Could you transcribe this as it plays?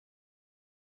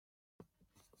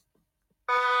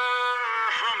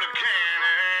From the cannons,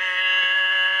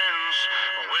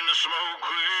 when the smoke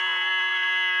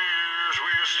clears,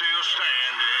 we're still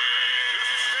standing.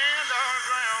 Just stand our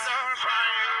ground.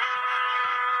 Fire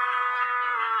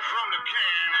from the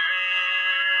cannons,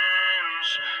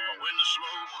 when the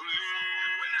smoke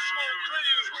clears,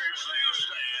 we're still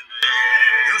standing.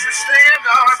 Just stand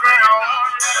our ground.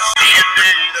 See a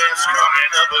day that's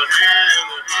coming up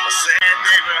ahead. A San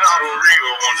David on a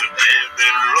real one's a dead.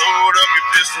 Better load up your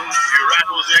pistols, your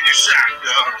rifles, and your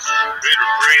shotguns. Better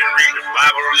pray and read the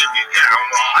Bible if you got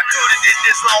one. I could have did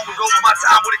this long ago, but my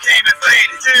time would have came and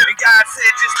faded. And God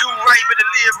said just do right, better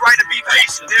live right and be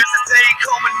patient. There's a day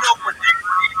coming up when you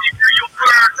hear your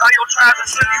words, all your tribes and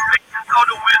tribulations, all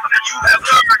the wisdom that you have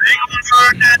learned. Ain't gonna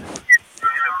turn that.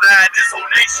 This whole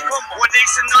nation, one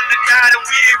nation under God, and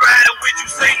we ain't riding with you,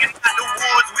 Satan. Not the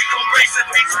wars, we gon' race it,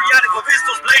 patriotic with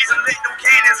pistols blazing, let them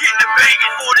cannons get the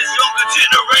banging for this younger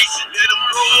generation. Let them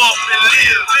grow up and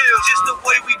live just the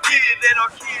way we did. Let our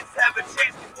kids have a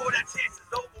chance before that chance is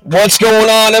over. What's going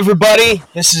on, everybody?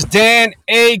 This is Dan,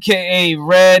 aka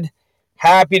Red.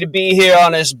 Happy to be here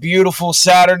on this beautiful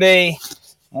Saturday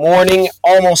morning,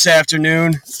 almost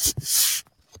afternoon.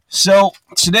 So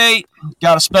today,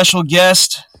 got a special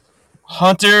guest.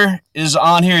 Hunter is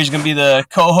on here. He's going to be the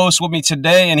co-host with me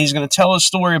today, and he's going to tell a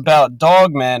story about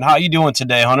Dogman. How you doing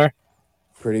today, Hunter?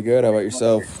 Pretty good. How about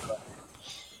yourself?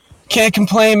 Can't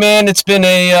complain, man. It's been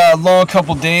a long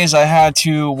couple days. I had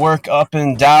to work up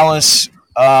in Dallas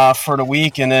for the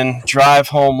week and then drive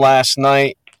home last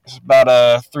night. It's about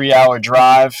a 3-hour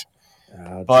drive.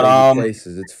 I'll But trade you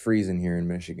places. It's freezing here in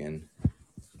Michigan.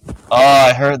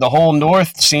 I heard the whole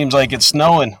north seems like it's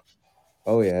snowing.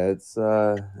 Oh yeah, it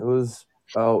was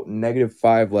about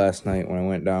 -5 last night when I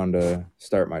went down to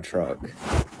start my truck.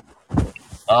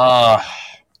 I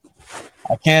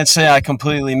can't say I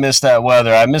completely miss that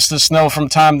weather. I miss the snow from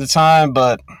time to time,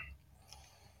 but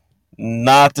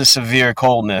not the severe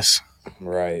coldness.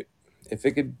 Right. If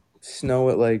it could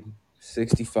snow at like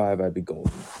 65, I'd be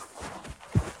golden.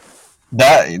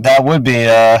 That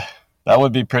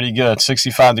would be pretty good.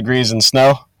 65 degrees and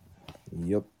snow.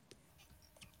 Yep.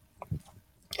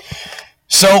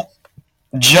 So,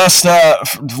 just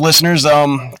listeners,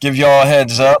 give y'all a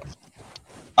heads up.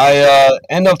 I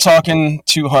end up talking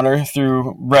to Hunter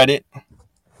through Reddit,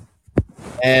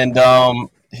 and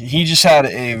he just had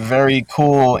a very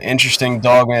cool, interesting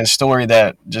Dogman story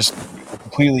that just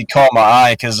completely caught my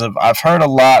eye because I've heard a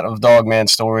lot of Dogman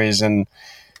stories and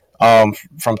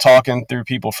from talking through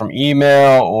people from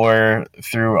email or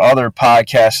through other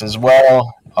podcasts as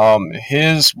well.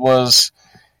 His was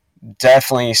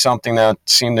definitely something that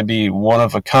seemed to be one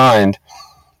of a kind.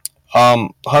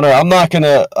 Hunter, I'm not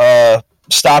gonna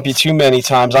stop you too many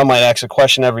times. I might ask a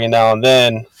question every now and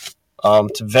then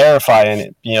to verify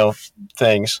any,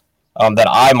 things that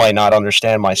I might not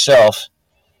understand myself,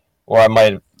 or I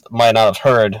might not have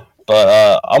heard.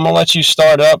 But I'm gonna let you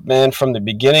start up, man, from the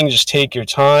beginning. Just take your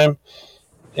time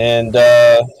and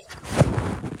go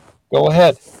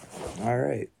ahead. All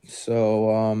right.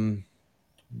 So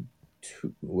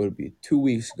would it be 2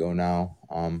 weeks ago now?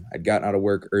 I'd gotten out of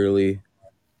work early,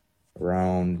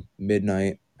 around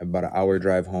midnight, about an hour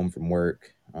drive home from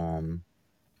work. I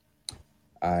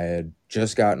had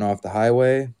just gotten off the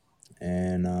highway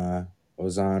and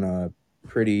was on a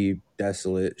pretty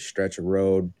desolate stretch of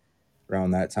road.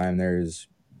 Around that time, there's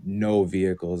no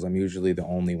vehicles. I'm usually the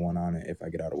only one on it if I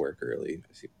get out of work early.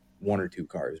 I see one or two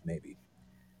cars maybe.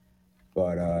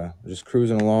 But just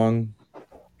cruising along,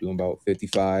 doing about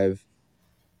 55,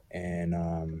 and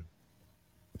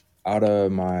out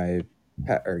of my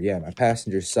my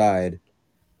passenger side,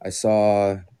 I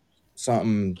saw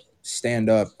something stand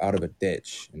up out of a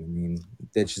ditch. And I mean, the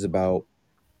ditch is about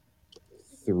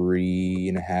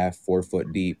 3.5, 4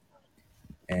 foot deep,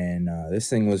 and this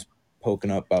thing was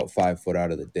poking up about 5 foot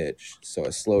out of the ditch. So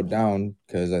I slowed down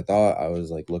because I thought I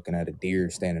was like looking at a deer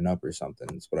standing up or something.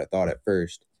 That's what I thought at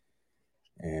first.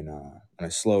 And when I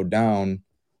slowed down,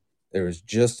 there was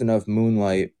just enough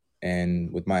moonlight,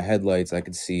 and with my headlights, I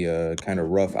could see a kind of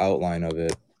rough outline of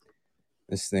it.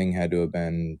 This thing had to have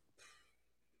been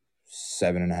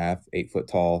 7.5, 8 foot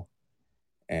tall,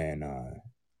 and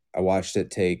I watched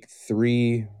it take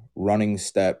 3 running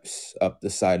steps up the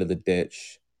side of the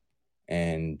ditch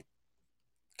and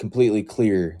completely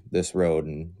clear this road.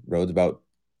 And road's about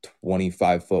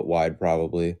 25 foot wide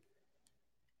probably.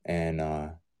 And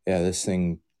this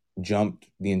thing jumped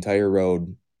the entire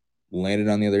road, landed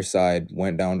on the other side,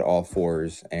 went down to all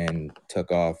fours, and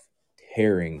took off,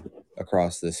 tearing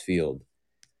across this field.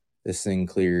 This thing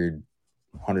cleared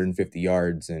 150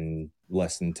 yards in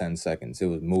less than 10 seconds. It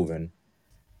was moving.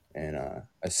 And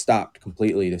I stopped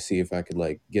completely to see if I could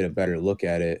like get a better look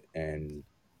at it, and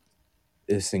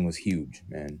this thing was huge,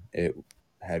 man. It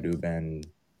had to have been,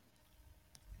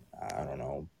 I don't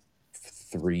know,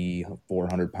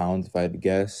 400 pounds if I had to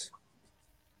guess.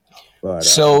 But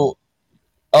So,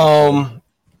 go ahead. um,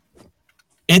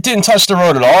 it didn't touch the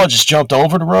road at all. It just jumped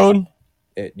over the road.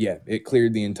 It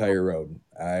cleared the entire road.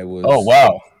 Oh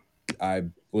wow. I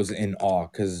was in awe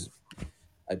because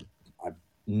I I've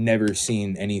never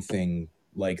seen anything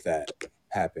like that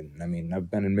happen. I mean, I've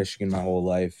been in Michigan my whole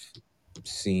life,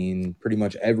 seen pretty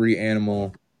much every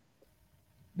animal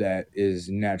that is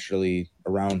naturally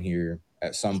around here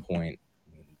at some point.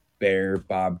 Bear,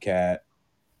 bobcat,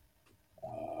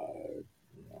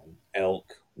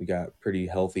 elk. We got pretty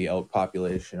healthy elk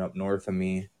population up north of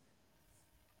me.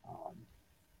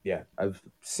 Yeah, I've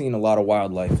seen a lot of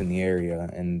wildlife in the area,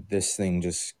 and this thing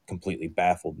just completely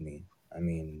baffled me. I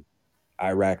mean,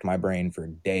 I racked my brain for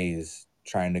days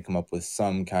trying to come up with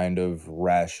some kind of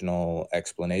rational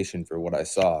explanation for what I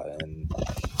saw, and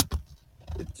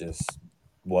it just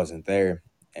wasn't there.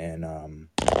 And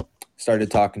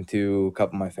started talking to a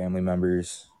couple of my family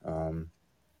members.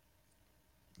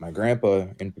 My grandpa,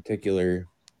 in particular,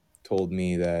 told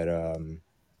me that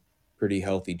pretty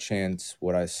healthy chance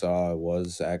what I saw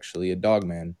was actually a dog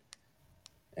man.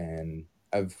 And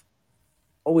I've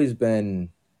always been,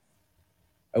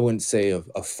 I wouldn't say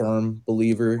a firm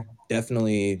believer,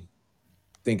 definitely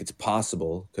think it's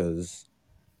possible because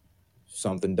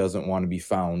something doesn't want to be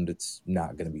found, it's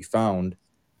not going to be found.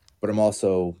 But I'm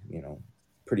also,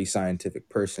 pretty scientific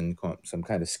person, so I'm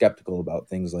kind of skeptical about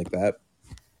things like that.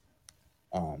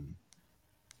 Um,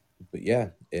 but yeah,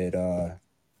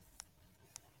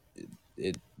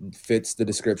 it fits the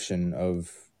description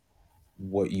of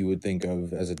what you would think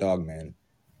of as a dog man.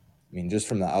 I mean, just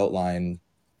from the outline,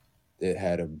 it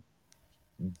had a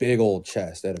big old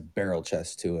chest, it had a barrel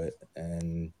chest to it,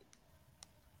 and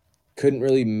couldn't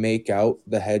really make out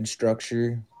the head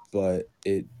structure, but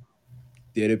it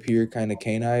did appear kind of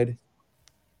canine.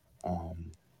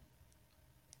 Um,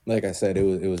 like I said,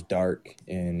 it was dark,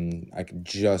 and I could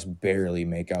just barely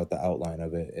make out the outline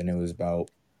of it, and it was about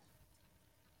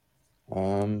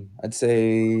I'd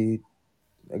say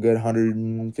a good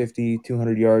 150,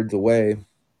 200 yards away,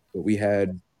 but we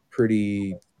had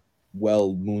pretty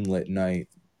well moonlit night,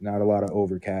 not a lot of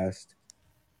overcast,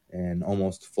 and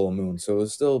almost full moon, so it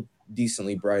was still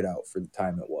decently bright out for the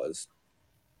time it was.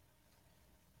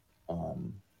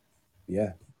 Um,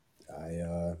 yeah,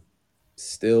 I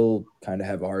still kind of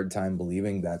have a hard time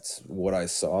believing that's what I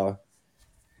saw.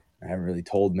 I haven't really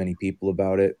told many people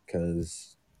about it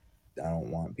because I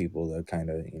don't want people to kind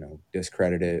of,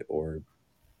 discredit it or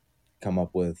come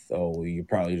up with, oh, well, you're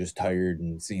probably just tired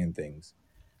and seeing things.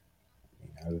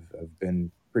 I mean, I've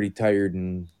been pretty tired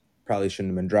and probably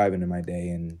shouldn't have been driving in my day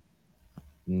and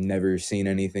never seen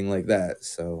anything like that.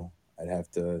 So I'd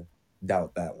have to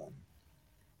doubt that one.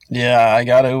 Yeah, I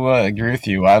got to agree with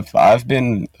you. I've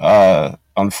been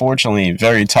unfortunately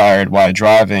very tired while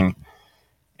driving,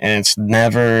 and it's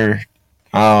never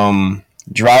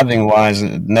driving wise.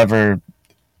 It never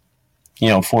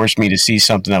forced me to see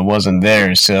something that wasn't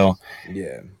there. So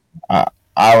Yeah. I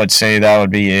I would say that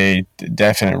would be a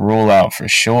definite rule out for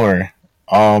sure.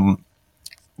 Um,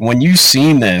 when you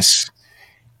seen this,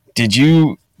 did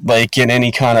you like get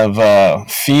any kind of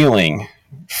feeling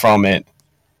from it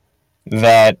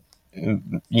that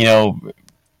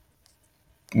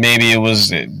maybe it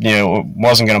was it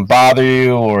wasn't going to bother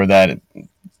you, or that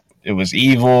it was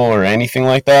evil or anything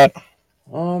like that?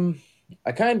 Um,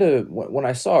 I kind of when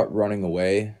I saw it running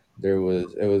away,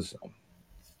 it was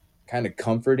kind of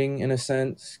comforting in a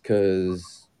sense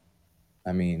because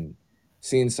I mean,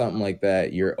 seeing something like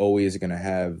that, you're always gonna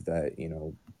have that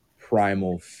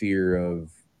primal fear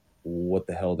of what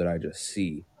the hell did I just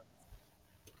see?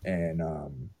 And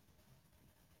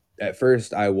at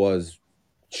first, I was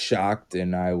shocked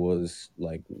and I was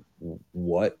like,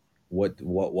 what,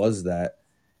 what was that?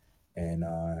 And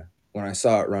when I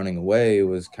saw it running away, it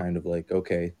was kind of like,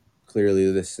 okay,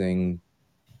 clearly this thing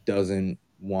doesn't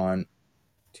want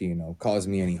to cause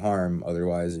me any harm,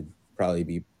 otherwise it'd probably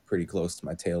be pretty close to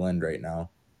my tail end right now.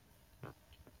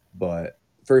 But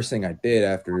first thing I did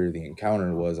after the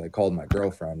encounter was I called my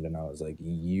girlfriend and I was like,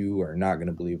 you are not going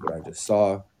to believe what I just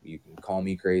saw. You can call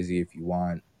me crazy if you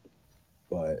want,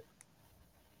 but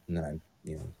and then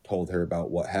I told her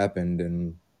about what happened,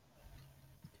 and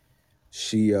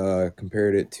she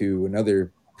compared it to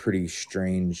another pretty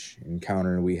strange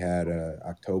encounter we had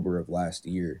October of last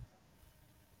year,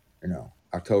 or no,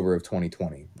 October of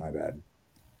 2020, my bad.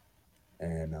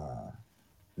 And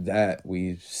that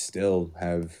we still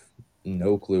have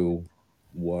no clue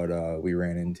what we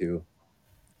ran into,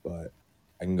 but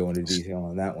I can go into detail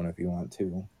on that one if you want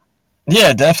to.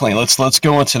 Yeah, definitely. Let's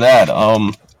go into that.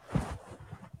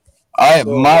 My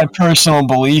So personal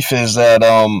belief is that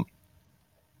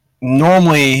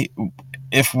normally,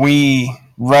 if we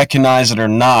recognize it or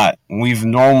not, we've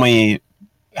normally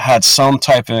had some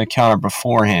type of encounter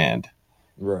beforehand.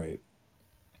 right.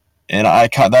 And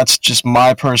that's just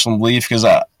my personal belief because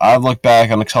I look back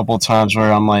on a couple of times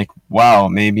where I'm like, wow,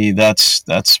 maybe that's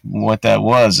what that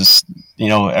was. It's,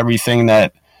 everything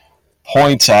that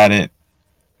points at it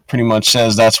pretty much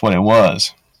says that's what it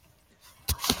was.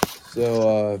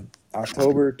 So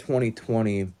October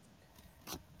 2020,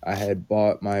 I had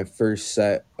bought my first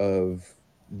set of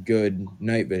good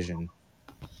night vision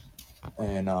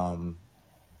and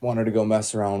wanted to go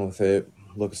mess around with it,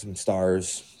 look at some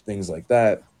stars, things like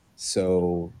that.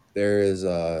 So there is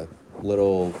a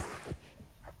little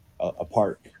a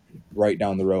park right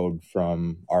down the road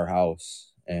from our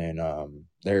house, and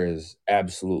there is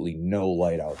absolutely no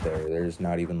light out there. There's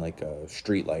not even like a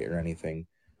street light or anything.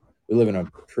 We live in a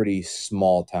pretty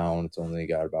small town. It's only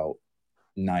got about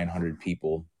 900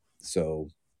 people, so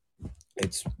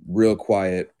it's real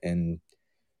quiet and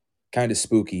kind of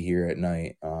spooky here at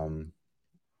night.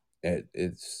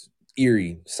 It's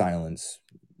eerie silence.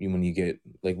 When you get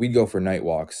like, we'd go for night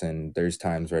walks, and there's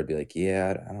times where I'd be like,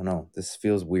 yeah, I don't know, this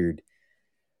feels weird.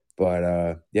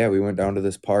 But yeah, we went down to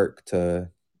this park to,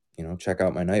 check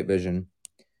out my night vision.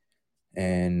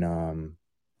 And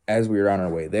as we were on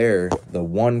our way there, the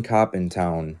one cop in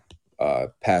town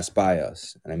passed by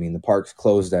us. And I mean, the park's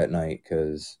closed at night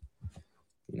because,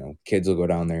 kids will go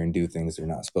down there and do things they're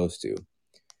not supposed to.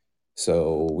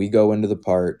 So we go into the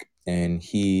park, and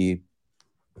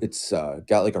it's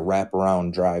got like a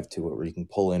wraparound drive to it where you can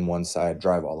pull in one side,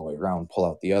 drive all the way around, pull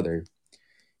out the other.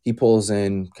 He pulls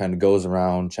in, kind of goes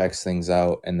around, checks things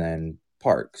out, and then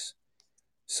parks.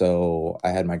 So I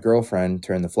had my girlfriend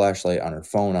turn the flashlight on her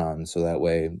phone on, so that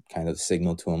way kind of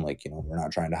signal to him, like, we're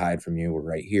not trying to hide from you, we're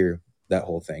right here, that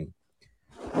whole thing.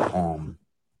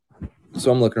 So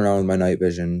I'm looking around with my night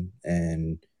vision,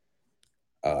 and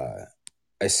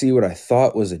I see what I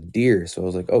thought was a deer. So I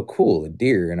was like, oh, cool, a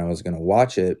deer. And I was going to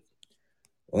watch it.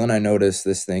 Well, then I noticed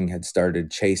this thing had started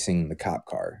chasing the cop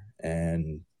car,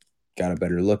 and got a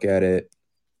better look at it.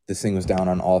 This thing was down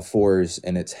on all fours,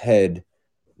 and its head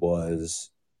was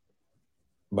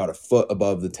about a foot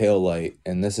above the tail light.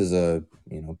 And this is a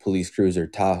police cruiser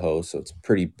Tahoe, so it's a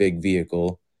pretty big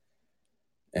vehicle.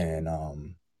 And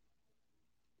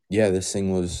yeah, this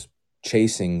thing was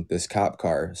chasing this cop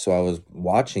car. So I was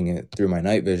watching it through my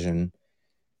night vision,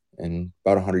 and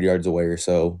about 100 yards away or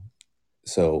so.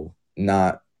 So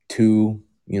not too,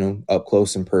 up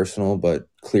close and personal, but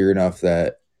clear enough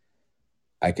that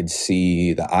I could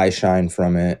see the eye shine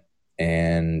from it.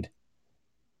 And,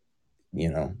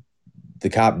 the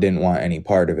cop didn't want any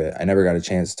part of it. I never got a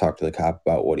chance to talk to the cop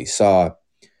about what he saw,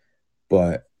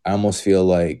 but I almost feel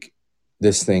like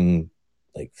this thing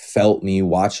like felt me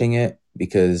watching it,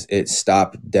 because it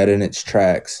stopped dead in its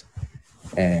tracks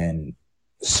and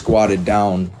squatted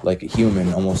down like a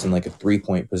human, almost in like a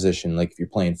 3-point position, like if you're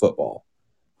playing football,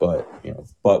 but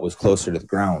butt was closer to the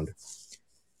ground.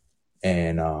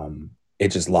 And it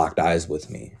just locked eyes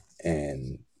with me,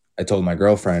 and I told my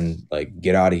girlfriend, like,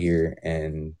 get out of here.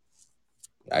 And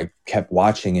I kept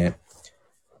watching it,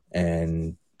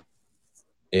 and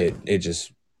it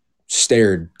just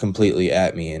stared completely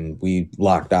at me, and we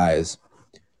locked eyes.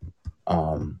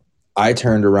 I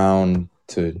turned around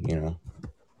to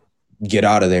get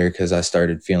out of there because I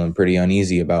started feeling pretty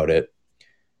uneasy about it.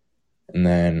 And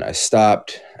then I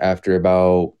stopped after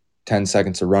about 10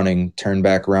 seconds of running, turned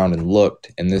back around and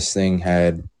looked, and this thing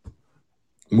had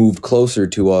moved closer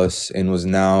to us and was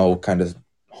now kind of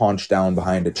haunched down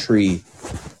behind a tree,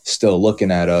 still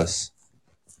looking at us.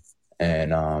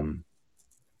 And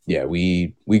yeah,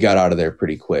 we got out of there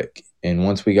pretty quick. And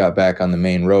once we got back on the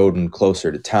main road and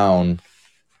closer to town,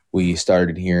 we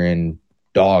started hearing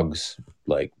dogs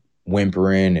like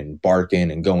whimpering and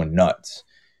barking and going nuts.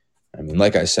 I mean,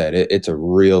 like I said, it's a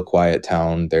real quiet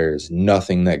town. There's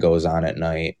nothing that goes on at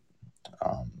night.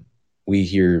 We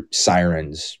hear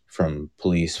sirens from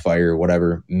police, fire,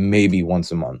 whatever, maybe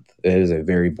once a month. It is a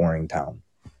very boring town.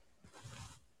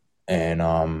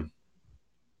 And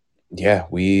yeah,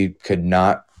 we could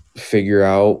not figure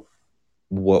out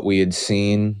what we had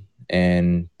seen.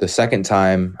 And the second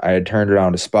time I had turned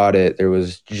around to spot it, there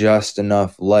was just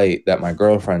enough light that my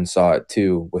girlfriend saw it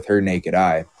too with her naked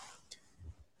eye.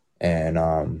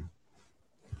 And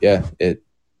yeah,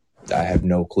 I have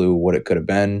no clue what it could have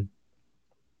been.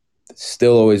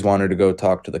 Still always wanted to go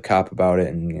talk to the cop about it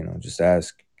and just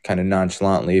ask, kind of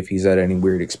nonchalantly if he's had any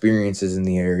weird experiences in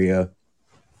the area.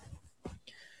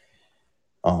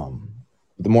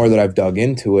 The more that I've dug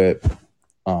into it,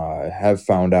 I have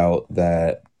found out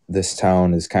that this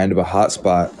town is kind of a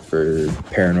hotspot for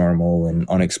paranormal and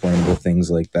unexplainable things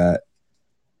like that.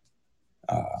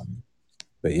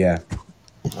 But yeah.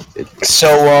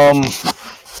 So,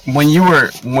 when you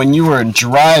were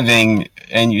driving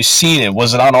and you seen it,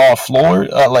 was it on all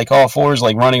floors, like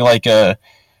running like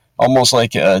almost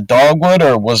like a dogwood,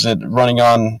 or was it running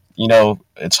on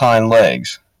its hind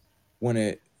legs? When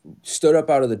it stood up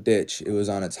out of the ditch, it was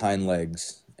on its hind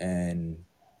legs, and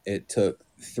it took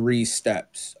 3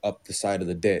 steps up the side of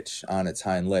the ditch on its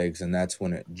hind legs, and that's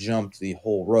when it jumped the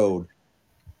whole road.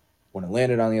 When it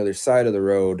landed on the other side of the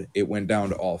road, it went down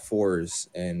to all fours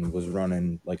and was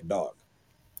running like a dog.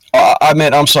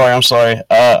 I'm sorry.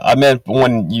 I meant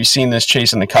when you seen this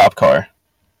chasing the cop car.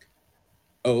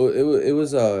 Oh, it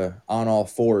was on all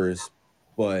fours,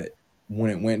 but when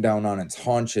it went down on its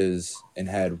haunches and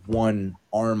had one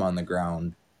arm on the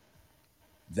ground,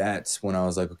 that's when I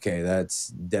was like, okay, that's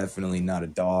definitely not a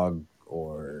dog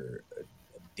or a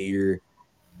deer.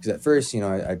 Because at first,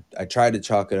 I tried to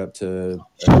chalk it up to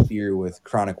a deer with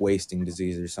chronic wasting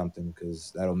disease or something,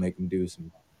 because that'll make them do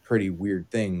some pretty weird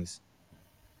things.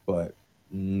 But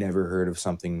never heard of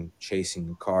something chasing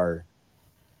a car.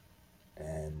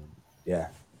 And yeah,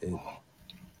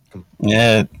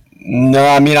 Yeah, no,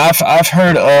 I mean I've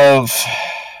heard of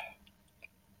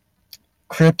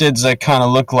cryptids that kind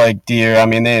of look like deer. I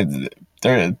mean there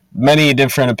are many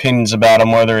different opinions about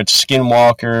them, whether it's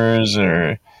skinwalkers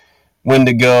or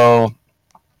Wendigo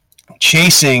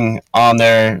chasing on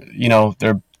their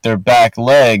back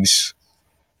legs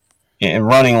and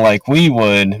running like we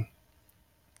would.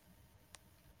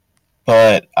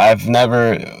 But I've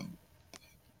never,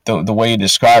 the way you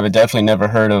describe it, definitely never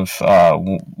heard of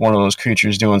one of those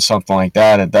creatures doing something like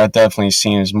that. That definitely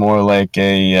seems more like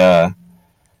a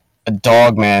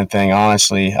dog man thing.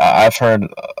 Honestly, I've heard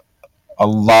a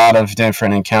lot of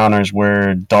different encounters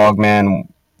where dog man,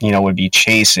 would be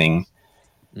chasing,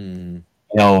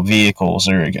 vehicles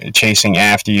or chasing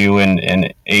after you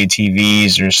in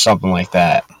ATVs or something like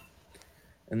that.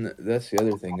 And that's the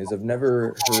other thing, is I've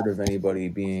never heard of anybody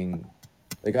being,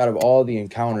 like, out of all the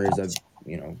encounters I've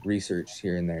researched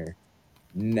here and there,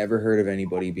 never heard of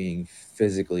anybody being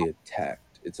physically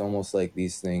attacked. It's almost like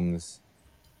these things,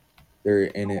 they're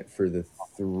in it for the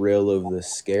thrill of the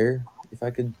scare, if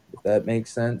that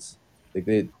makes sense. Like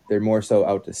they're more so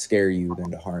out to scare you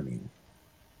than to harm you.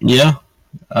 Yeah,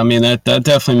 I mean that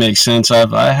definitely makes sense.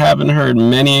 I haven't heard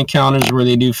many encounters where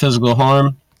they do physical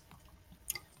harm.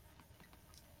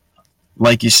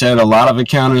 Like you said, a lot of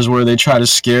encounters where they try to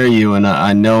scare you, and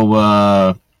I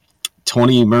know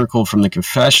Tony Merkel from the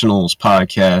Confessionals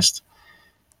podcast.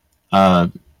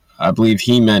 I believe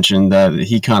he mentioned that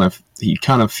he kind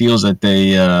of feels that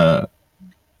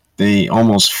they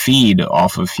almost feed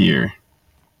off of fear.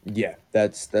 Yeah,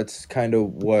 that's kind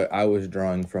of what I was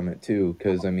drawing from it too,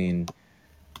 because I mean,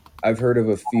 I've heard of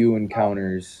a few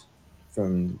encounters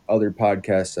from other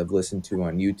podcasts I've listened to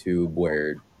on YouTube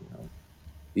where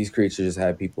these creatures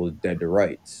have people dead to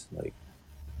rights. Like,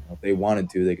 if they wanted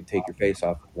to, they could take your face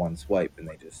off with one swipe, and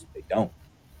they don't.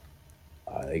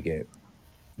 They get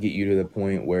you to the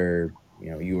point where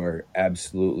you are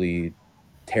absolutely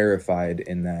terrified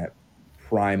in that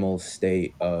primal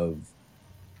state of,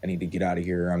 I need to get out of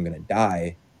here or I'm gonna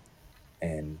die,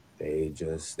 and they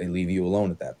leave you alone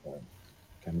at that point,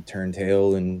 kind of turn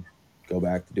tail and go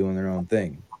back to doing their own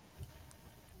thing.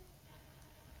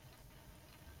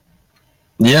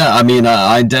 Yeah, I mean,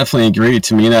 I definitely agree.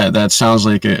 To me, that sounds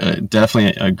like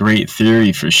definitely a great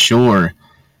theory for sure.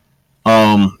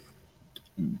 Um,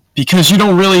 because you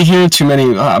don't really hear too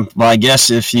many. Well, I guess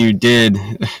if you did,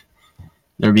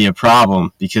 there'd be a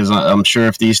problem. Because I'm sure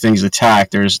if these things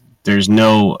attack, there's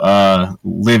no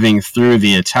living through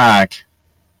the attack,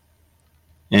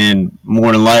 and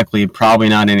more than likely, probably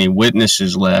not any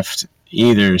witnesses left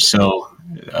either. So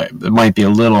it might be a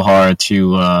little hard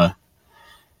to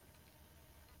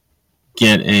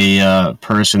get a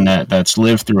person that's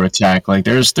lived through attack. Like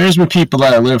there's been people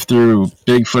that have lived through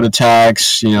Bigfoot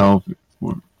attacks,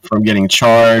 from getting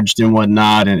charged and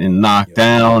whatnot, and knocked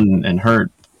down and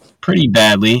hurt pretty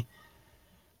badly.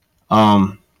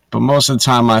 But most of the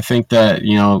time, I think that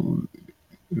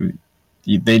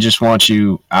they just want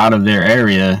you out of their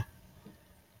area.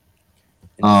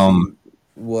 And see,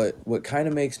 what kind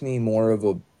of makes me more of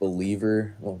a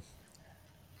believer,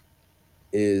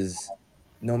 is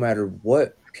no matter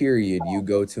what period you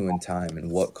go to in time and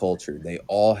what culture, they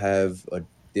all have a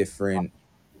different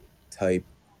type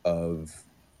of,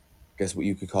 I guess what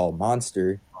you could call a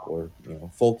monster, or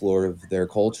folklore of their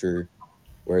culture,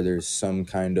 where there's some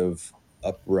kind of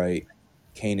upright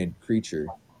canid creature.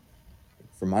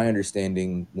 From my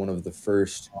understanding, one of the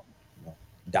first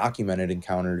documented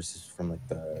encounters is from like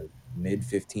the mid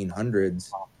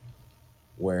 1500s,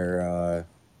 where I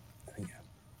think,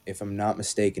 if I'm not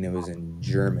mistaken, it was in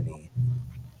Germany.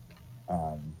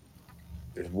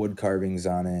 There's wood carvings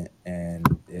on it, and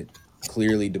it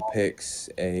clearly depicts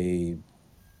a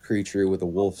creature with a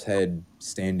wolf's head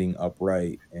standing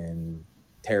upright and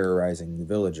terrorizing the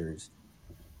villagers.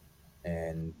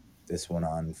 And this went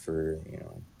on for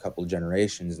a couple of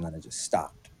generations, and then it just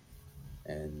stopped.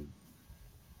 And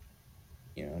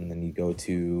and then you go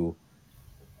to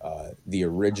the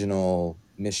original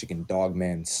Michigan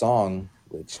Dogman song,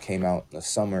 which came out in the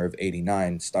summer of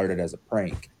 '89, started as a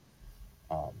prank.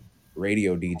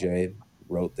 Radio DJ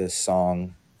wrote this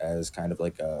song as kind of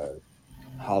like a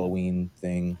Halloween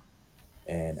thing,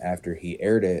 and after he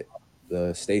aired it,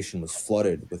 the station was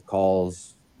flooded with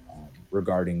calls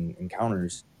regarding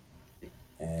encounters.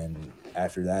 And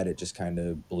after that, it just kind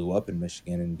of blew up in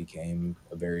Michigan and became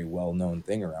a very well-known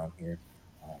thing around here.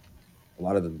 A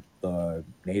lot of the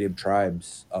native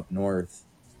tribes up north,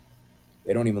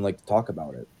 they don't even like to talk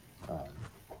about it.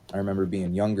 I remember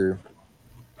being younger,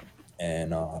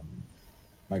 and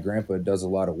my grandpa does a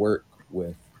lot of work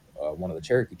with one of the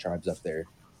Cherokee tribes up there.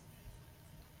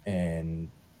 And,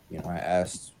 I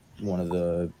asked one of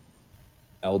the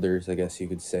elders, I guess you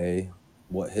could say,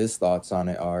 what his thoughts on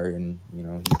it are. And,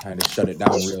 he kind of shut it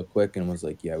down real quick and was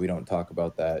like, yeah, we don't talk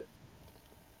about that.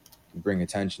 Bring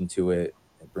attention to it.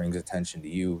 It brings attention to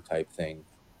you type thing.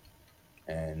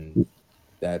 And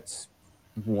that's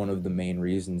one of the main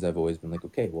reasons I've always been like,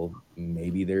 okay, well,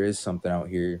 maybe there is something out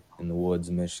here in the woods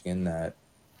of Michigan that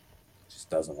just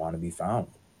doesn't want to be found.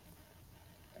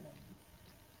 And,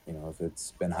 if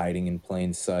it's been hiding in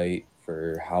plain sight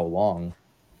for how long,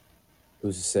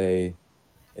 who's to say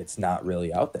it's not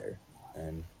really out there?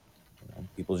 And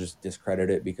people just discredit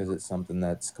it because it's something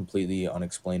that's completely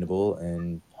unexplainable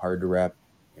and hard to wrap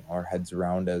our heads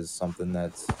around as something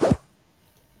that's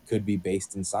could be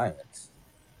based in science.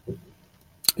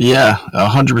 Yeah,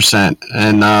 100%.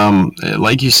 And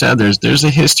like you said, there's a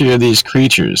history of these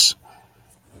creatures,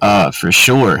 for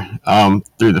sure.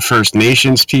 Through the First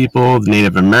Nations people, the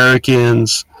Native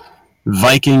Americans,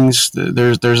 Vikings.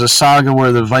 There's a saga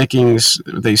where the Vikings,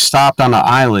 they stopped on an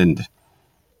island,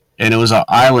 and it was an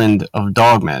island of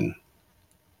dogmen.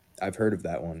 I've heard of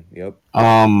that one. Yep.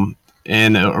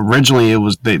 And originally it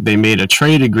was they made a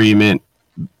trade agreement,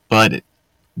 but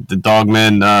the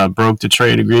dogmen broke the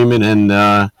trade agreement and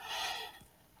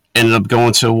ended up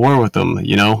going to war with them.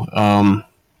 The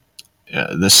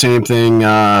same thing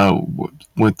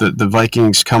with the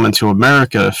Vikings coming to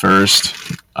America first.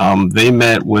 They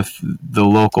met with the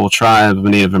local tribe of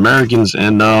Native Americans,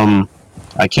 and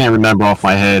I can't remember off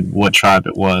my head what tribe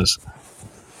it was.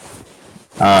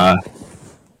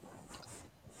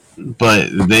 But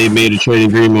they made a trade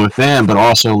agreement with them, but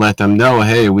also let them know,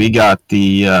 hey, we got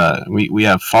we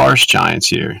have forest giants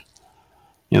here,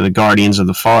 the guardians of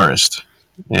the forest,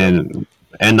 and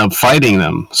end up fighting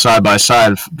them side by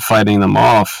side, fighting them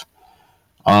off.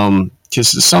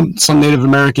 Because some Native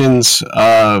Americans,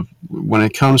 when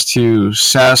it comes to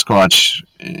Sasquatch,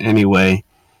 anyway,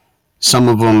 some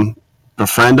of them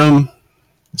befriend them,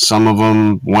 some of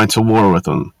them went to war with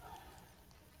them.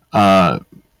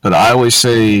 But I always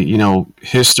say,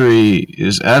 history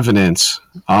is evidence.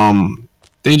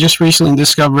 They just recently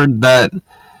discovered that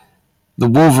the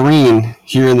wolverine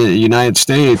here in the United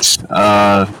States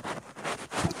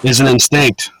is an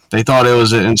instinct. They thought it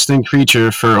was an extinct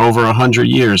creature for over 100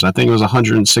 years. I think it was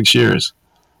 106 years.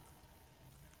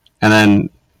 And then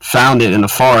found it in the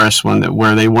forest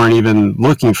where they weren't even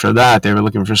looking for that. They were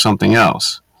looking for something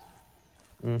else.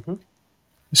 Mm-hmm.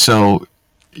 So,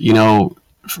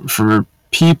 for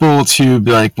people to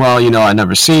be like, well, I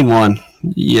never seen one.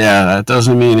 Yeah, that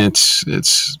doesn't mean it's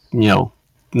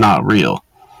not real.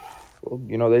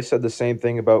 Well, they said the same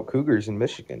thing about cougars in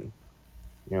Michigan.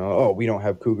 Oh, we don't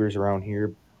have cougars around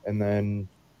here. And then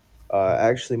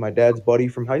actually my dad's buddy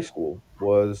from high school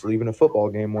was leaving a football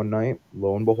game one night.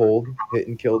 Lo and behold, hit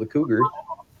and killed a cougar.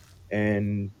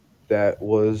 And that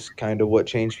was kind of what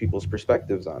changed people's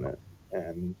perspectives on it.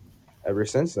 And ever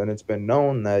since then, it's been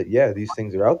known that, yeah, these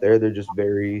things are out there. They're just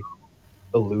very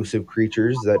elusive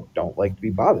creatures that don't like to be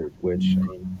bothered, which,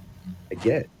 I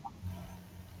get.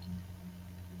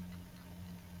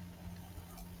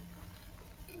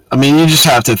 You just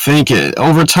have to think it.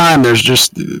 Over time,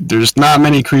 there's not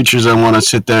many creatures that want to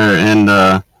sit there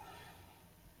and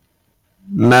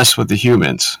mess with the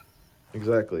humans.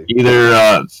 Exactly.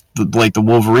 Either like the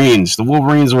Wolverines. The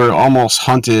Wolverines were almost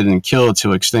hunted and killed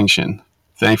to extinction.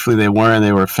 Thankfully, they weren't.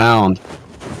 They were found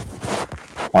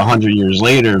 100 years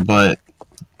later, but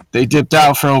they dipped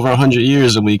out for over 100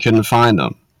 years and we couldn't find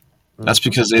them. That's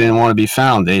because they didn't want to be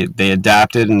found. They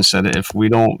adapted and said if we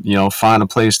don't find a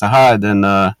place to hide, then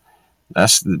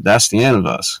that's the end of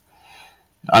us.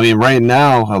 I mean, right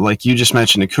now, like you just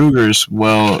mentioned, the cougars.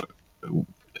 Well,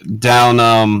 down,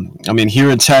 I mean,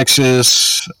 here in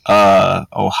Texas,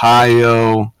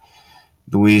 Ohio,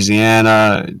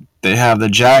 Louisiana, they have the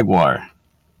jaguar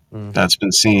that's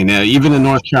been seen. Even in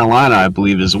North Carolina, I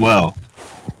believe as well.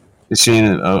 They've seen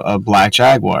a black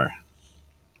jaguar.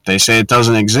 They say it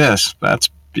doesn't exist. That's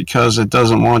because it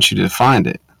doesn't want you to find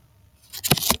it.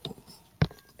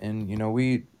 And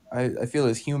I feel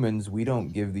as humans, we don't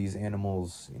give these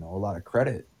animals a lot of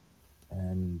credit,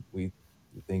 and we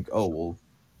think, oh well,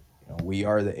 we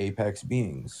are the apex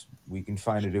beings. We can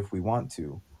find it if we want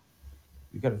to.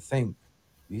 You got to think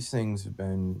these things have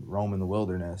been roaming the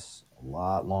wilderness a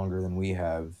lot longer than we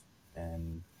have,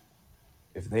 and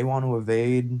if they want to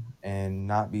evade and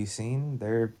not be seen,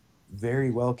 they're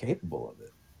very well capable of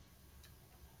it.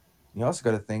 You also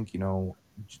got to think,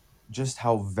 just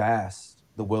how vast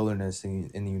the wilderness in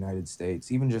the United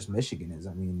States, even just Michigan is.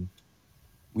 I mean,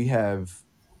 we have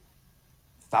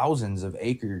thousands of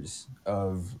acres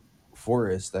of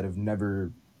forests that have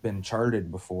never been charted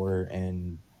before,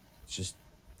 and it's just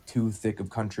too thick of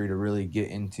country to really get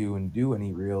into and do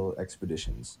any real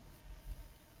expeditions.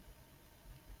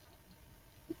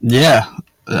 Yeah,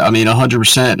 I mean,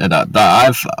 100%. And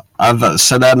I've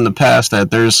said that in the past that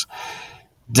there's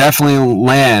definitely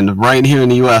land right here in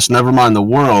the U.S. Never mind the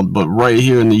world, but right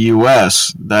here in the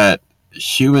U.S. that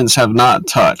humans have not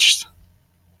touched.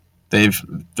 They've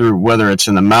through whether it's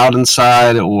in the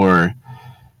mountainside or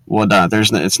whatnot.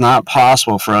 It's not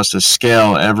possible for us to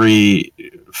scale every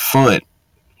foot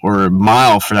or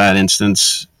mile, for that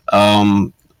instance,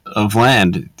 of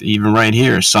land. Even right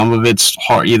here, some of it's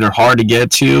either hard to get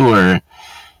to, or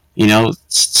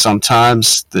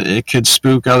sometimes it could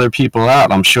spook other people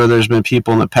out. I'm sure there's been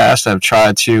people in the past that have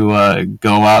tried to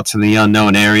go out to the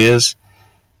unknown areas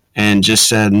and just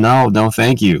said no,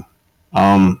 thank you.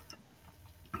 I've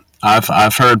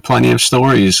heard plenty of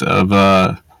stories of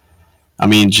I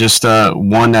mean, just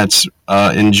one that's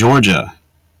in Georgia.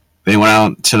 They went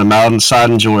out to the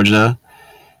mountainside in Georgia.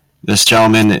 This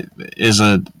gentleman is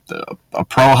a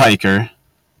pro hiker.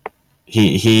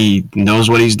 He knows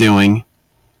what he's doing.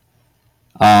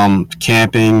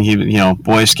 Camping,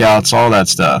 Boy Scouts, all that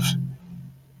stuff,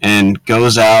 and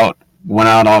went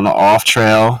out on the off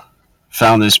trail,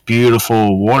 found this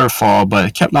beautiful waterfall,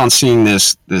 but kept on seeing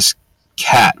this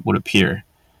cat would appear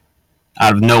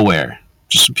out of nowhere,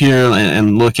 just appear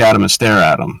and look at him and stare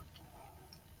at him.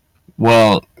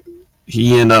 Well,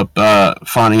 he ended up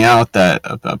finding out that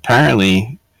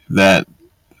apparently that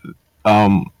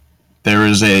there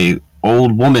is a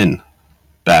old woman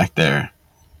back there,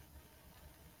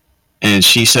 and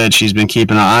she said she's been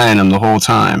keeping an eye on him the whole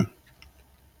time.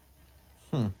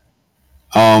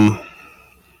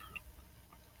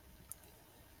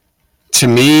 To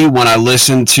me, when I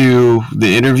listened to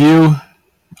the interview,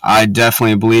 I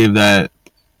definitely believe that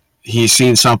he's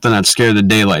seen something that scared the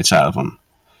daylights out of him.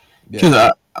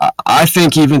 Because I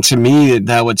think even to me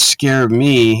that would scare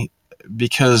me,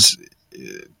 because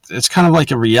it's kind of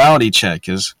like a reality check.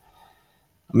 Because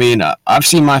I mean, I've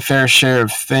seen my fair share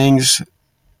of things,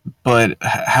 but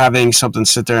having something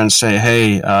sit there and say,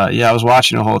 "Hey, yeah, I was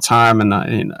watching the whole time,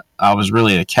 and I was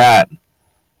really a cat."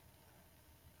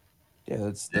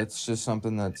 Yeah, that's just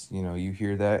something that's you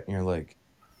hear that and you're like,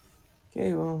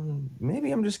 okay, well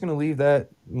maybe I'm just gonna leave that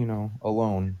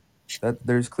alone. That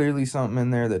there's clearly something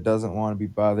in there that doesn't want to be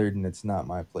bothered, and it's not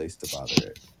my place to bother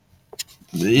it.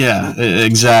 Yeah,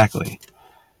 exactly.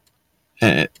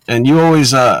 And you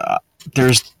always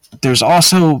there's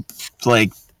also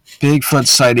like Bigfoot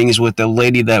sightings with the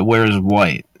lady that wears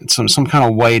white, some kind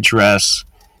of white dress,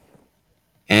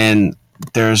 and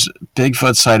there's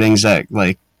Bigfoot sightings that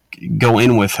like go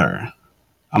in with her.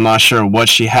 I'm not sure what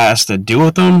she has to do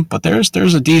with them, but there's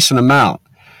a decent amount,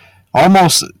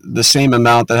 almost the same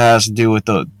amount that has to do with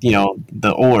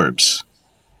the orbs.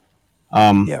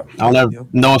 Yeah. I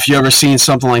don't know if you ever seen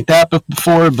something like that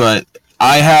before, but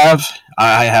I have.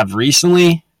 I have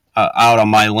recently out on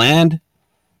my land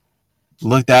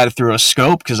looked at it through a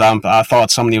scope because I thought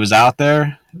somebody was out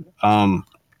there.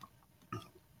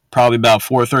 Probably about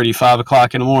 4:30, 5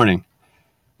 o'clock in the morning.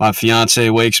 My fiance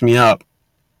wakes me up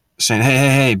saying,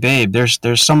 hey, babe, there's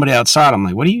somebody outside. I'm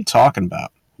like, what are you talking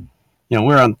about?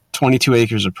 We're on 22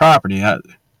 acres of property.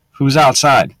 Who's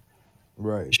outside?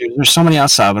 Right. There's somebody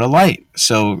outside with a light.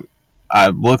 So I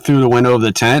looked through the window of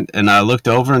the tent and I looked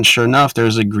over, and sure enough,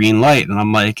 there's a green light. And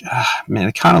I'm like, man,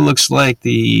 it kind of looks like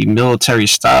the military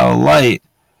style light,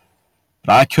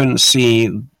 but I couldn't see,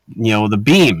 the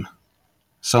beam.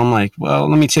 So I'm like, well,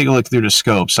 let me take a look through the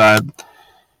scope. So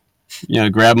I,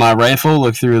 grab my rifle,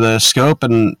 look through the scope,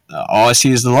 and all I see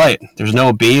is the light. There's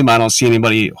no beam. I don't see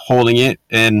anybody holding it.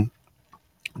 And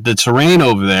the terrain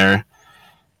over there,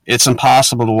 it's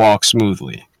impossible to walk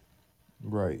smoothly.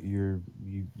 Right. You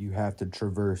have to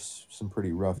traverse some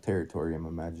pretty rough territory, I'm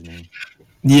imagining.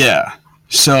 Yeah.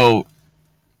 So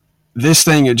this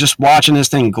thing, just watching this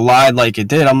thing glide like it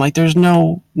did, I'm like, there's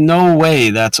no way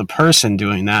that's a person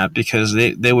doing that, because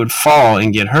they would fall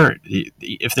and get hurt.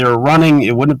 If they were running,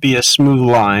 it wouldn't be a smooth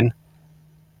line.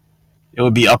 It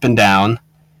would be up and down.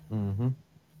 Mm-hmm.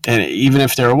 And even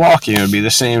if they were walking, it would be the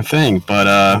same thing. But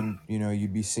and,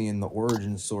 you'd be seeing the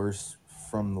origin source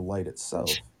from the light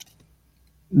itself.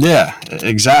 Yeah,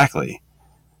 exactly.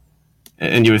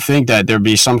 And you would think that there'd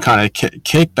be some kind of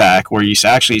kickback where you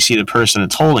actually see the person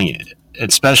that's holding it,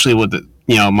 especially with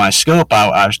my scope.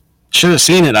 I should have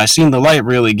seen it. I seen the light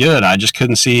really good. I just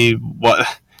couldn't see what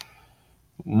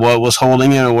was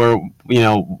holding it, or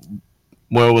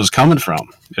where it was coming from.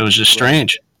 It was just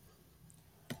strange.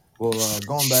 Well,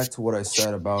 going back to what I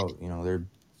said about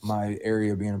my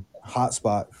area being a hot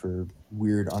spot for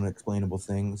weird, unexplainable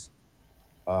things.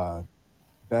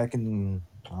 Back in,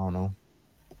 I don't know,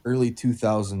 early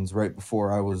 2000s, right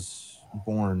before I was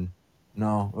born.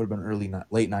 No, it would have been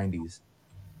late 90s.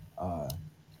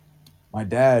 My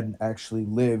dad actually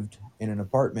lived in an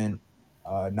apartment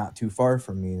not too far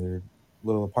from me, their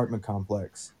little apartment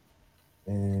complex.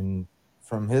 And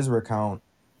from his recount,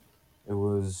 it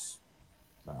was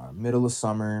middle of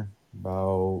summer,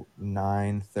 about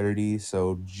 9:30,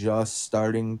 so just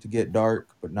starting to get dark,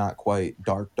 but not quite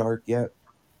dark yet.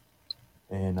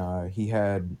 And he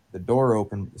had the door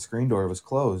open, the screen door was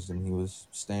closed, and he was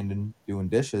standing doing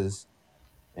dishes.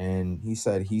 And he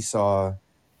said he saw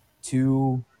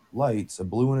two lights, a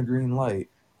blue and a green light,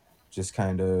 just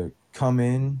kind of come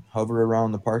in, hover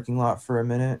around the parking lot for a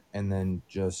minute, and then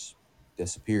just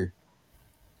disappear.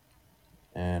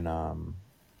 And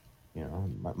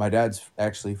my dad's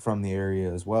actually from the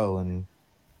area as well, and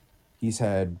he's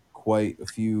had quite a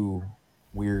few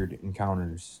weird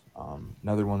encounters.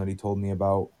 Another one that he told me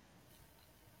about,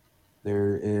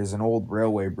 there is an old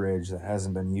railway bridge that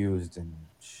hasn't been used in,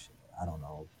 I don't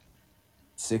know,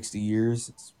 60 years.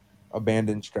 It's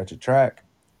abandoned stretch of track.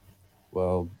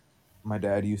 Well, my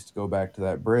dad used to go back to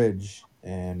that bridge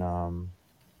and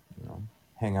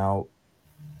hang out.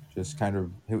 Just kind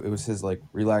of, it was his like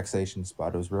relaxation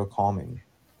spot. It was real calming.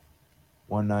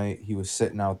 One night he was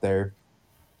sitting out there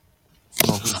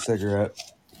smoking a cigarette,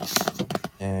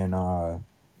 and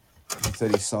he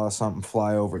said he saw something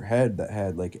fly overhead that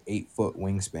had like an 8-foot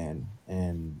wingspan,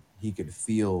 and he could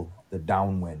feel the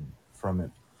downwind from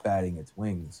it batting its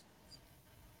wings.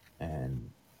 And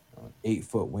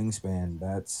 8-foot wingspan,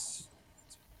 that's,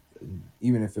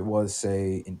 even if it was,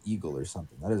 say, an eagle or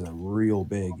something, that is a real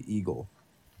big eagle.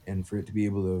 And for it to be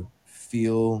able to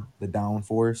feel the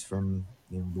downforce from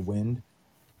the wind,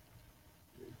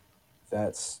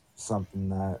 that's something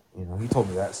that he told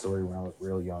me that story when I was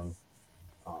real young.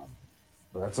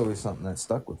 But that's always something that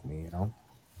stuck with me.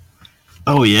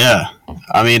 Oh yeah,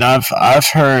 I mean, I've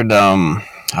heard.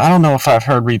 I don't know if I've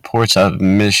heard reports out of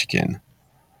Michigan,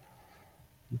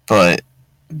 but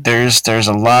there's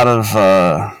a lot of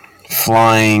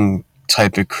flying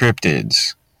type of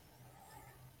cryptids,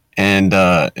 and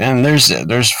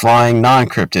there's flying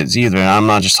non-cryptids either. And I'm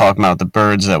not just talking about the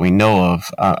birds that we know of.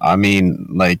 I mean,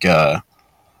 like from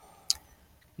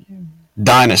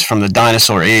the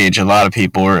dinosaur age. A lot of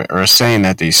people are saying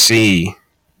that they see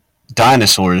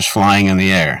dinosaurs flying in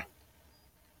the air.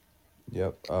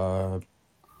 Yep.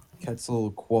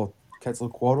 Quetzalcoatl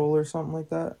or something like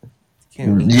that.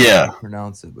 Can't really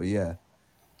pronounce it, but yeah.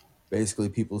 Basically,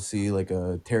 people see like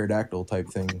a pterodactyl type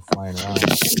thing flying around.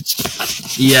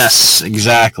 Yes,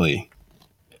 exactly.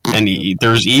 And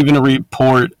there's even a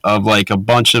report of like a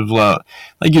bunch of like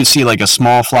you see like a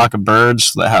small flock of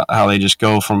birds, how they just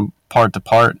go from part to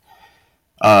part.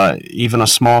 Even a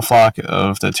small flock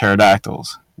of the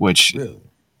pterodactyls, which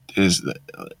is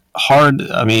hard.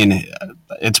 I mean,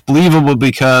 it's believable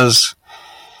because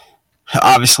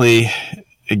obviously,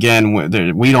 again,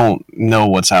 we don't know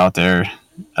what's out there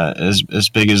as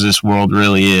big as this world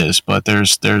really is. But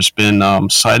there's been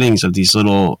sightings of these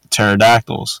little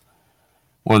pterodactyls,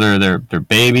 whether they're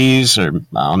babies or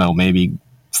I don't know, maybe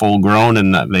full grown,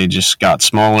 and they just got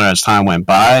smaller as time went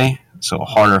by, so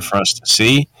harder for us to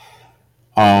see.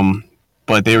 But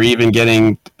but they were even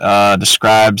getting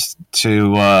described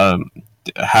to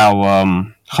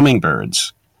how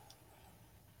hummingbirds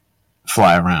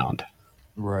fly around.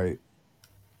 Right.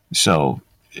 So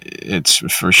it's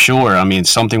for sure. I mean,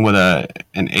 something with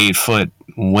an 8-foot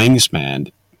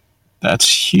wingspan,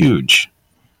 that's huge.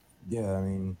 Yeah, I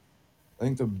mean, I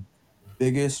think the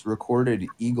biggest recorded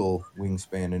eagle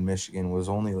wingspan in Michigan was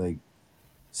only like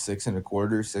 6.25,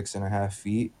 6.5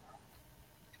 feet,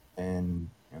 and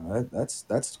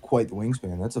that's quite the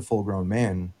wingspan. That's a full grown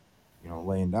man,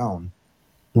 laying down.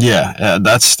 Yeah,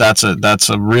 that's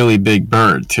a really big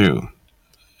bird too.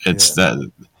 It's Yeah.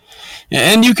 that,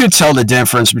 and you could tell the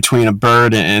difference between a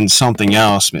bird and something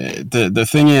else. The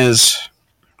thing is,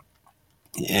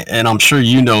 and I'm sure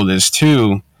you know this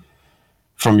too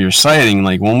from your sighting.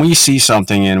 Like when we see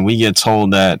something and we get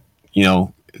told that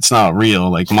it's not real,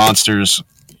 like monsters.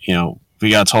 We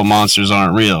got told monsters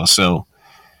aren't real. So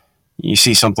you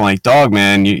see something like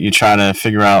Dogman, you try to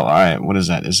figure out, all right, what is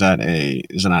that? Is it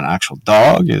an actual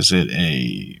dog? Is it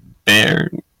a bear?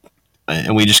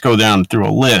 And we just go down through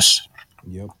a list,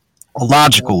 Yep. a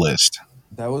logical list.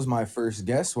 That was my first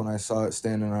guess when I saw it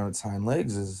standing on its hind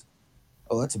legs. Is,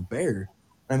 oh, that's a bear.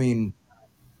 I mean,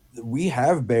 we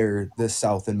have bear this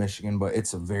south in Michigan, but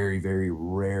it's a very, very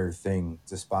rare thing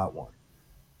to spot one.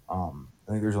 I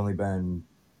think there's only been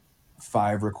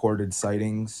 5 recorded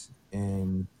sightings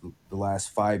in the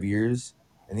last 5 years,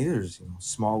 and these are just,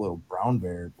 small little brown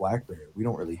bear, black bear. We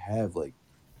don't really have like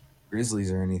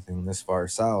grizzlies or anything this far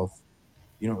south.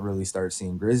 You don't really start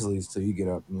seeing grizzlies till you get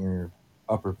up near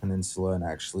Upper Peninsula and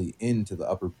actually into the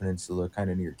Upper Peninsula,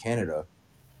 kind of near Canada.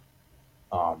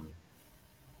 Um,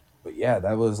 but yeah,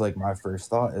 that was like my first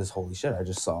thought is, holy shit, I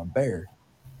just saw a bear.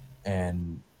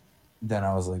 And then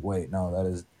I was like, wait, no, that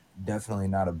is definitely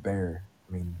not a bear.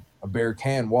 I mean, a bear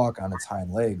can walk on its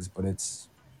hind legs, but it's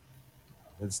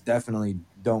definitely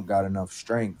don't got enough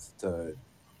strength to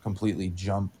completely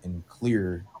jump and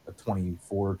clear a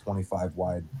 24, 25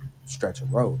 wide stretch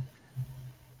of road.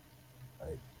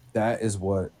 Like, that is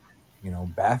what,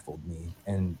 baffled me.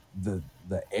 And the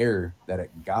air that it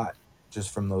got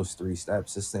just from those 3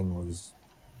 steps, this thing was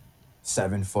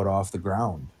 7 foot off the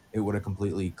ground. It would have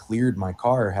completely cleared my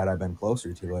car had I been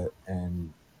closer to it.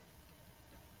 And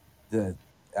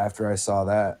after I saw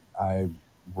that, I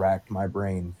racked my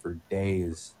brain for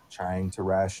days trying to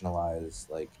rationalize,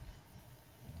 like,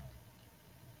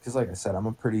 because like I said, I'm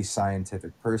a pretty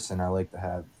scientific person. I like to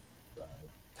have uh,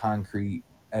 concrete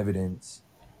evidence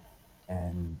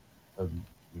and, a,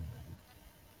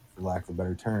 for lack of a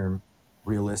better term,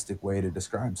 realistic way to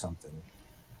describe something.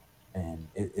 And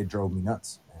it drove me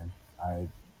nuts, man. I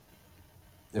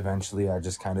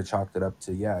just kind of chalked it up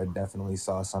to, yeah, I definitely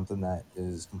saw something that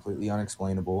is completely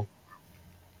unexplainable.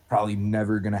 Probably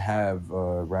never going to have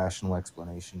a rational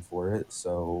explanation for it.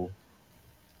 So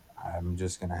I'm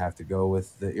just going to have to go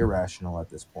with the irrational at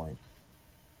this point.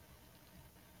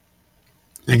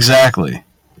 Exactly,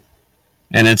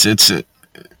 and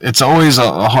it's always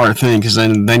a hard thing because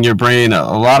then your brain.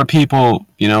 A lot of people,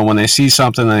 when they see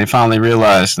something, and they finally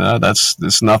realize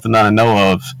that's nothing that I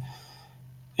know of,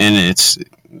 and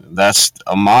that's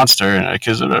a monster.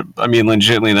 Because I mean,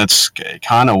 legitimately, that's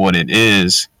kind of what it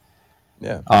is.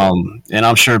 Yeah. And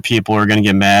I'm sure people are going to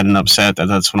get mad and upset that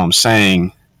that's what I'm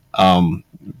saying.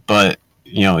 But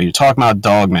you're talking about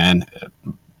Dogman.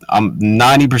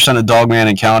 90% of Dogman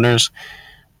encounters,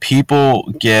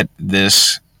 people get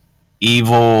this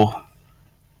evil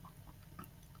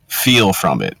feel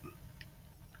from it,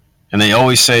 and they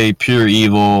always say pure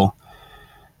evil,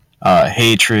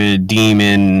 hatred,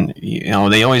 demon.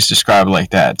 They always describe it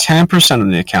like that. 10% of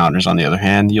the encounters, on the other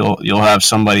hand, you'll have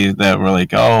somebody that were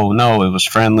like, oh no, it was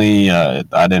friendly.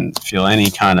 I didn't feel any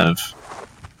kind of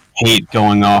hate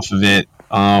going off of it.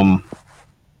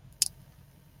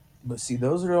 But see,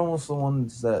 those are almost the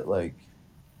ones that, like,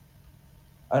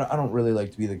 I don't really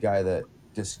like to be the guy that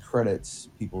discredits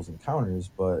people's encounters,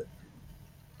 but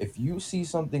if you see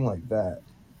something like that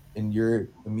and your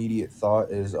immediate thought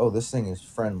is, oh, this thing is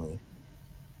friendly,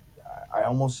 I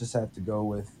almost just have to go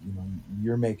with,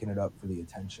 you're making it up for the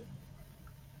attention.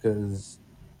 Because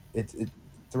it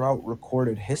throughout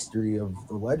recorded history of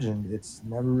the legend, it's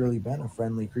never really been a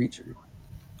friendly creature.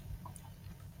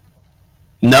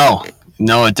 No,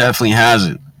 it definitely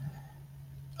hasn't.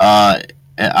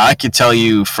 I could tell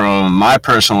you from my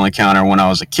personal encounter when I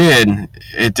was a kid,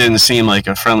 it didn't seem like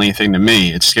a friendly thing to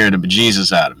me. It scared the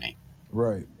bejesus out of me.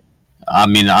 Right. I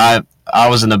mean, I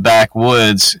was in the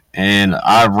backwoods and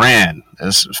I ran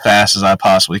as fast as I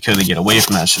possibly could to get away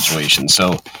from that situation.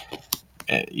 So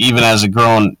even as a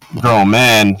grown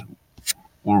man,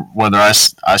 whether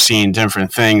I seen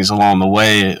different things along the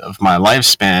way of my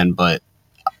lifespan, but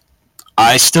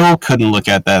I still couldn't look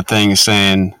at that thing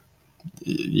saying,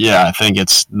 yeah, I think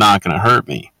it's not going to hurt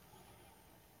me.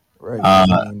 Right.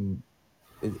 'Cause, I mean,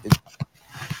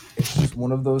 it's just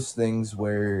one of those things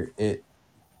where it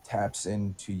taps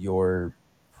into your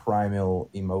primal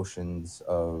emotions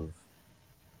of,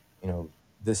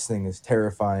 this thing is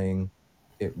terrifying.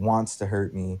 It wants to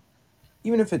hurt me.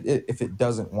 Even if it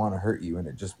doesn't want to hurt you and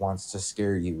it just wants to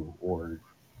scare you, or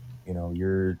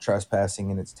you're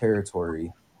trespassing in its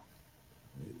territory,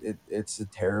 it's a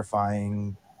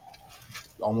terrifying,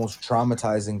 almost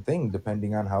traumatizing thing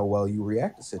depending on how well you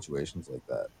react to situations like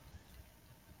that.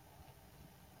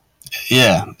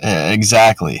 Yeah,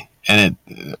 exactly. And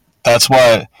that's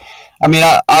why, I mean,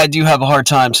 I do have a hard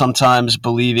time sometimes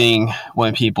believing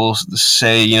when people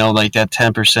say, like that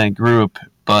 10% group,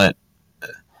 but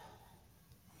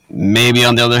maybe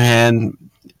on the other hand,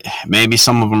 maybe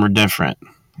some of them are different.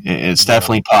 It's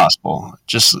definitely possible.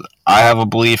 Just, I have a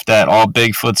belief that all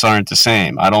Bigfoots aren't the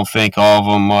same. I don't think all of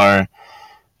them are,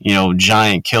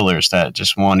 giant killers that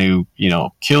just want to,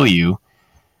 kill you.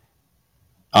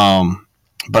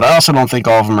 But I also don't think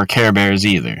all of them are Care Bears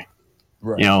either.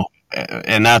 Right.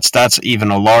 And that's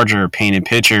even a larger painted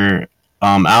picture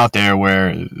out there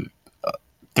where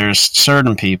there's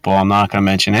certain people, I'm not going to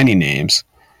mention any names,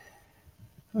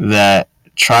 that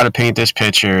try to paint this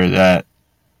picture that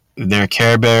they're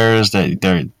Care Bears, that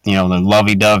they're they're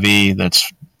lovey-dovey,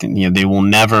 that's they will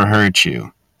never hurt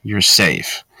you. You're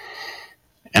safe.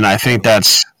 And I think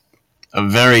that's a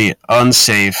very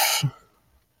unsafe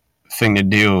thing to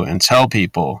do and tell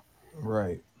people.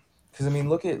 Right. Because I mean,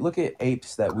 look at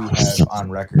apes that we have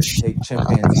on record. Take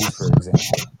chimpanzees for example.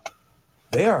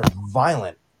 They are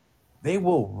violent. They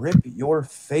will rip your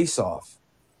face off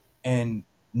and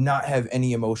not have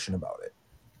any emotion about it.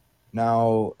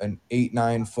 Now, an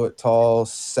 8-9 foot tall,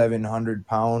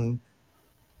 700-pound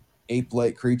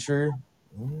ape-like creature.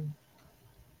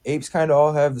 Apes kind of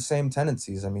all have the same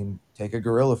tendencies. I mean, take a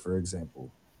gorilla for example.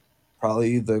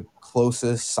 Probably the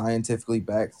closest scientifically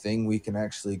backed thing we can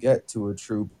actually get to a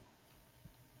true.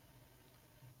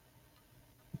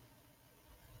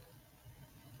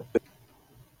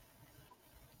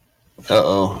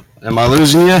 Uh-oh. Am I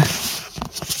losing you?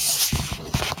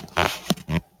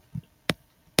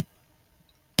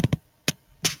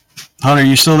 Hunter,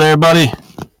 you still there, buddy?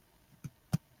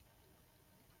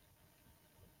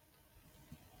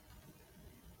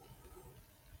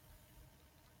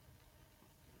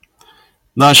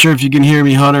 Not sure if you can hear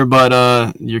me, Hunter,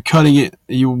 but you're cutting it.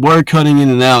 You were cutting in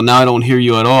and out. Now I don't hear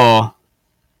you at all.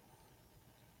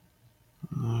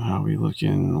 How are we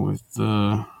looking with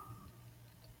the?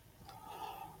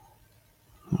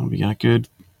 Oh, we got good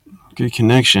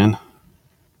connection.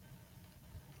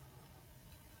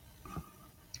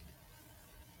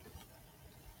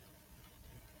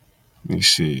 Let me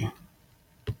see.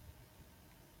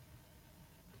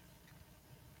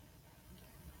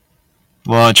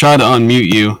 Well, I tried to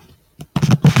unmute you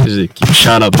because it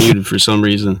shot up muted for some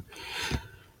reason.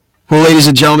 Well, ladies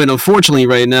and gentlemen, unfortunately,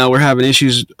 right now we're having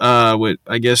issues with,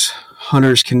 I guess,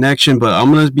 Hunter's connection, but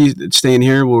I'm going to be staying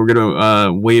here. We're going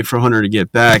to wait for Hunter to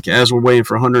get back. As we're waiting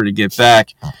for Hunter to get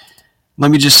back,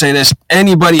 let me just say this.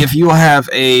 Anybody, if you have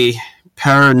a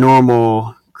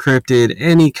paranormal, cryptid,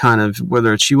 any kind of,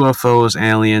 whether it's UFOs,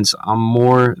 aliens, I'm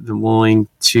more than willing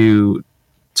to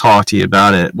talk to you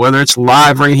about it. Whether it's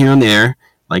live right here on the air,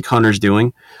 like Hunter's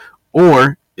doing,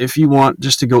 or if you want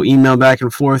just to go email back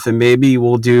and forth, and maybe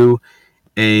we'll do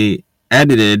a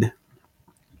edited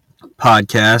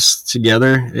podcast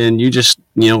together and you just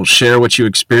share what you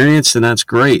experienced, and that's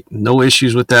great. No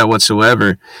issues with that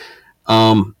whatsoever.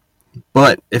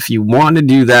 But if you want to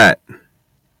do that,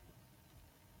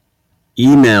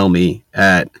 email me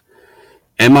at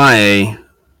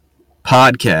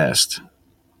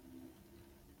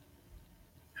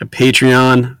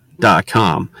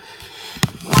miapodcast@patreon.com.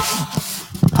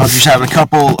 I'm just having a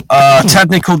couple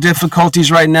technical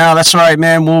difficulties right now. That's all right,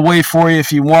 man. We'll wait for you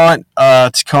if you want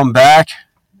to come back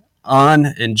on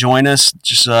and join us.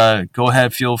 Just go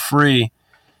ahead, feel free,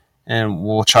 and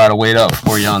we'll try to wait up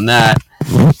for you on that.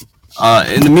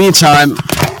 In the meantime,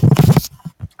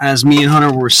 as me and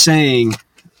Hunter were saying,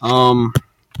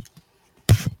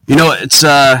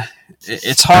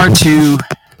 it's hard to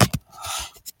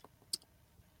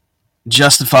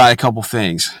justify a couple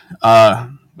things.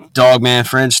 Dogman,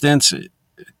 for instance,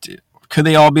 could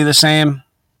they all be the same?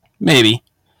 Maybe.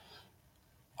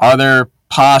 Are there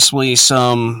possibly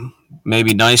some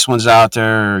maybe nice ones out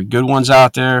there or good ones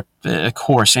out there? Of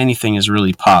course, anything is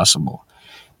really possible.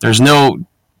 There's no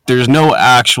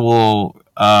actual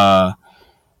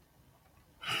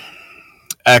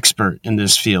expert in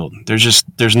this field.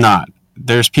 There's not.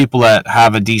 There's people that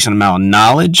have a decent amount of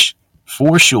knowledge,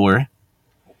 for sure.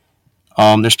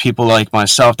 There's people like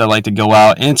myself that like to go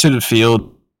out into the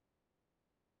field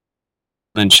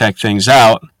and check things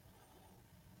out.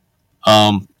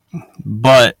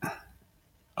 But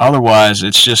otherwise,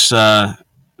 it's just,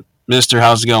 Mister,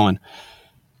 how's it going?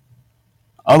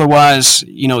 Otherwise,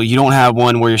 you don't have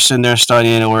one where you're sitting there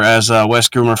studying, or as Wes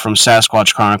Groomer from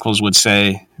Sasquatch Chronicles would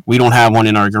say, we don't have one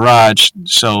in our garage,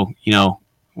 so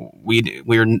we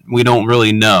don't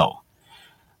really know.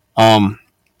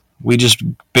 We just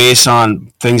base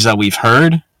on things that we've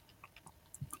heard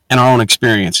and our own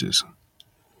experiences,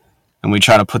 and we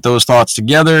try to put those thoughts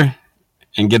together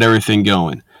and get everything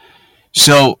going.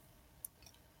 So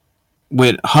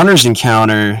with Hunter's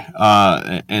encounter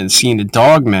and seeing the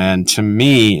Dogman, to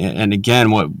me, and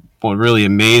again, what really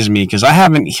amazed me, because I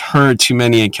haven't heard too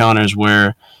many encounters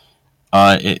where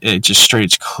it just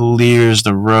straight clears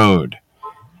the road.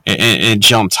 It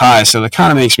jumped high, so that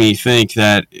kind of makes me think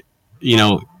that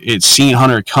it's seen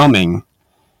Hunter coming,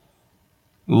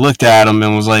 looked at him,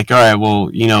 and was like, all right, well,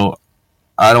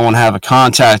 I don't want to have a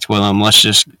contact with him. Let's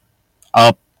just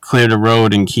clear the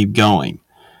road and keep going.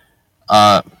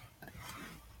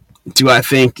 Do I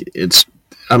think it's...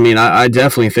 I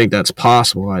definitely think that's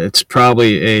possible. It's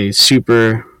probably a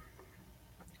super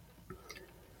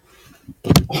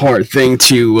hard thing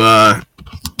to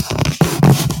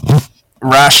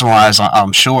rationalize,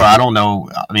 I'm sure. I don't know.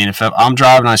 If I'm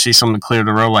driving and I see someone clear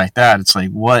the road like that, it's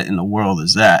like, what in the world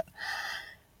is that?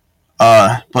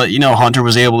 But, Hunter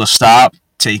was able to stop,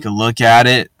 take a look at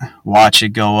it, watch it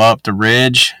go up the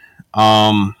ridge,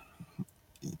 and,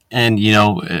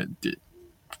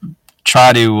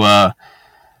 try to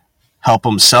help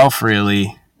himself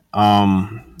really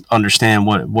understand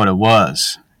what it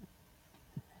was.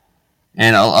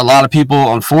 And a lot of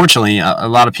people, unfortunately, a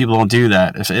lot of people don't do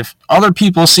that. If other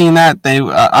people seen that,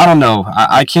 I don't know.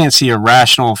 I can't see a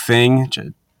rational thing,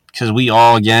 because we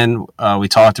all, again, we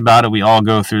talked about it. We all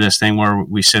go through this thing where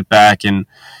we sit back and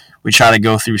we try to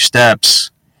go through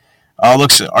steps.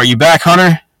 Are you back,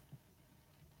 Hunter?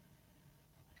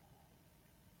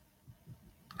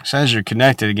 It says you're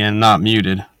connected again, not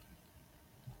muted.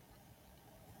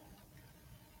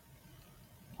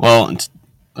 Well,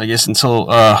 I guess until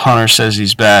Hunter says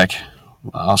he's back,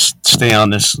 I'll stay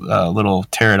on this little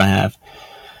tear I have.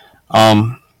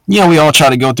 We all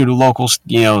try to go through the locals,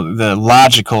 the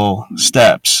logical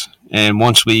steps. And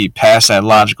once we pass that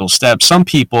logical step, some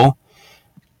people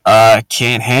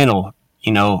can't handle,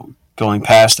 going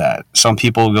past that. Some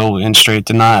people go in straight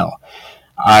denial.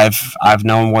 I've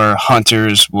known where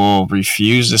hunters will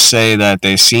refuse to say that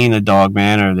they've seen a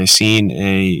Dogman or they've seen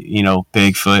a,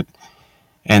 Bigfoot.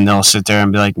 And they'll sit there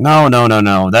and be like, no,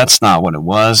 that's not what it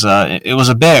was. It was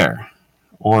a bear,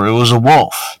 or it was a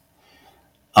wolf.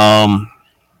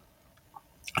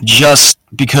 Just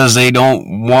because they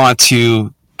don't want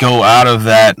to go out of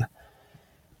that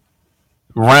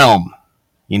realm,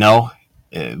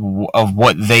 of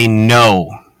what they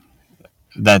know.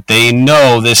 That they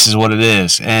know this is what it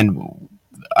is. And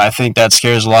I think that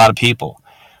scares a lot of people,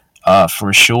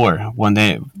 for sure. When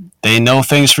they know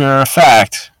things for a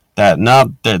fact,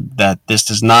 that this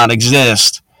does not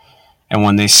exist, and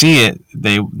when they see it,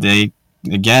 they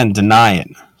again deny it.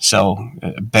 So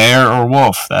bear or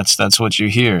wolf, that's what you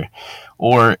hear.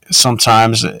 Or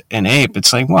sometimes an ape,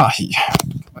 it's like, well,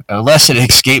 unless it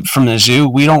escaped from the zoo,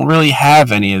 we don't really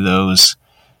have any of those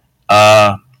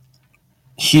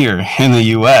here in the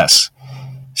U.S.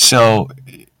 So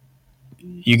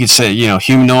you could say,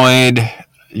 humanoid,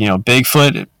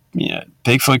 Bigfoot.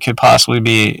 Bigfoot could possibly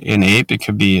be an ape. It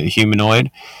could be a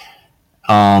humanoid.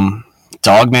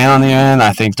 Dogman, on the end,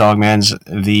 I think Dogman's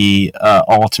the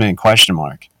ultimate question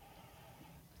mark.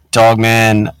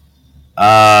 Dogman,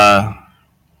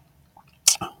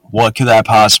 what could that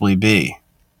possibly be?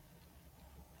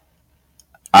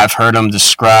 I've heard him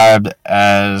described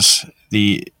as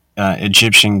the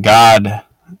Egyptian god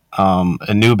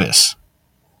Anubis.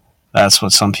 That's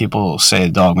what some people say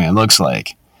Dogman looks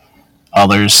like.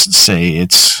 Others say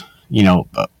it's,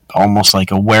 almost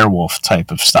like a werewolf type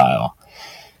of style.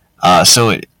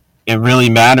 So it really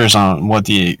matters on what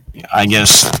the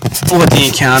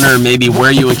encounter, maybe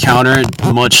where you encounter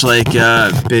it, much like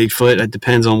Bigfoot. It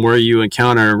depends on where you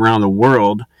encounter around the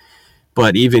world.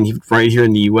 But even right here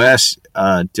in the U.S.,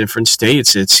 different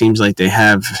states, it seems like they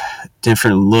have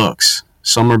different looks.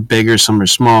 Some are bigger, some are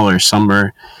smaller, some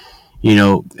are,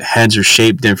 heads are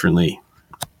shaped differently.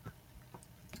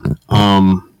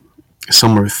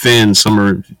 Some are thin, some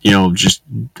are, just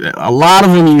a lot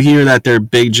of them you hear that they're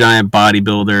big giant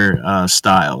bodybuilder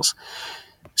styles.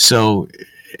 So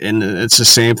and it's the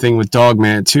same thing with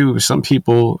Dogman too. Some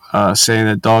people saying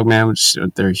that Dogman,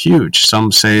 they're huge.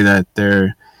 Some say that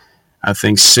they're, I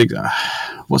think, six.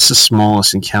 What's the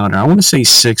smallest encounter? I want to say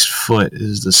 6 foot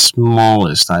is the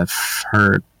smallest I've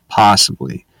heard,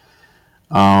 possibly.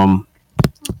 But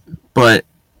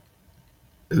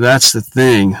that's the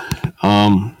thing.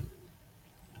 Hunter,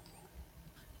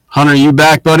 you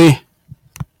back, buddy?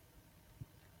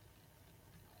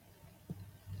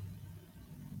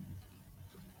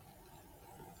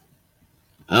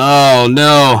 Oh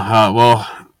no. Well,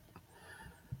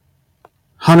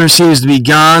 Hunter seems to be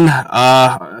gone.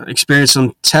 Experienced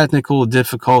some technical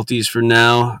difficulties for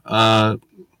now.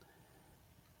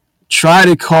 Try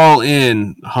to call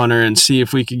in, Hunter, and see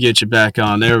if we could get you back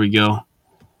on. There we go.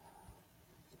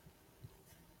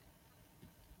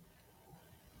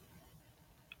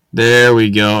 There we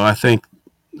go. I think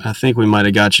we might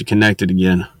have got you connected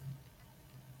again.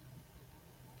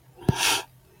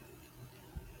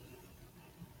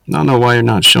 I don't know why you're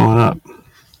not showing up.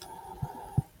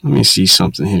 Let me see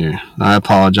something here. I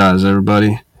apologize,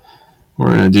 everybody.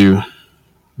 We're going to do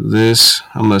this.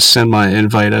 I'm going to send my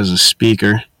invite as a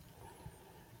speaker.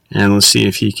 And let's see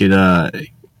if he could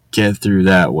get through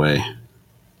that way.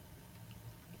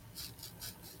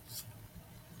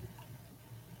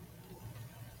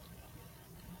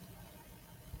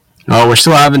 Oh, we're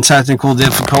still having technical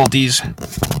difficulties.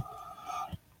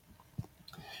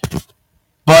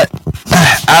 But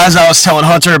as I was telling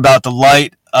Hunter about the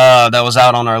light that was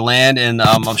out on our land, and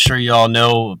I'm sure you all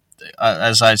know,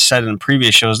 as I said in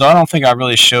previous shows, though I don't think I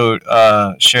really shared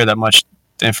that much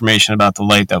information about the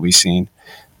light that we seen.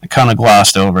 I kind of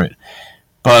glossed over it.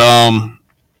 But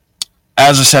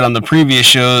as I said on the previous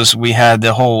shows, we had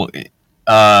the whole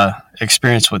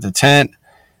experience with the tent.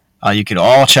 You could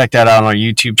all check that out on our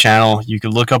YouTube channel. You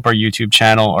could look up our YouTube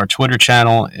channel, our Twitter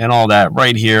channel, and all that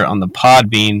right here on the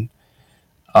Podbean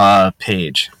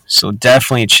page. So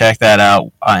definitely check that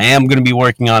out. I am going to be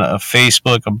working on a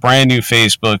brand new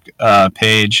Facebook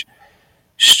page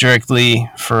strictly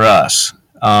for us.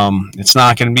 It's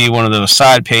not going to be one of those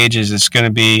side pages. It's going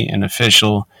to be an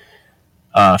official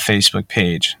Facebook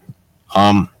page.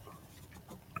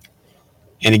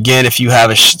 And again, if you have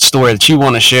a story that you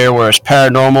want to share where it's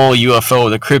paranormal, UFO,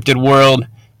 the cryptid world,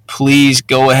 please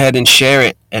go ahead and share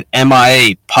it at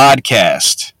MIA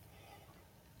Podcast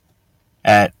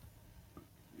at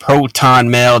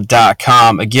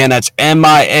protonmail.com. Again, that's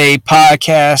MIA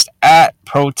Podcast at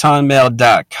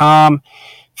protonmail.com.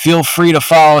 Feel free to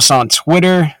follow us on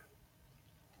Twitter.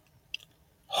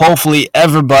 Hopefully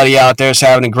everybody out there is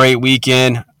having a great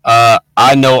weekend.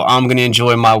 I know I'm going to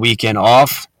enjoy my weekend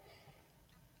off.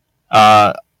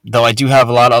 Though I do have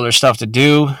a lot of other stuff to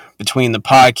do between the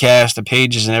podcast, the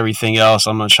pages, and everything else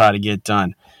I'm going to try to get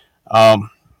done.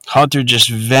 Hunter just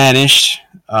vanished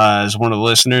as one of the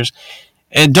listeners.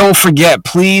 And don't forget,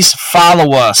 please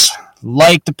follow us,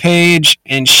 like the page,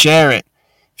 and share it.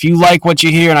 If you like what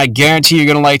you hear, and I guarantee you're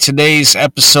going to like today's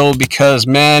episode because,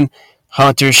 man,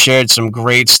 Hunter shared some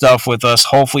great stuff with us.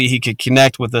 Hopefully he could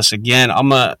connect with us again.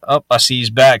 I see he's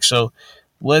back. So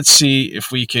let's see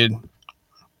if we could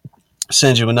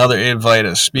send you another invite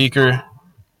as speaker.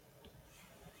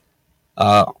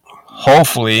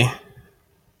 Hopefully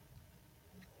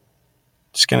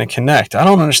it's going to connect. I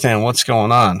don't understand what's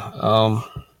going on.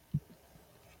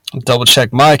 Double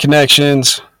check my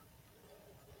connections.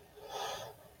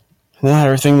 No,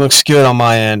 everything looks good on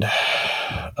my end.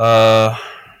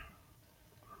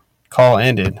 Call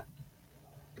ended.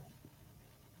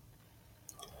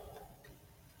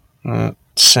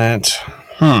 Sent.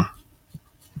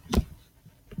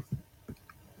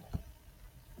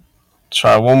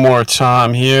 Try one more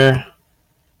time here.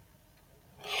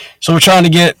 So we're trying to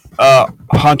get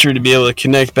Hunter to be able to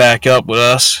connect back up with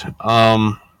us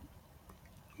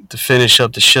to finish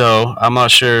up the show. I'm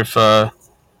not sure if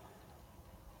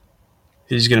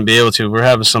he's going to be able to. We're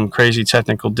having some crazy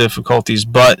technical difficulties.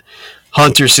 But,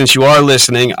 Hunter, since you are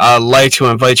listening, I'd like to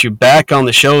invite you back on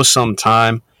the show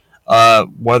sometime,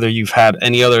 whether you've had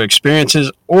any other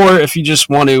experiences or if you just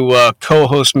want to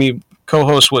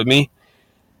co-host with me.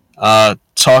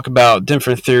 Talk about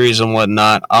different theories and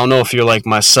whatnot. I don't know if you're like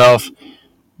myself,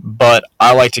 but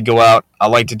I like to go out. I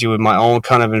like to do my own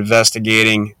kind of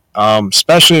investigating,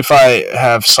 especially if I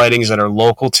have sightings that are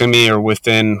local to me or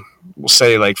within, we'll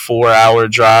say, like 4-hour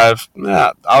drive.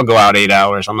 I'll go out 8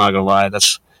 hours. I'm not going to lie.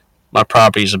 My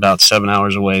property is about 7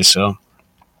 hours away, so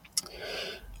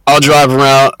I'll drive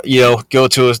around, go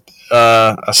to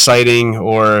a sighting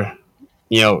or,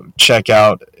 check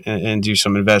out and do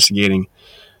some investigating.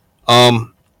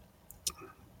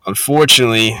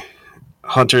 Unfortunately,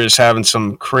 Hunter is having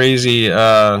some crazy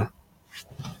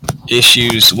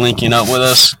issues linking up with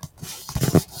us.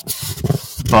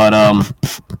 But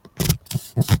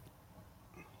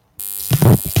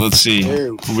let's see. Hey,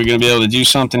 Are we gonna be able to do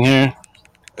something here?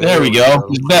 There there we we go. go.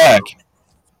 He's back.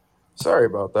 Sorry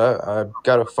about that. I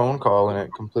got a phone call and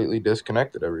it completely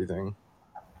disconnected everything.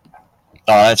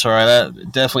 Oh, that's all right.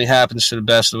 That definitely happens to the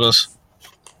best of us.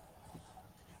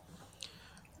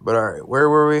 But all right, where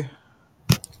were we?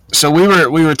 So we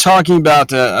were talking about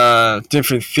the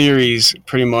different theories,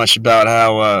 pretty much about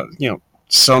how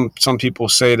some people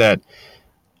say that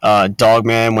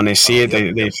Dogman, when they see Oh, it,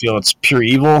 yep, they yep. feel it's pure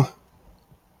evil,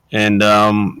 and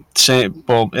and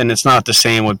it's not the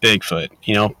same with Bigfoot.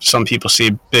 You know, some people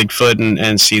see Bigfoot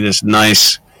and see this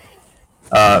nice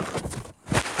uh,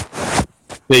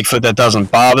 Bigfoot that doesn't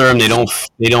bother them. They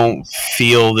don't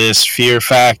feel this fear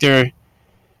factor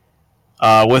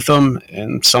with them,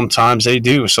 and sometimes they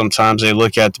do. Sometimes they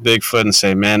look at the Bigfoot and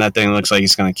say, "Man, that thing looks like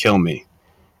it's going to kill me."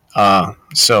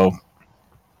 So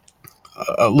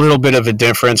a little bit of a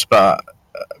difference, but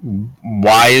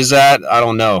why is that? I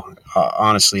don't know.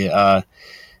 Honestly,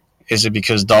 is it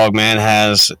because Dogman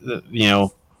has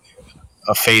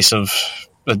a face of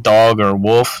a dog or a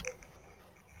wolf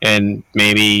and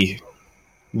maybe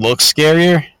looks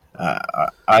scarier?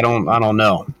 I don't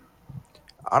know.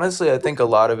 Honestly, I think a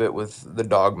lot of it with the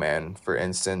Dogman, for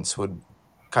instance, would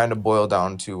kind of boil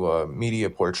down to media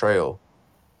portrayal.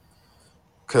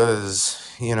 Because,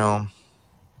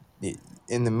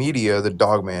 in the media, the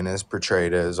Dogman is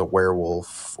portrayed as a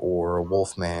werewolf or a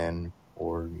wolfman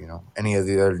or, any of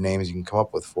the other names you can come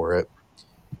up with for it.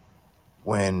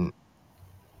 When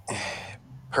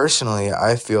personally,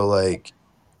 I feel like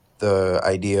the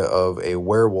idea of a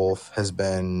werewolf has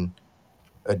been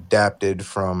adapted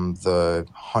from the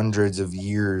hundreds of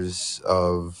years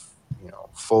of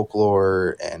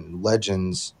folklore and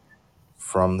legends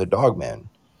from the Dogman.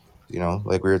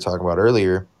 Like we were talking about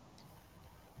earlier,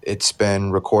 it's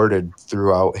been recorded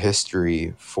throughout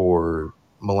history for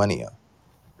millennia,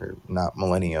 or not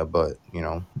millennia, but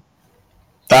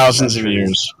Thousands of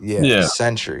centuries. years. Yeah, Yeah.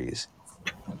 centuries.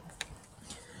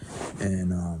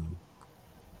 And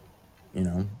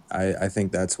I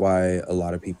think that's why a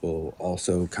lot of people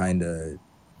also kind of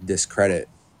discredit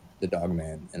the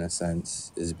Dogman in a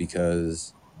sense, is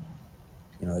because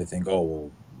they think, oh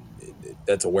well,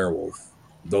 that's a werewolf.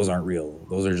 Those aren't real.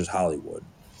 Those are just Hollywood.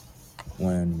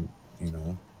 When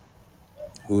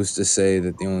who's to say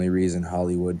that the only reason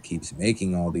Hollywood keeps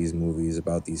making all these movies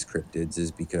about these cryptids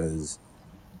is because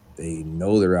they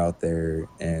know they're out there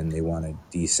and they want to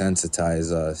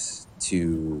desensitize us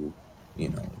to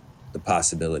the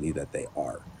possibility that they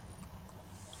are.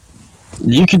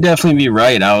 You could definitely be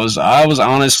right. I was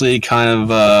honestly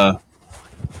kind of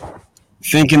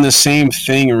thinking the same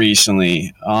thing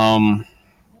recently.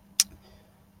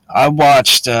 I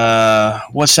watched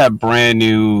what's that brand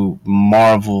new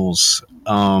Marvel's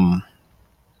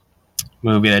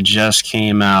movie that just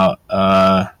came out?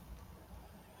 I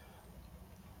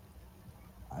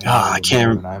know I the name,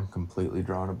 can't. and I'm completely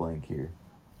drawing a blank here.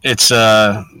 It's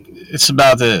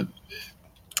about the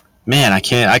man. I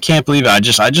can't believe it. I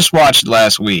just watched it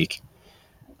last week.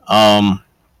 Um,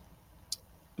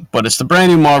 but it's the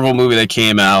brand new Marvel movie that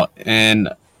came out, and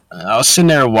I was sitting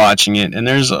there watching it, and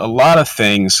there's a lot of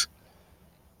things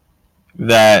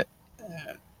that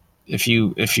if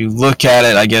you look at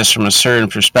it, I guess from a certain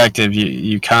perspective,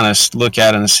 you kind of look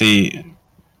at it and see,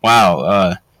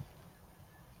 wow,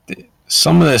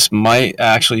 some of this might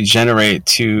actually generate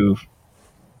to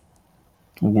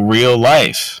real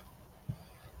life.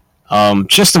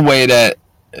 Just the way that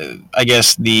I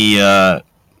guess the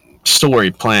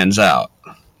story plans out.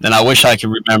 And I wish I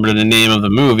could remember the name of the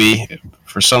movie.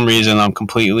 For some reason, I'm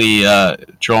completely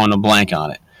drawing a blank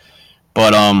on it.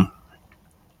 But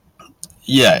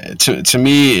yeah, to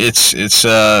me, it's.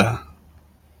 I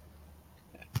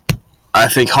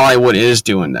think Hollywood is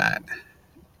doing that.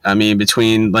 I mean,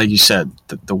 between like you said,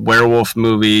 the werewolf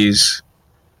movies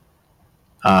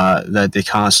that they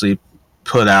constantly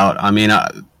put out. I mean,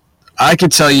 I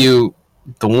could tell you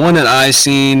the one that I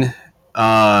seen.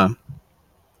 Uh,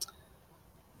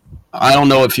 I don't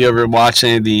know if you ever watched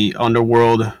any of the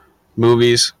Underworld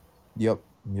movies. Yep,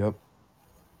 yep.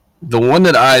 The one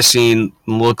that I seen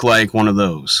looked like one of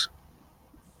those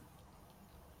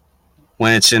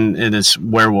when it's in its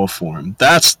werewolf form.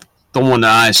 That's the one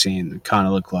that I seen kind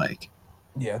of look like.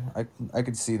 Yeah, I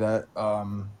could see that.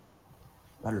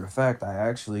 Matter of fact, I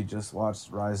actually just watched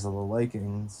Rise of the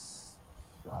Lycans.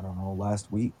 I don't know,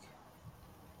 last week,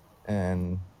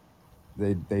 and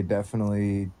they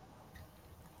definitely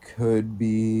could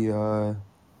be a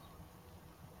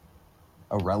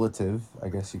relative, I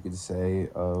guess you could say,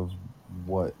 of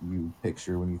what you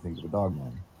picture when you think of a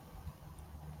dogman.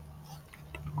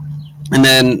 And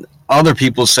then other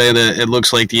people say that it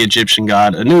looks like the Egyptian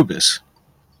god Anubis.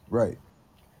 Right.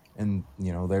 And,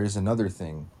 there's another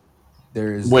thing.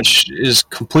 Which is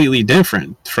completely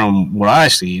different from what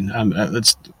I've seen.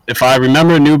 If I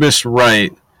remember Anubis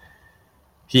right,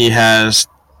 he has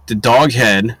the dog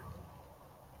head,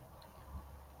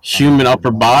 human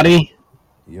upper body.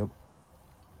 Yep.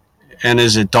 And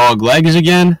is it dog legs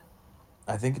again?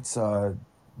 I think it's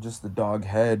just the dog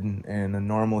head and a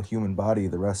normal human body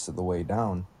the rest of the way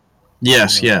down.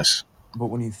 Yes, yes. But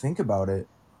when you think about it,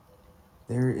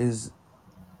 there is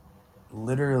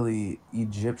literally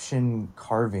Egyptian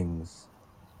carvings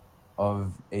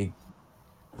of a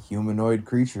humanoid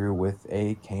creature with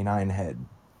a canine head.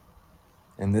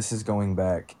 And this is going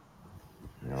back,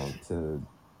 to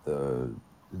the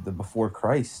before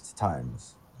Christ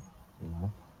times,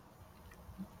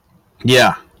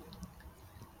 Yeah.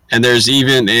 And there's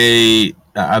even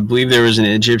I believe there was an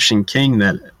Egyptian king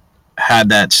that had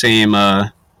that same,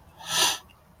 or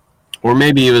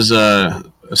maybe it was a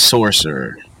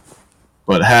sorcerer,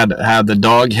 but had the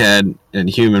dog head and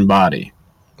human body.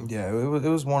 Yeah, it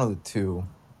was one of the two.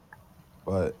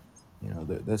 But,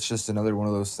 that's just another one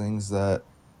of those things that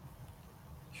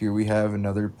here we have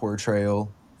another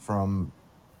portrayal from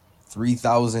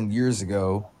 3,000 years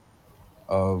ago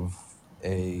of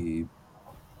a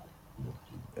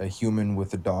human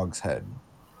with a dog's head.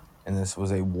 And this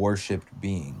was a worshipped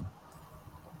being.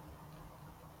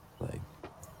 Like,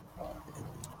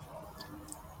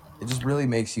 it just really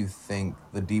makes you think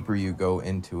the deeper you go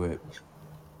into it.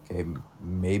 Okay,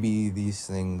 maybe these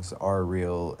things are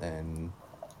real and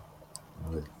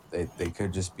they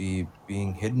could just be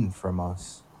being hidden from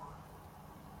us.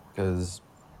 Because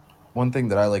one thing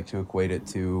that I like to equate it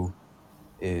to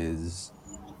is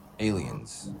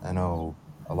aliens. I know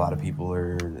a lot of people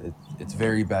it's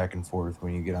very back and forth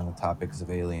when you get on the topics of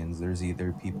aliens. There's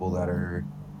either people that are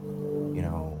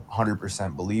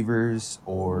 100% believers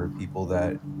or people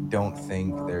that don't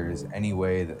think there's any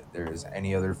way that there's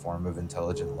any other form of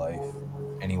intelligent life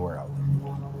anywhere out there.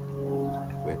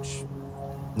 Which,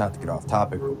 not to get off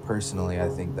topic, but personally I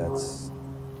think that's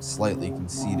slightly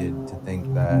conceited to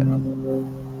think that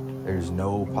there's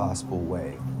no possible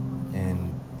way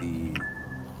in the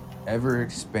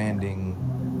ever-expanding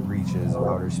reaches of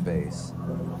outer space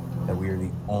that we are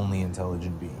the only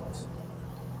intelligent beings.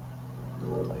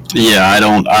 Yeah,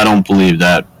 I don't believe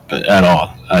that at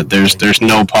all. There's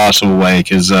no possible way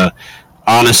because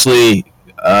honestly,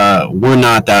 we're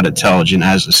not that intelligent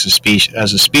as a species.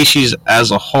 As a species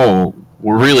as a whole,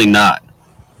 we're really not.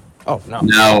 Oh no!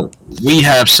 Now we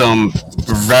have some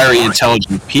very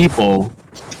intelligent people.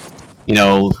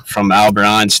 From Albert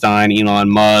Einstein, Elon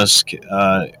Musk,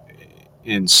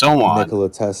 and so on. Nikola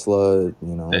Tesla,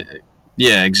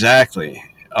 Yeah, exactly.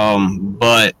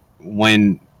 But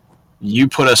when you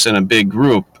put us in a big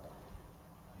group,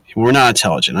 we're not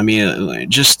intelligent. I mean,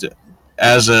 just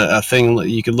as a thing,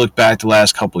 you could look back the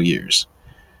last couple of years.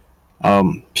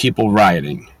 People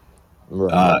rioting.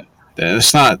 right.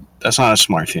 That's not a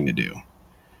smart thing to do.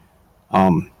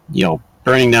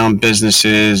 Burning down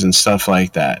businesses and stuff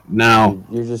like that. Now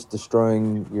you're just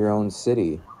destroying your own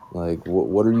city. Like,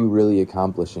 what are you really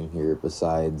accomplishing here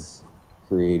besides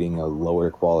creating a lower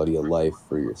quality of life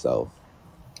for yourself?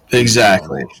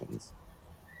 Exactly.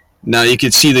 Now you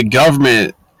can see the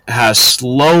government has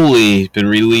slowly been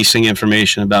releasing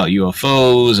information about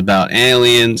UFOs, about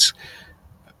aliens,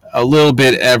 a little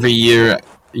bit every year.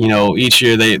 Each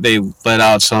year they let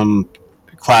out some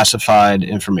classified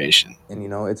information. And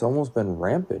it's almost been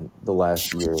rampant the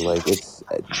last year. Like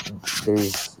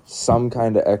there's some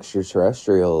kind of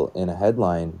extraterrestrial in a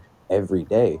headline every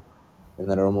day, and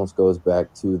then it almost goes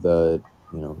back to the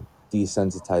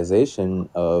desensitization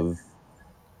of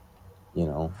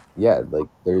like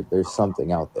there's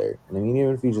something out there. And I mean,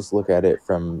 even if you just look at it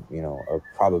from a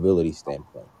probability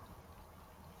standpoint,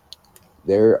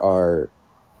 there are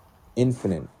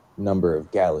infinite number of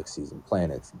galaxies and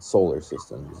planets and solar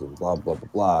systems and blah blah blah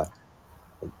blah.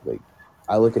 Like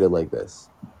I look at it like this: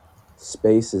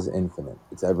 space is infinite;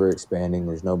 it's ever expanding.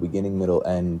 There's no beginning, middle,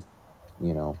 end.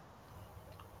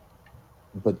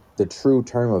 But the true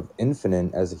term of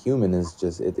infinite as a human is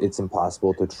just it's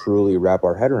impossible to truly wrap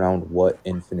our head around what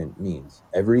infinite means.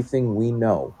 Everything we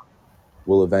know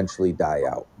will eventually die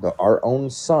out. Our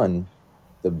own sun,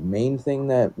 the main thing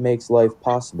that makes life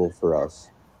possible for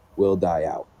us, will die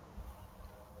out.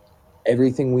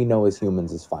 Everything we know as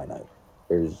humans is finite.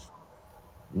 There's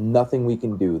nothing we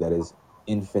can do that is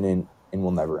infinite and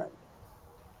will never end.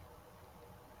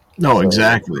 No,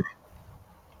 exactly.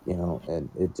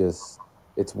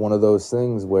 And it's one of those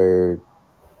things where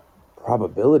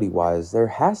probability-wise, there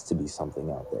has to be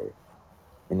something out there.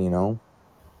 And,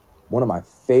 one of my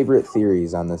favorite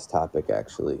theories on this topic,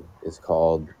 actually, is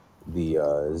called the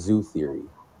zoo theory,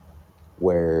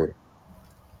 where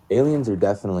aliens are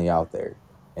definitely out there.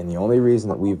 And the only reason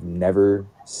that we've never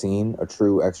seen a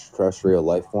true extraterrestrial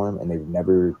life form and they've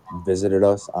never visited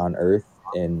us on Earth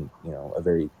in, a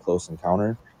very close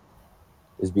encounter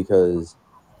is because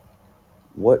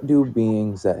what do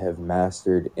beings that have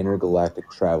mastered intergalactic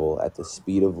travel at the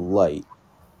speed of light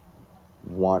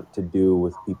want to do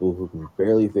with people who can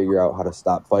barely figure out how to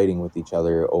stop fighting with each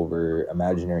other over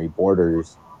imaginary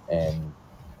borders and,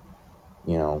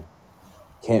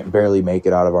 can't barely make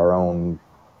it out of our own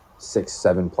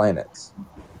 6-7 planets?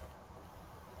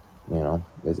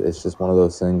 It's just one of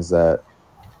those things that,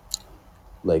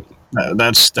 like,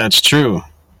 that's true.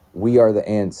 We are the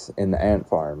ants in the ant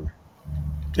farm.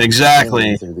 Exactly.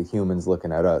 Aliens are the humans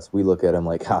looking at us. We look at them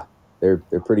like, they're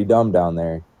pretty dumb down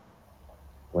there.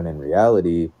 When in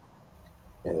reality,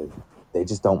 they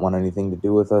just don't want anything to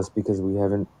do with us because we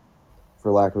haven't,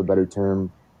 for lack of a better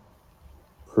term,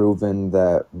 proven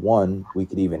that, one, we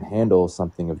could even handle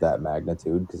something of that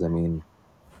magnitude. Because,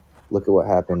 look at what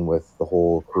happened with the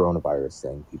whole coronavirus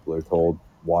thing. People are told,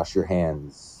 wash your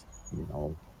hands,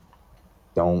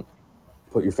 don't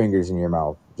put your fingers in your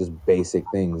mouth, just basic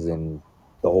things, and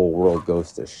the whole world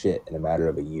goes to shit in a matter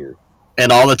of a year.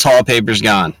 And all the toilet paper's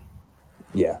gone.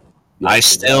 Yeah. I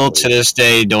still, to this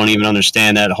day, don't even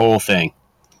understand that whole thing.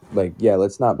 Like, yeah,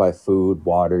 let's not buy food,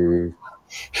 water,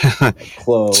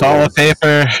 clothes. Toilet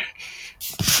paper.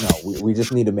 No, we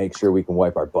just need to make sure we can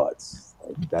wipe our butts.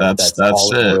 That's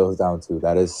all it boils down to.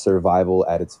 That is survival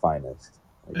at its finest.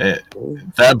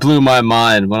 That blew my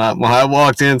mind when I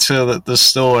walked into the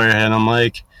store, and I'm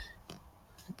like,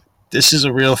 this is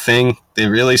a real thing. They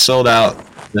really sold out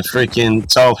the freaking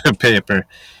toilet paper.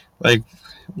 Like,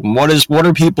 what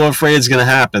are people afraid is going to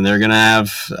happen? They're going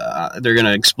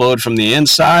to explode from the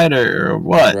inside, or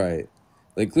what? Right.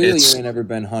 Like, clearly you ain't never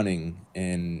been hunting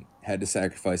and had to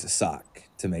sacrifice a sock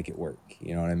to make it work.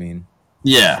 You know what I mean?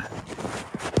 Yeah.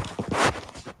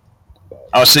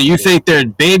 Oh, so you think they're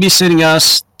babysitting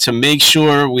us to make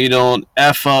sure we don't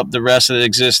F up the rest of the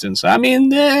existence?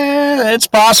 It's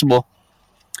possible.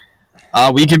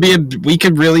 We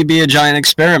could really be a giant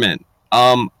experiment.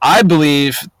 I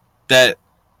believe that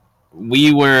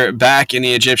we were back in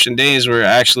the Egyptian days. We're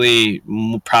actually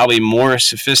probably more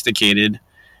sophisticated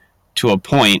to a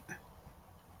point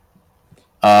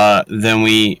than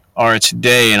we are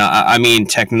today, and I mean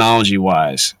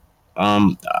technology-wise.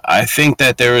 I think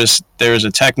that there is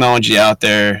a technology out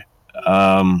there,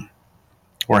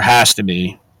 or has to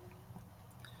be,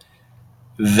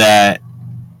 that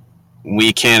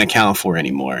we can't account for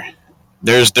anymore.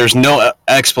 There's no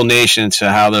explanation to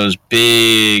how those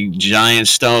big giant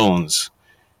stones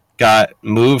got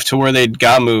moved to where they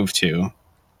got moved to,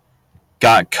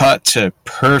 got cut to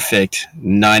perfect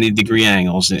 90-degree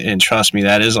angles, and trust me,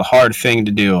 that is a hard thing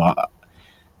to do.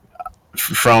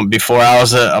 From before I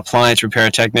was an appliance repair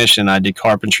technician, I did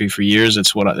carpentry for years.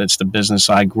 It's the business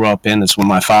I grew up in. It's what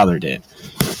my father did.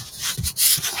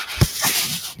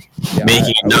 Yeah,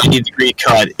 making a 90-degree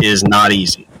cut is not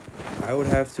easy. I would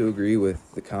have to agree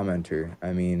with the commenter.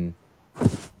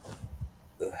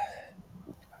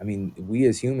 We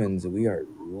as humans, we are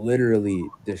literally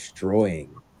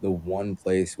destroying the one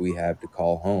place we have to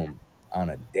call home on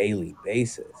a daily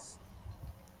basis.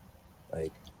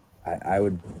 Like, I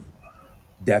would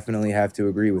definitely have to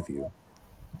agree with you.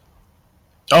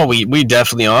 Oh, we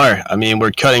definitely are.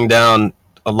 We're cutting down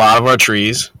a lot of our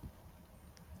trees.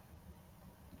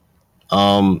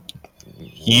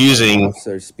 Using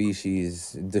our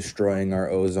species, destroying our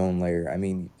ozone layer.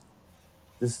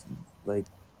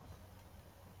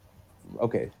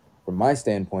 Okay, from my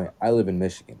standpoint, I live in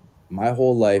Michigan. My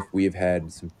whole life, we've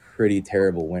had some pretty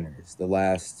terrible winters. The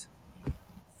last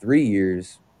 3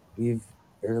 years, we've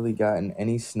barely gotten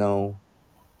any snow.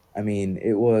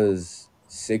 It was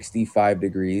 65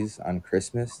 degrees on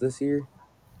Christmas this year.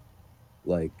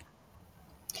 Like,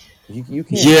 you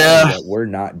can't tell me that we're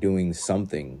not doing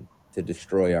something to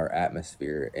destroy our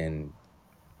atmosphere and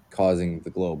causing the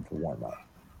globe to warm up.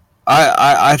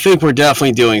 I think we're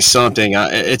definitely doing something.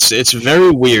 It's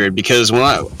very weird because when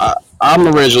I'm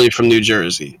originally from New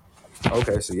Jersey.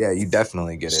 Okay, so yeah, you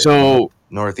definitely get it. So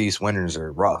Northeast winters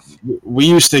are rough. We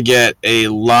used to get a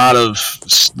lot of,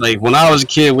 like, when I was a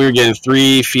kid, we were getting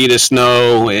 3 feet of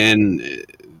snow, and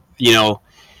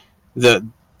the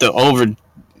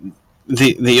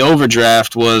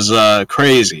overdraft was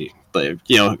crazy. But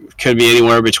could be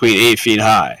anywhere between 8 feet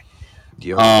high.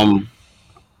 Yep.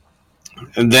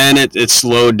 And then it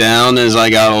slowed down as I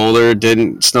got older. It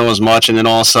didn't snow as much, and then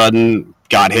all of a sudden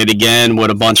got hit again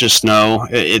with a bunch of snow.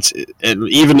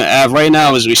 Even right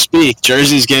now as we speak,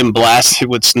 Jersey's getting blasted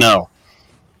with snow.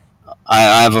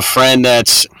 I have a friend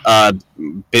that's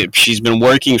she's been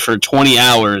working for 20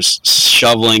 hours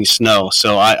shoveling snow.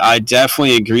 So I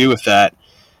definitely agree with that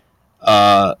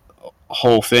uh,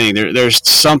 whole thing. There's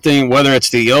something, whether it's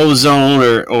the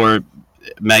ozone or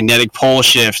magnetic pole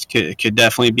shift, could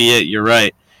definitely be it. You're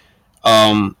right.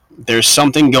 There's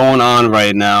something going on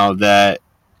right now that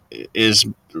is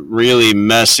really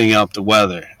messing up the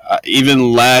weather.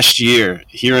 Even last year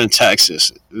here in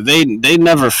Texas, they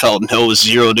never felt no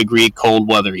 0 degree cold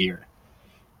weather here.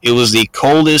 It was the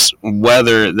coldest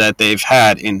weather that they've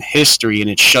had in history, and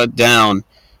it shut down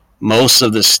most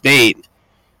of the state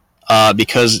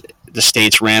because the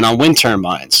states ran on wind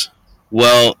turbines.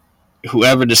 Well,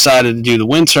 whoever decided to do the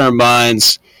wind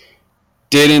turbines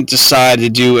didn't decide to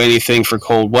do anything for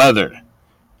cold weather.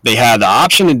 They had the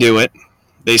option to do it.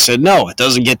 They said, no, it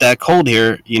doesn't get that cold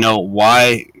here.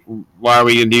 Why are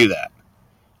we going to do that?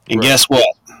 And Right. guess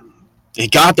what?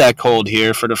 It got that cold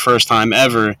here for the first time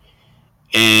ever,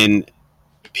 and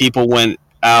people went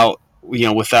out,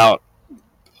 without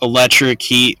electric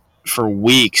heat for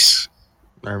weeks.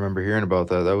 I remember hearing about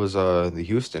that. That was the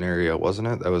Houston area, wasn't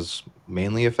it? That was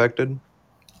mainly affected.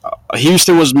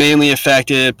 Houston was mainly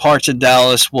affected. Parts of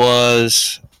Dallas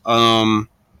was,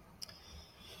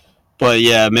 but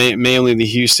yeah, mainly the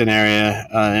Houston area.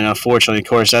 And unfortunately, of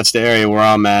course, that's the area where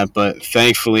I'm at. But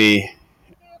thankfully,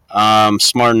 I'm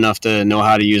smart enough to know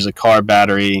how to use a car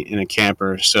battery in a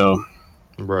camper, so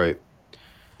Right.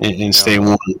 and stay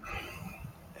warm.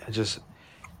 I just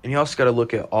and you also got to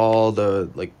look at all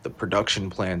the production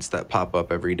plants that pop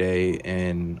up every day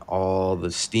and all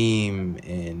the steam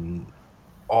and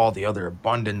all the other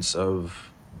abundance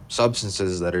of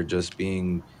substances that are just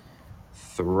being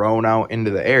thrown out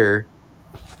into the air.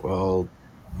 Well,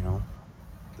 you know,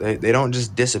 they don't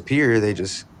just disappear, they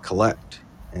just collect.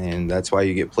 And that's why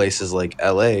you get places like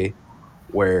LA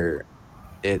where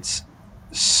it's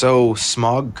so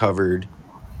smog covered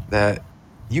that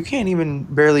you can't even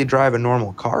barely drive a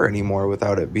normal car anymore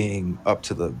without it being up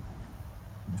to the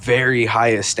very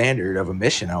highest standard of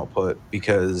emission output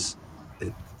because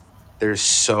there's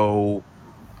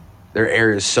their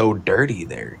air is so dirty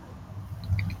there.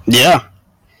 Yeah,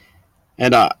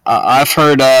 and I've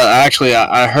heard actually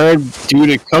I heard due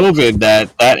to COVID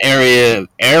that area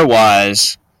air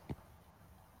wise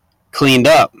cleaned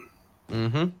up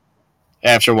Mm-hmm.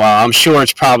 after a while. I'm sure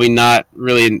it's probably not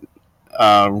really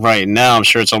right now. I'm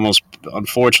sure it's almost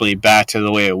unfortunately back to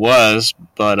the way it was,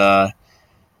 but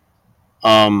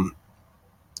um,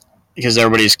 because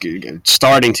everybody's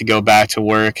starting to go back to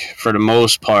work for the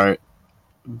most part.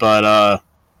 But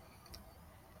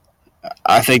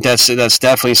I think that's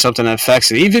definitely something that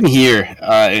affects it. Even here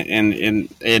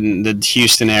in the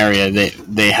Houston area,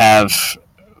 they have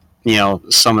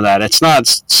some of that. It's not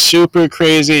super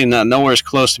crazy, and not nowhere as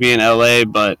close to being LA,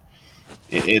 but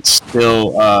it's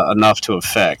still enough to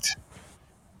affect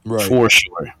Right. for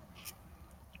sure.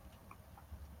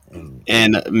 And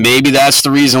And maybe that's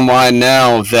the reason why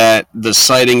now that the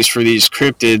sightings for these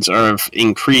cryptids are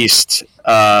increased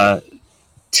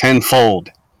tenfold,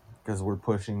 because we're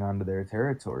pushing onto their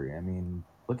territory. I mean,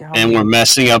 and we're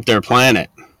messing up their planet.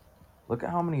 look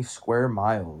at how many square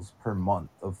miles per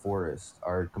month of forest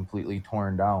are completely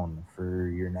torn down for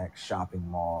your next shopping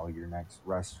mall, your next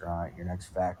restaurant, your next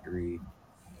factory.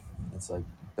 It's like,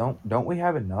 don't we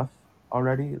have enough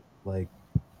already? Like,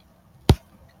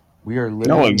 we are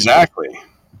No, literally exactly.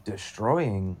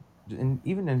 destroying, and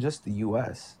even in just the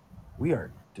US, we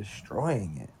are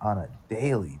destroying it on a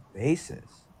daily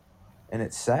basis. And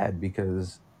it's sad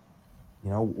because,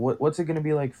 what's it going to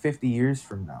be like 50 years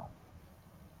from now?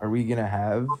 Are we going to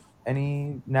have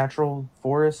any natural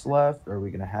forests left? Are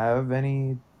we going to have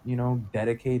any,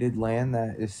 dedicated land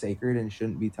that is sacred and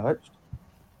shouldn't be touched?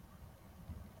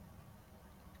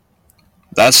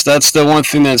 That's the one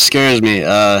thing that scares me.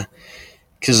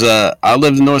 Because I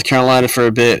lived in North Carolina for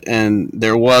a bit, and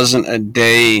there wasn't a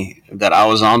day that I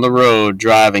was on the road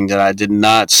driving that I did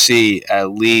not see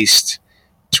at least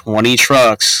 20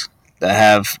 trucks that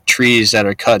have trees that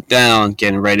are cut down,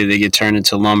 getting ready to get turned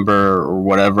into lumber or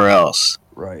whatever else.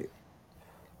 Right.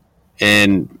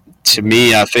 And to And there's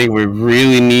me, I think we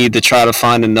really need to try to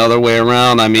find another way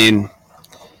around. I mean,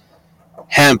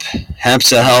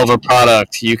 hemp's a hell of a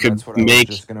product. that's what I was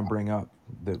just going to bring up.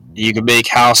 The You could make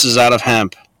houses out of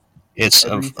hemp. It's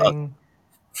a everything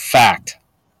fact.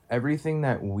 everything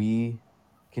that we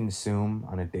consume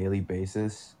on a daily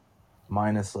basis,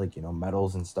 minus like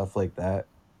metals and stuff like that,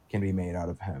 can be made out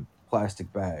of hemp.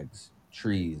 plastic bags,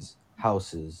 trees,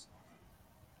 houses,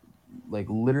 like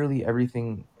literally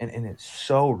everything, and it's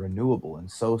so renewable and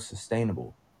so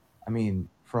sustainable. I mean,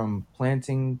 from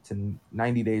planting to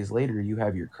 90 days later, you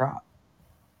have your crop.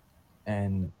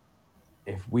 And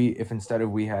if instead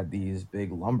of we had these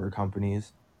big lumber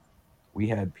companies, we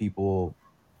had people,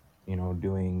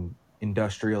 doing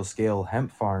industrial scale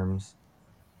hemp farms,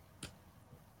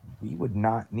 we would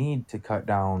not need to cut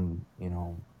down,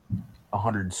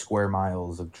 100 square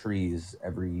miles of trees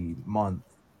every month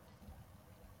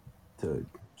to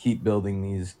keep building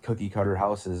these cookie cutter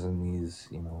houses in these,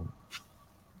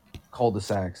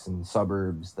 cul-de-sacs and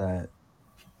suburbs that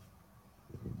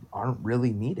aren't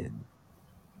really needed.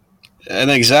 And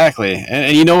exactly,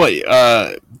 and you know what?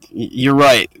 You're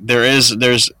right. There's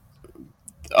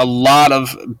a lot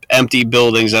of empty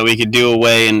buildings that we could do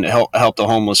away and help the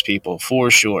homeless people for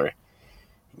sure.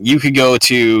 You could go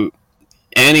to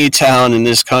any town in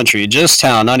this country, just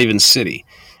town, not even city,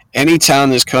 any town in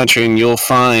this country, and you'll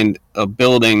find a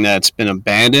building that's been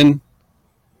abandoned.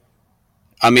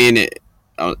 I mean,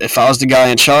 if I was the guy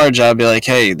in charge, I'd be like,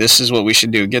 hey, this is what we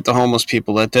should do. Get the homeless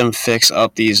people, let them fix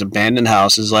up these abandoned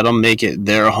houses, let them make it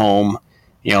their home,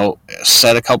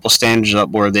 set a couple standards up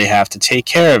where they have to take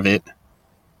care of it.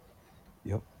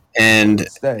 Yep. And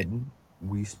instead,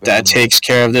 we spend that takes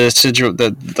care of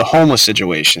the homeless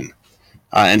situation.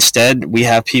 Instead, we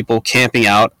have people camping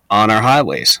out on our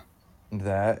highways.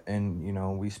 that,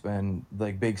 and we spend,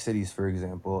 like, big cities, for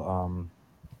example.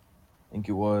 I think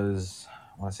it was,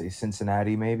 I want to say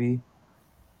Cincinnati, maybe.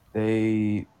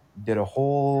 They did a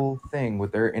whole thing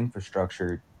with their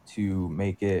infrastructure to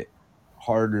make it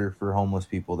harder for homeless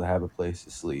people to have a place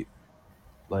to sleep.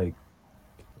 Like,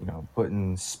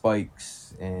 putting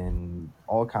spikes and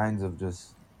all kinds of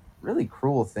just really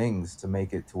cruel things to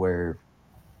make it to where,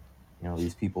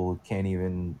 these people can't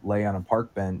even lay on a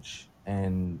park bench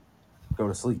and go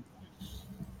to sleep.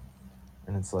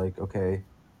 And it's like, okay,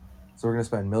 so we're going to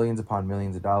spend millions upon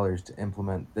millions of dollars to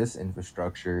implement this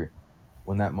infrastructure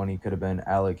when that money could have been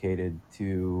allocated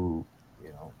to,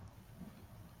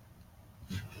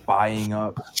 buying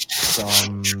up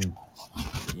some,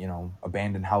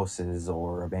 abandoned houses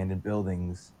or abandoned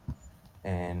buildings.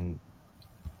 And,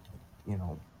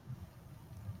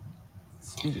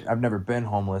 I've never been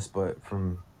homeless, but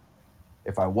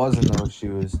if I was in those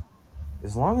shoes,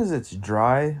 as long as it's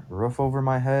dry, roof over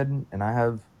my head, and I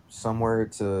have somewhere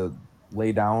to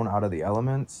lay down out of the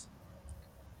elements,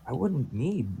 I wouldn't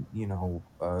need,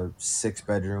 a 6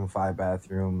 bedroom, 5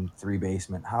 bathroom, 3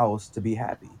 basement house to be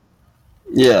happy.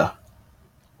 Yeah.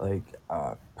 Like,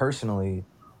 personally,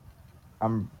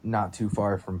 I'm not too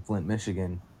far from Flint,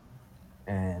 Michigan,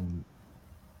 and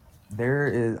there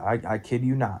is, I kid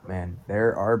you not, man,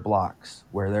 there are blocks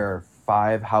where there are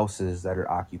 5 houses that are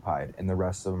occupied and the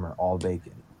rest of them are all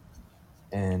vacant.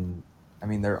 And I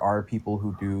mean, there are people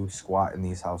who do squat in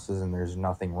these houses, and there's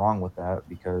nothing wrong with that,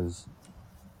 because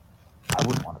I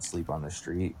wouldn't want to sleep on the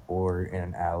street or in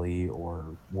an alley or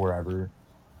wherever.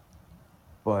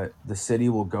 But the city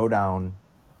will go down,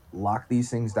 lock these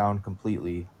things down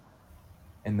completely,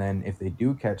 and then if they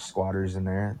do catch squatters in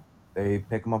there, they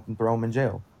pick them up and throw them in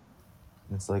jail.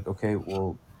 And it's like, okay,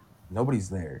 well, nobody's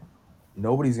there.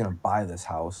 Nobody's going to buy this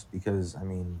house because, I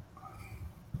mean,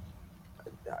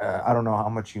 I don't know how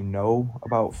much you know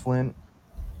about Flint,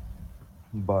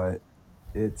 but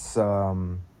it's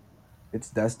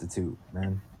destitute,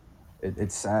 man.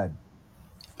 It's sad.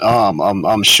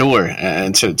 I'm sure.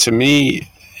 And to me,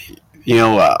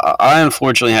 I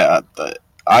unfortunately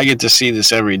I get to see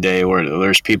this every day where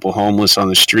there's people homeless on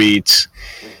the streets.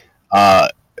 Uh,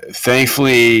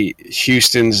 Thankfully,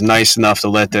 Houston's nice enough to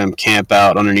let them camp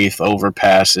out underneath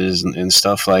overpasses and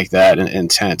stuff like that in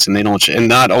tents, and they don't. And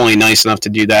not only nice enough to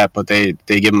do that, but they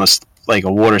give them like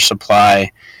a water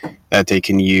supply that they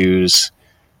can use,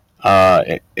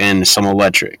 and some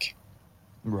electric,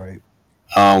 Right.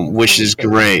 which is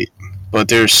great. But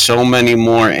there's so many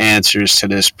more answers to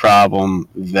this problem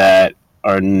that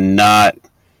are not,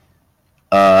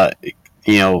 uh,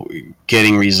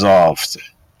 getting resolved.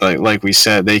 Like we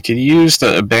said, they could use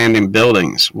the abandoned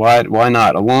buildings. Why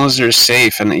not? As long as they're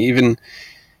safe, and even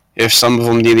if some of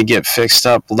them need to get fixed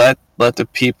up, let the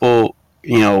people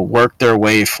work their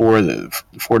way for the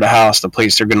house, the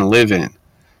place they're going to live in.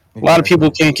 A lot of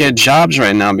people can't get jobs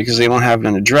right now because they don't have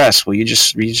an address. Well, you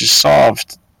just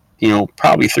solved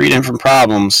probably 3 different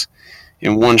problems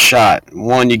in one shot.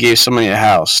 1, you gave somebody a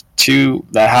house. 2,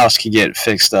 that house could get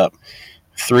fixed up.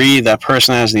 3, that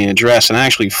person has the address, and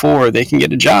actually 4, they can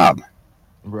get a job.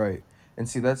 Right. And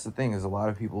see, that's the thing, is a lot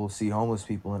of people see homeless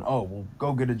people and, oh, well,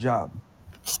 go get a job.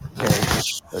 Okay,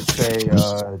 let's say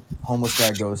homeless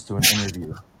guy goes to an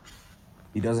interview.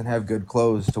 He doesn't have good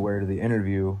clothes to wear to the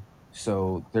interview,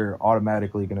 so they're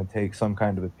automatically going to take some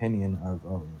kind of opinion of,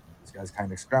 oh, this guy's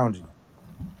kind of scroungy.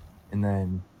 And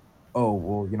then, oh,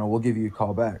 well, we'll give you a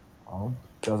call back. Well,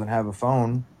 doesn't have a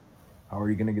phone. How are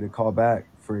you going to get a call back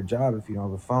for a job if you don't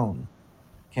have a phone?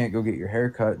 Can't go get your hair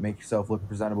cut, make yourself look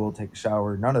presentable, take a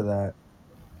shower, none of that,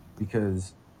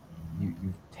 because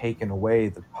you've taken away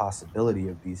the possibility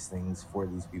of these things for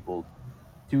these people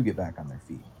to get back on their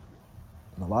feet.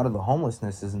 And a lot of the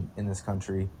homelessness isn't in this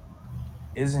country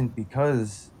isn't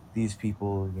because these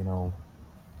people,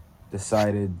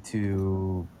 decided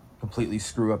to completely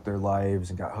screw up their lives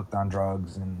and got hooked on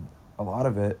drugs, and a lot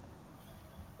of it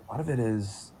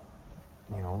is,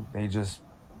 they just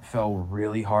fell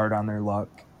really hard on their luck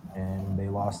and they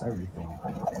lost everything.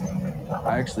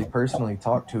 I actually personally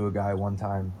talked to a guy one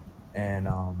time, and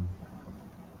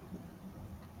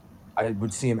I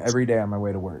would see him every day on my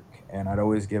way to work, and I'd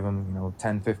always give him,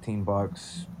 10,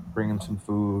 $15, bring him some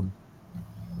food,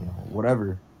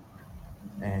 whatever.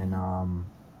 And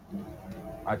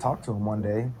I talked to him one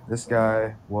day. This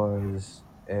guy was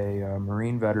a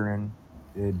Marine veteran,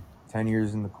 did 10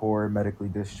 years in the Corps, medically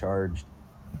discharged,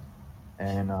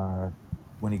 and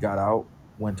when he got out,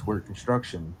 went to work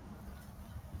construction.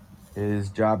 His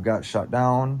job got shut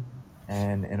down,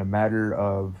 and in a matter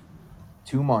of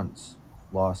 2 months,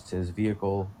 lost his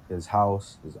vehicle, his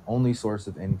house, his only source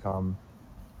of income.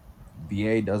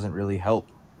 VA doesn't really help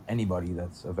anybody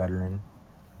that's a veteran.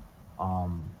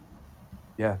 Um,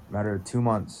 yeah, matter of 2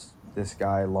 months, this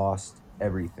guy lost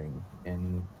everything,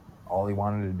 and all he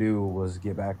wanted to do was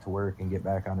get back to work and get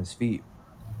back on his feet.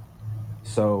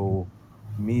 So,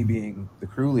 me being the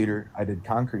crew leader, I did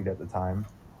concrete at the time.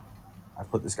 I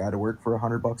put this guy to work for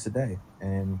 $100 a day,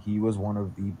 and he was one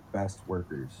of the best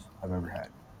workers I've ever had.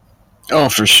 Oh,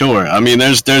 for sure. I mean,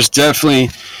 there's definitely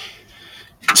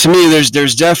to me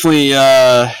there's definitely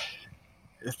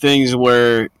things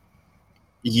where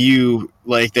you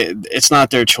like it's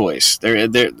not their choice. They're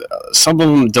some of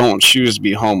them don't choose to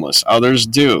be homeless. Others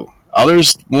do.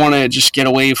 Others want to just get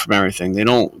away from everything. They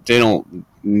don't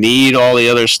need all the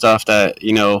other stuff that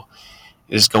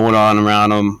is going on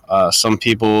around them. Some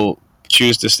people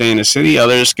choose to stay in the city.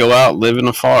 Others go out live in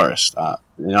the forest.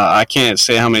 I can't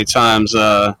say how many times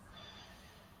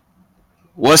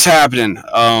what's happening.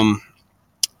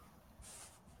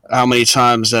 How many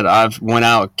times that I've went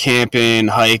out camping,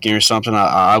 hiking, or something,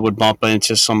 I would bump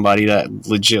into somebody that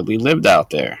legitly lived out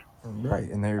there. Right,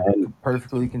 and they're And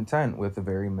perfectly content with a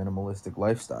very minimalistic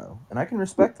lifestyle, and I can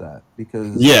respect that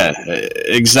because yeah,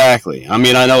 exactly. I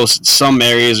mean, I know some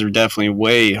areas are definitely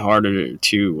way harder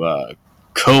to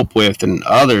cope with than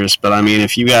others, but I mean,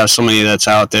 if you have somebody that's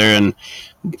out there, and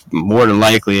more than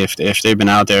likely, if they've been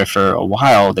out there for a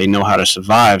while, they know how to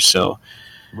survive. So,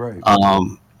 right,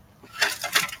 um,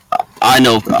 I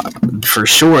know for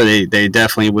sure they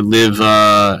definitely would live.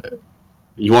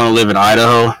 You want to live in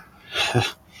Idaho?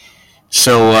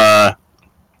 So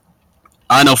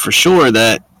I know for sure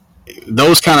that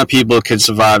those kind of people could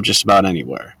survive just about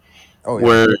anywhere. oh yeah,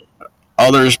 Where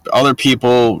other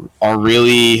people are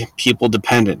really people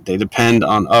dependent. They depend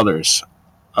on others.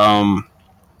 Um,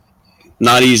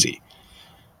 Not easy,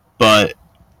 but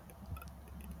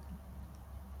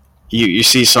you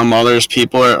see some others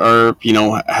people are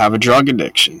have a drug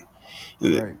addiction.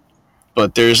 right,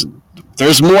 But there's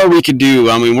more we could do.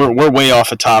 I mean, we're way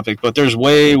off a topic, but there's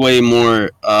way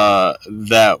more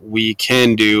that we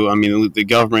can do. I mean, the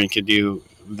government could do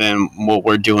than what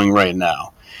we're doing right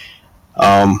now.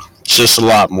 It's just a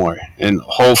lot more, and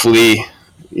hopefully,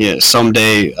 yeah,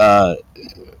 someday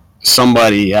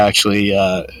somebody actually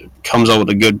comes up with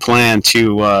a good plan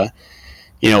to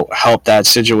help that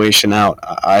situation out.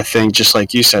 I think just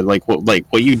like you said, like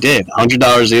what you did,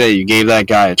 $100 a day, you gave that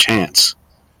guy a chance,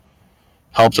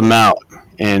 helped him right. out,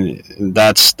 and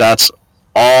that's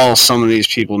all some of these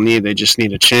people need. They just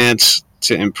need a chance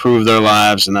to improve their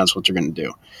lives, and that's what they're going to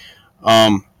do.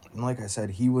 Um, And like I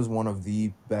said, he was one of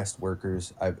the best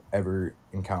workers I've ever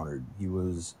encountered.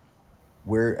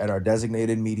 We're at our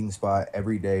designated meeting spot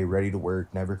every day, ready to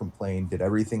work, never complained, did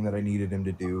everything that I needed him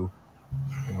to do.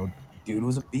 You know, dude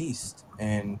was a beast.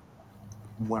 And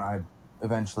when I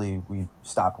eventually we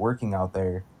stopped working out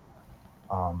there,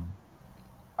 um,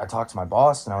 I talked to my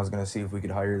boss and I was going to see if we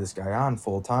could hire this guy on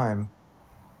full time.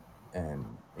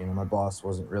 And my boss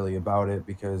wasn't really about it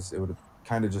because it would have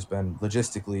kind of just been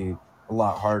logistically a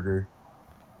lot harder.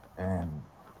 And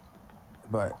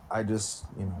but I just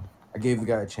I gave the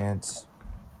guy a chance,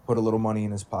 put a little money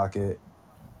in his pocket,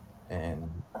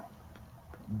 and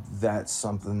that's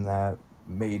something that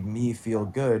made me feel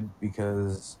good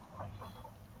because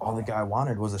all the guy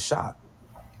wanted was a shot.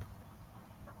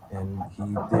 And he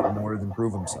did more than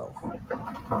prove himself.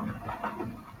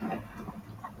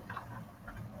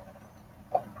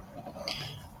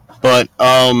 But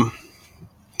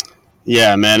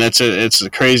yeah, man, it's a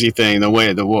crazy thing the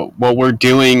way what we're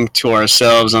doing to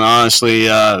ourselves, and honestly,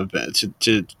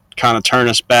 to kind of turn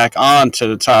us back on to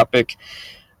the topic.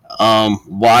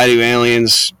 Why do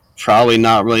aliens probably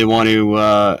not really want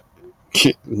to?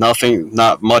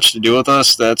 Not much to do with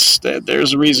us.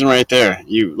 There's a reason right there.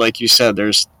 Like you said,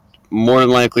 there's more than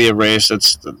likely a race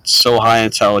that's so high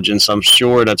intelligence. I'm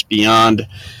sure that's beyond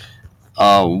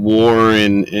war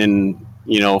and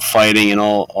fighting and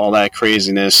all that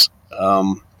craziness.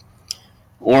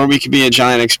 Or we could be a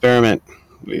giant experiment.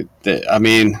 I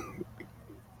mean,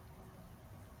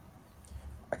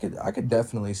 I could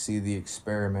definitely see the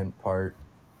experiment part.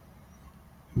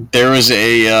 there was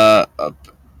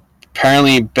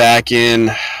apparently back in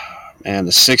the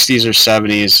 60s or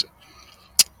 70s,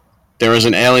 there was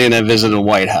an alien that visited the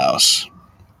White House.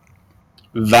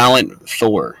 Valiant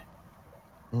Thor.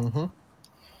 Mm-hmm.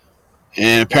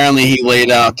 And apparently he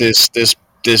laid out this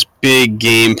big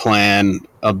game plan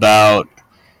about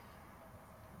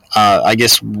I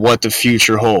guess what the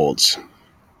future holds,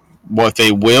 what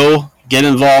they will get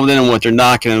involved in and what they're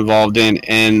not getting involved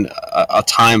in a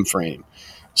time frame.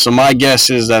 So my guess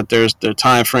is that their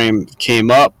time frame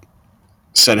came up,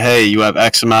 said, hey, you have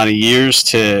X amount of years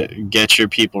to get your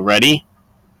people ready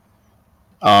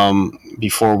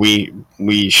before we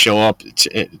show up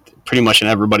pretty much in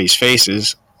everybody's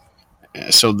faces.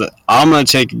 So I'm going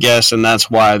to take a guess, and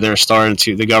that's why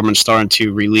the government's starting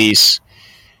to release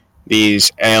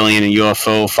these alien and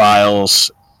UFO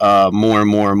files more and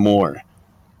more and more.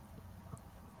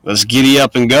 Let's giddy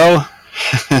up and go.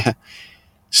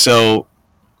 So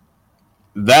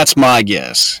that's my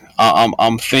guess.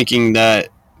 I'm thinking that.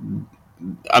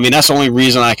 I mean, that's the only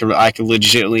reason I could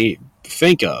legitimately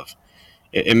think of.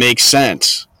 It makes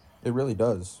sense. It really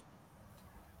does.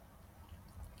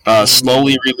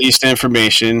 Slowly release the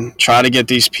information. Try to get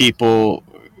these people,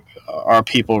 our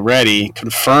people, ready.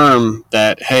 Confirm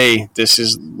that hey, this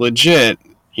is legit.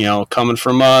 Coming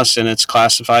from us, and it's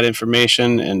classified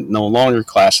information and no longer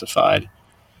classified.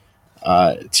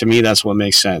 To me, that's what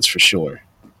makes sense for sure.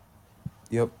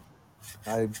 Yep.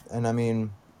 I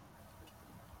mean,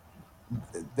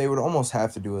 they would almost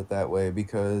have to do it that way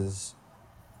because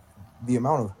the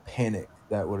amount of panic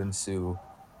that would ensue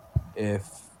if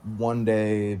one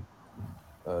day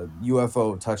a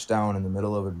UFO touched down in the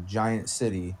middle of a giant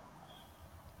city,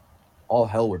 all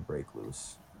hell would break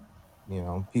loose.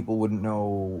 People wouldn't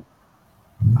know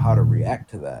how to react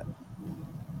to that.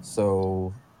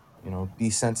 So,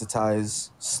 desensitize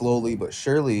slowly but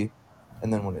surely.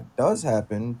 And then when it does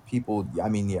happen, people, I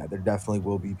mean, yeah, there definitely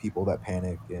will be people that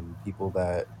panic and people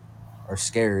that are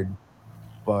scared,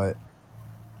 but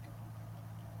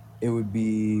it would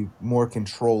be more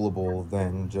controllable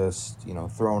than just,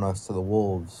 throwing us to the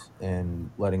wolves and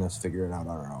letting us figure it out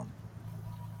on our own.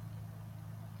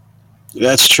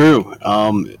 That's true.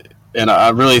 And I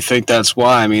really think that's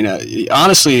why. I mean,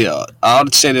 honestly, I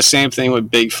would say the same thing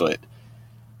with Bigfoot.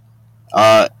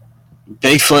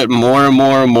 Bigfoot more and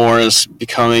more and more is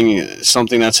becoming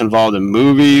something that's involved in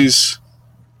movies,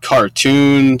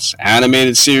 cartoons,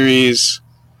 animated series.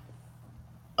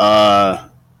 I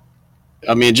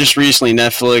mean, just recently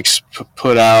Netflix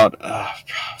put out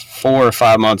 4 or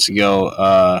 5 months ago.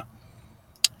 I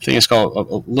think it's called a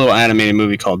little animated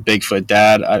movie called Bigfoot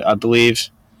Dad, I believe.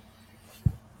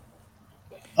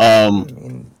 I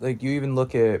mean, like you even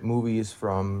look at movies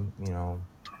from the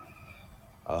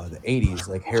 80s,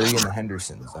 like Harry and the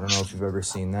Hendersons. I don't know if you've ever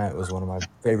seen that. It was one of my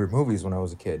favorite movies when I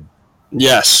was a kid.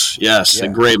 Yes, Yeah. a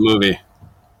great movie.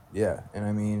 Yeah, and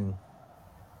I mean,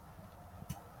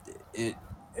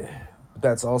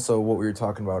 that's also what we were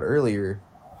talking about earlier.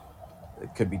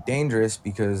 It could be dangerous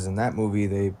because in that movie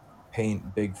they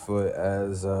paint Bigfoot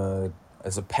as a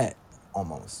pet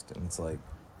almost, and it's like,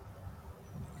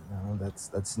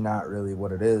 that's not really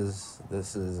what it is.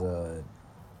 This is a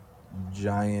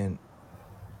giant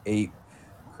ape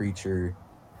creature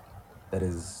that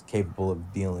is capable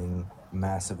of dealing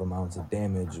massive amounts of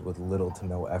damage with little to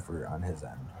no effort on his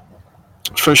end.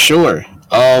 For sure.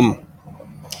 I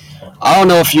don't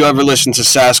know if you ever listened to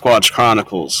Sasquatch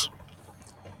Chronicles,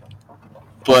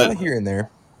 but here and there.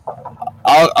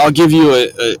 I'll give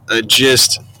you a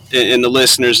gist, and the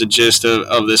listeners a gist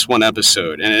of this one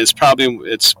episode, and it's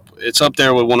up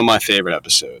there with one of my favorite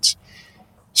episodes.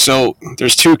 So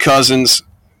there's two cousins.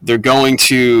 They're going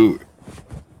fishing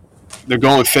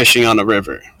on a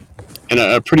river in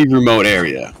a pretty remote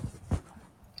area.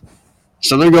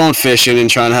 So they're going fishing and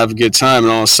trying to have a good time,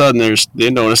 and all of a sudden they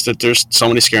notice that there's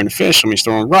somebody scaring the fish. Somebody's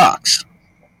throwing rocks.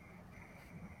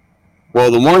 Well,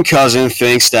 the one cousin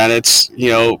thinks that it's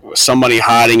somebody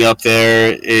hiding up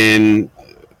there in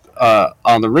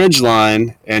on the ridge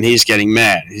line, and he's getting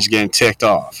mad. He's getting ticked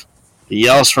off. He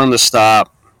yells for him to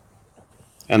stop,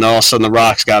 and all of a sudden the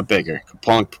rocks got bigger.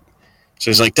 Plunk.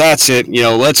 So he's like, "That's it.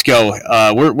 Let's go.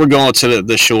 We're going to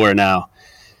the shore now."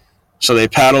 So they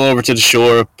paddle over to the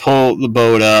shore, pull the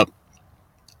boat up,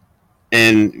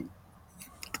 and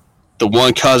the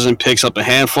one cousin picks up a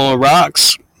handful of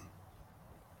rocks,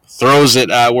 throws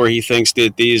it at where he thinks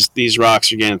that these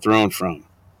rocks are getting thrown from.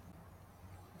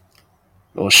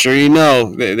 Well, sure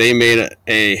they made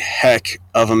a heck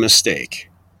of a mistake.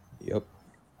 Yep.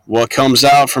 What comes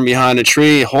out from behind a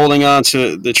tree, holding on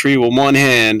to the tree with one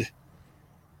hand,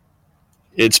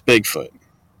 it's Bigfoot.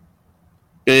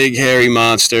 Big, hairy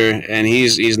monster, and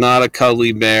he's not a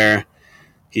cuddly bear.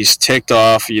 He's ticked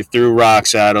off. You threw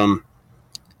rocks at him.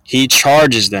 He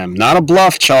charges them. Not a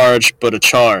bluff charge, but a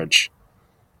charge.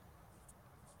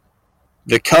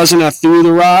 The cousin that threw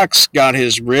the rocks got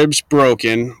his ribs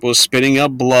broken, was spitting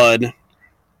up blood,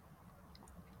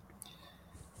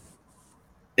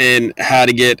 and had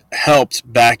to get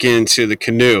helped back into the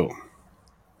canoe.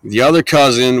 The other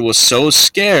cousin was so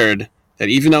scared that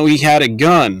even though he had a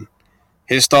gun,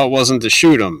 his thought wasn't to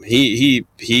shoot him. He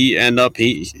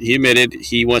admitted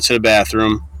he went to the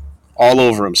bathroom all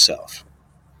over himself.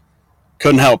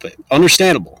 Couldn't help it.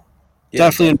 Understandable. Yeah,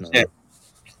 Definitely understandable.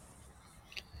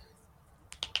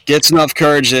 Gets enough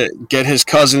courage to get his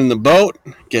cousin in the boat,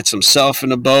 gets himself in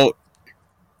the boat,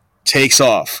 takes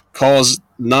off, calls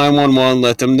 911,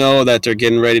 let them know that they're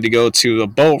getting ready to go to a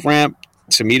boat ramp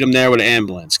to meet him there with an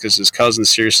ambulance because his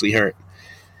cousin's seriously hurt.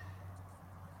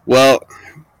 Well,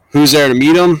 who's there to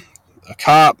meet him? A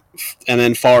cop and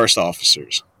then forest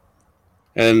officers.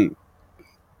 And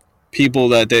people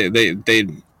that they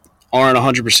aren't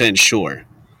 100% sure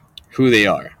who they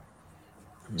are.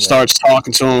 Starts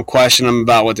talking to him, questioning him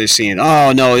about what they've seen.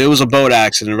 Oh, no, it was a boat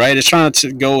accident, right? It's trying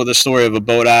to go with the story of a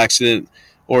boat accident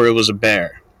or it was a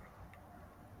bear.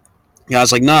 The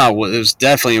guy's like, no,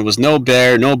 it was no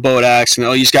bear, no boat accident.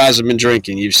 Oh, these guys have been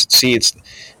drinking. You've seen it.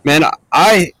 Man,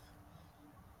 I,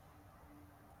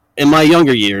 in my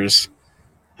younger years,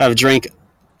 have drank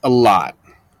a lot.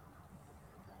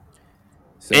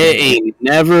 It ain't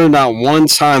never, not one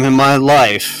time in my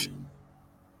life,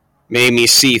 made me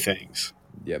see things.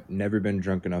 Yep, never been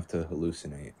drunk enough to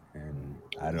hallucinate, and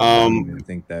I don't even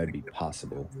think that would be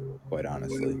possible, quite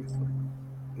honestly.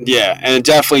 Yeah, and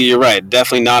definitely, you're right.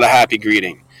 Definitely not a happy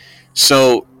greeting.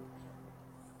 So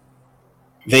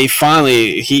they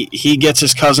finally, he gets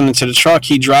his cousin into the truck.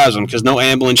 He drives him because no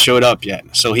ambulance showed up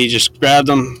yet. So he just grabbed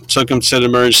him, took him to the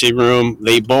emergency room.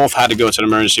 They both had to go to the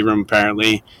emergency room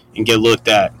apparently and get looked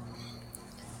at.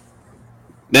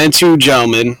 Then two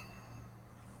gentlemen,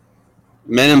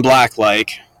 men in black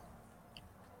like,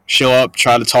 show up,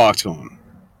 try to talk to him.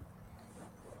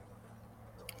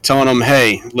 Telling him,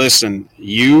 hey, listen,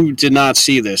 you did not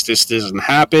see this. This doesn't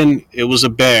happen. It was a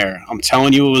bear. I'm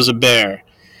telling you it was a bear.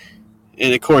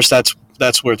 And, of course, that's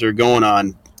what they're going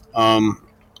on.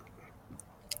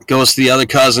 Goes to the other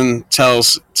cousin,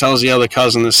 tells the other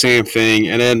cousin the same thing,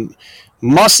 and then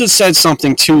must have said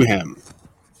something to him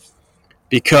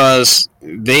because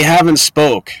they haven't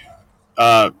spoke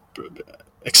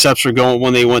except for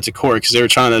when they went to court because they were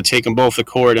trying to take them both to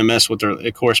court and mess with their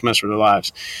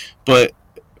lives. But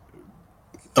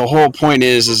the whole point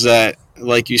is that,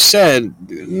 like you said,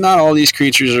 not all these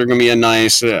creatures are going to be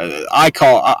nice. I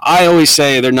always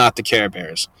say they're not the Care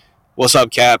Bears. What's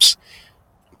up, Caps?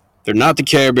 They're not the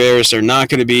Care Bears. They're not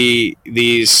going to be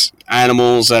these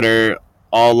animals that are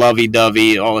all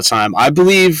lovey-dovey all the time. I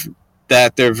believe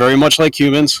that they're very much like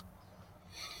humans.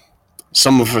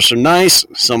 Some of us are nice.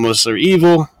 Some of us are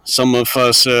evil. Some of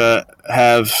us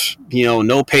have,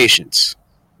 no patience.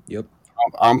 Yep.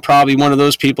 I'm probably one of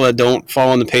those people that don't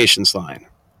fall in the patience line.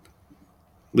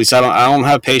 At least I don't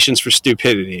have patience for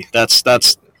stupidity.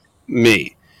 That's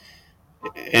me.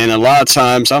 And a lot of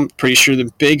times, I'm pretty sure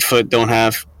the Bigfoot don't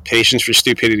have patience for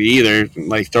stupidity either.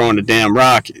 Like throwing a damn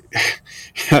rock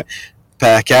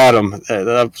back at him.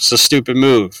 That's a stupid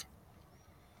move.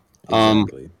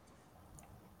 Exactly.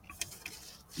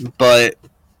 But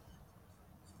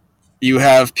you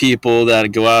have people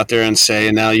that go out there and say,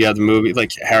 and now you have the movie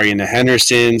like Harry and the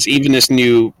Hendersons, even this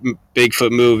new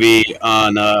Bigfoot movie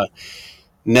on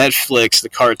Netflix, the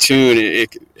cartoon,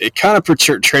 it kind of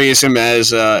portrays him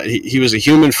as he was a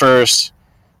human first,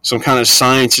 some kind of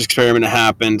science experiment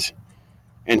happened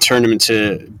and turned him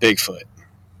into Bigfoot.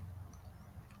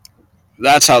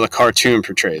 That's how the cartoon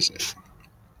portrays it.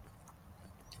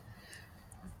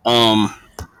 Um,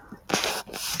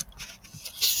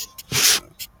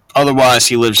 Otherwise,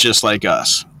 he lives just like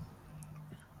us.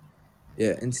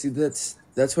 Yeah, and see that's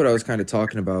what I was kind of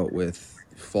talking about with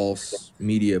false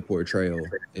media portrayal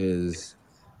is,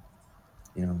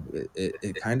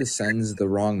 it kind of sends the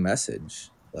wrong message.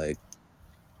 Like,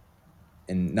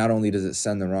 and not only does it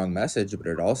send the wrong message, but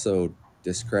it also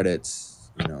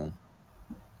discredits,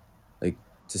 like,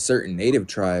 to certain native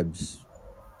tribes,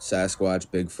 Sasquatch,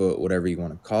 Bigfoot, whatever you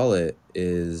want to call it,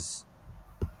 is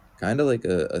kind of like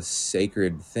a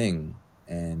sacred thing.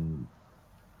 And,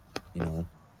 you know,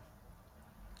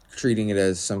 treating it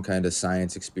as some kind of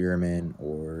science experiment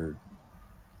or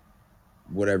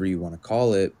whatever you want to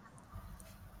call it,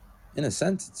 in a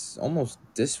sense, it's almost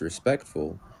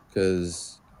disrespectful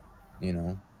because, you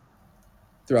know,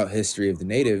 throughout history of the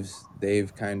natives,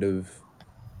 they've kind of,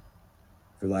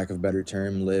 for lack of a better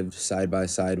term, lived side by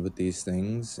side with these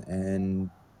things and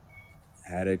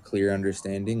had a clear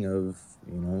understanding of,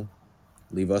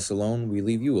 leave us alone, we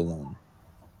leave you alone.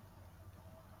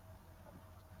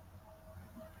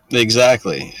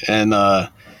 Exactly, and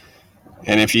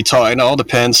if you talk, it all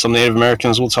depends. Some Native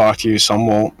Americans will talk to you, some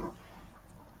won't.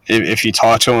 If you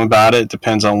talk to them about it,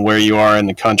 depends on where you are in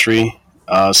the country.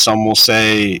 Some will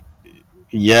say,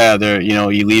 "Yeah, they're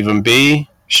you leave them be,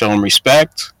 show them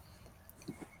respect,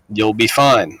 you'll be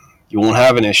fine. You won't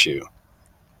have an issue.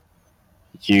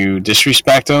 You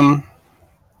disrespect them,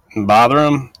 and bother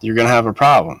them, you're gonna have a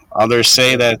problem." Others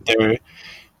say that they're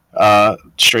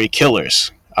straight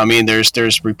killers. I mean,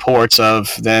 there's reports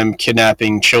of them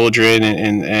kidnapping children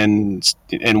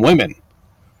and women,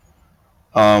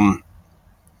 um,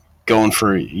 going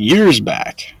for years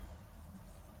back.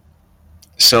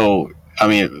 So I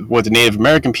mean, with the Native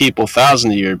American people, at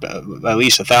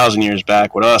least 1,000 years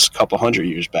back. With us, a couple hundred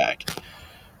years back.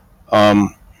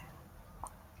 Um,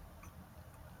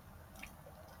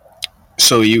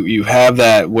 so you have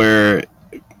that where,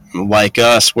 like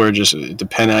us, we're just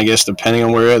depending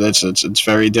on where it's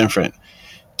very different.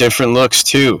 Different looks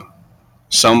too.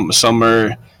 Some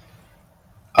are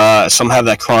some have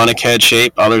that chronic head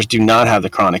shape. Others do not have the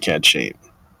chronic head shape.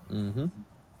 Mm-hmm.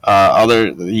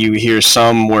 Other you hear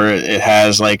some where it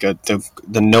has like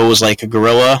the nose like a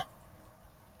gorilla,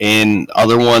 and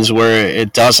other ones where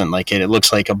it doesn't. Like it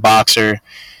looks like a boxer.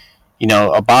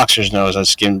 A boxer's nose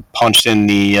that's getting punched in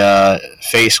the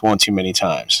face one too many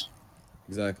times.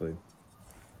 Exactly.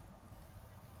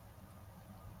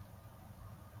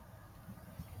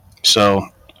 So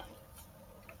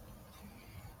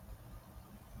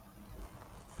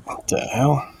what the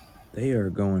hell? They are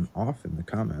going off in the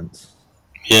comments.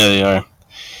 Yeah, they are.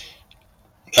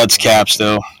 That's caps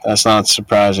though. That's not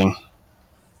surprising.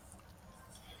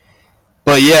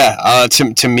 But yeah,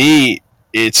 to me,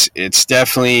 it's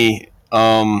definitely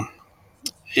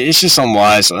it's just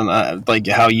unwise, and like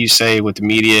how you say with the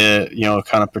media,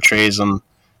 kind of portrays them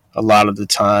a lot of the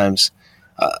times.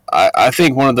 I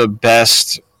think one of the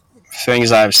best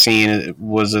things I've seen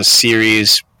was a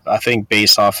series, I think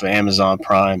based off of Amazon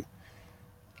Prime,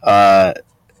 uh,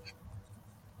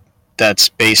 that's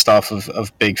based off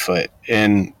of Bigfoot,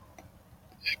 and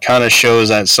it kind of shows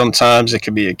that sometimes it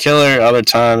could be a killer, other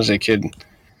times it could,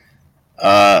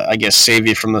 I guess, save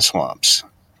you from the swamps.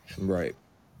 Right.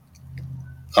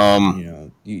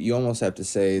 Um, You almost have to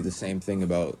say the same thing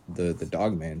about the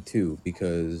Dogman too,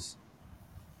 because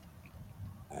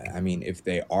I mean, if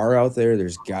they are out there,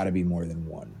 there's got to be more than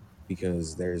one,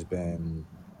 because there's been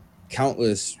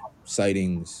countless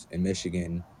sightings in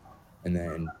Michigan, and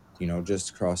then, just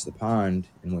across the pond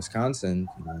in Wisconsin,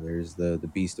 there's the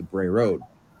Beast of Bray Road,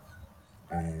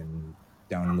 and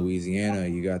down in Louisiana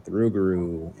you got the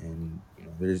Rougarou, and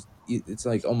it's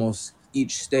like almost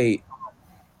each state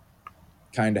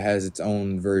kind of has its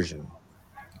own version.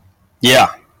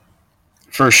 yeah,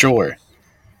 for sure.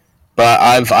 But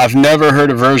I've never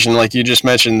heard a version like you just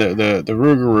mentioned, the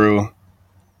Rougarou.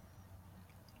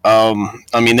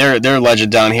 I mean, their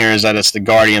legend down here is that it's the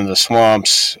guardian of the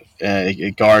swamps.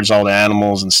 It guards all the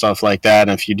animals and stuff like that.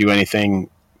 And if you do anything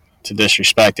to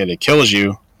disrespect it, it kills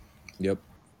you. Yep.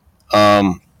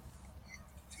 Um,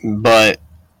 but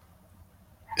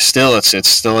still, it's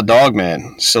still a dog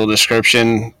man. Still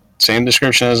description, same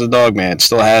description as a dog man. It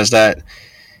still has that.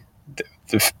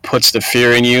 Puts the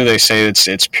fear in you. They say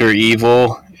it's pure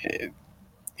evil.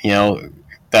 You know,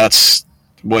 that's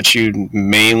what you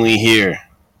mainly hear.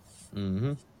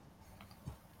 Mm-hmm.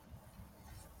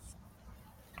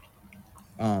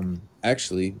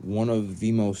 Actually, one of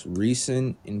the most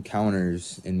recent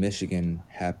encounters in Michigan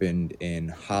happened in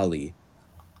Holly.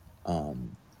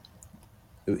 Um,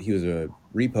 he was a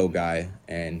repo guy,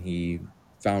 and he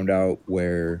found out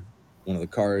where one of the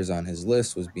cars on his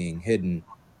list was being hidden,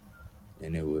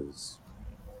 and it was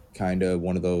kind of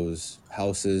one of those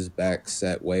houses back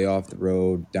set way off the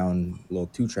road down a little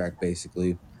 2-track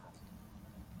basically.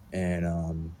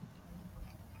 And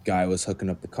guy was hooking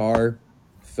up the car,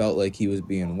 felt like he was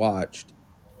being watched,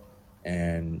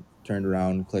 and turned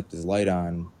around, clicked his light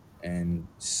on, and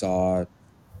saw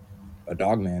a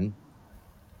dog man.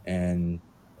 And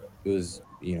it was,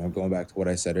 going back to what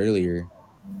I said earlier,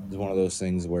 it was one of those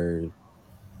things where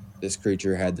this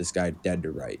creature had this guy dead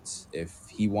to rights. If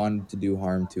he wanted to do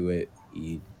harm to it,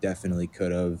 he definitely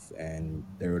could have, and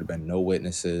there would have been no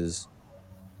witnesses,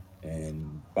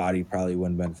 and body probably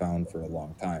wouldn't have been found for a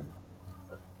long time.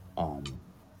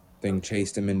 Thing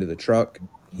chased him into the truck.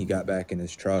 He got back in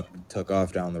his truck, took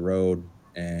off down the road,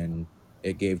 and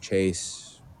it gave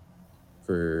chase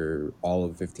for all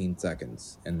of 15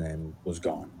 seconds and then was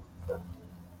gone.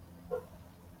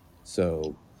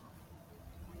 So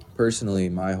personally,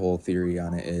 my whole theory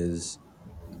on it is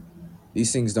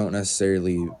these things don't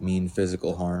necessarily mean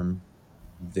physical harm.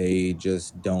 They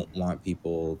just don't want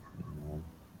people,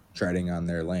 treading on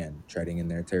their land, treading in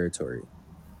their territory,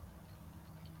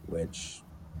 which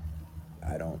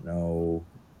I don't know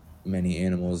many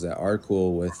animals that are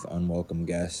cool with unwelcome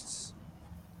guests.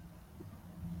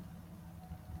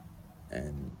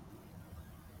 And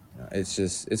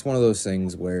it's one of those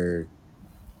things where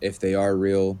if they are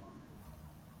real,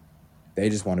 they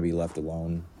just want to be left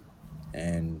alone,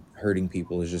 and hurting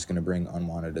people is just going to bring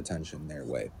unwanted attention their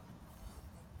way.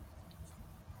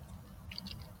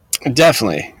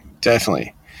 Definitely.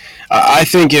 I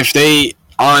think if they,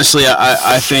 honestly,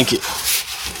 I think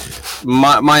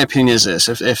my opinion is this: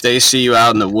 if they see you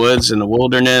out in the woods, in the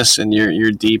wilderness, and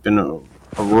you're deep in a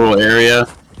rural area,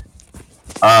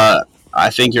 I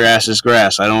think your ass is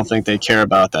grass. I don't think they care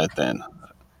about that then.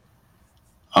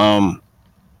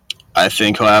 I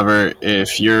think, however,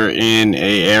 if you're in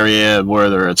a area,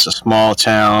 whether it's a small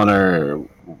town or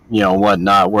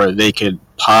whatnot, where they could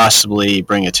possibly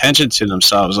bring attention to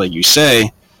themselves, like you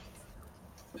say,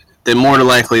 then more than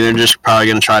likely they're just probably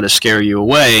going to try to scare you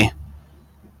away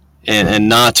and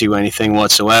not do anything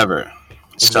whatsoever.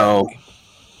 Exactly. So,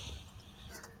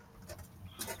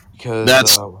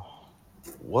 because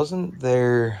wasn't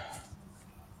there?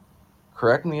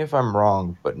 Correct me if I'm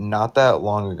wrong, but not that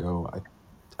long ago,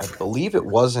 I believe it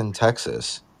was in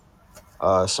Texas.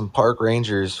 Some park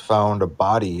rangers found a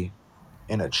body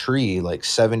in a tree like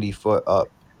 70 foot up,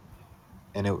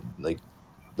 and it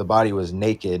the body was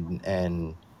naked,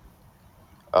 and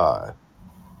I'd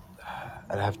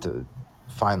have to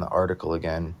find the article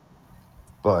again,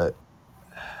 but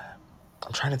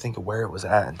I'm trying to think of where it was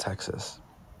at in Texas.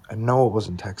 I know it was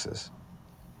in Texas.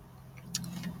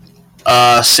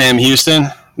 Sam Houston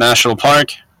National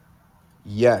Park.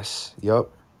 Yes. Yep.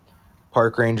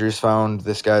 Park rangers found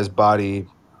this guy's body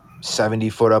 70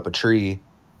 foot up a tree,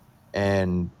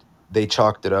 and they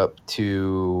chalked it up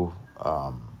to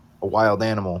a wild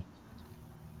animal.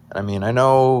 I mean, I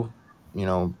know,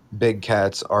 big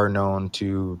cats are known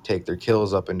to take their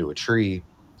kills up into a tree,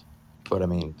 but I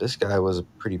mean, this guy was a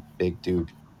pretty big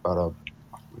dude, about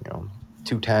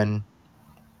 210.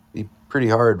 Be pretty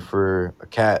hard for a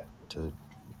cat to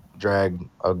drag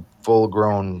a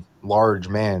full-grown large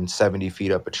man 70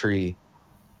 feet up a tree,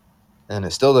 and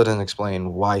it still doesn't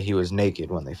explain why he was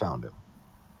naked when they found him.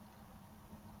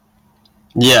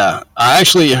 Yeah, I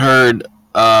actually heard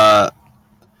another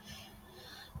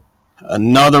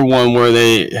one where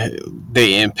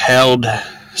they impaled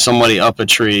somebody up a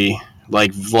tree,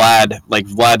 like Vlad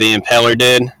the Impaler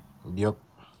did. Yep.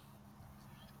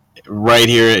 Right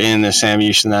here in the Sam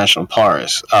Houston National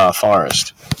Forest.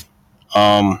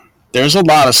 There's a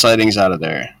lot of sightings out of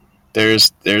there.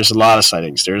 There's a lot of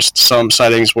sightings. There's some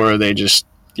sightings where they just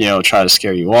try to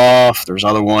scare you off. There's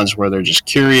other ones where they're just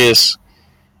curious,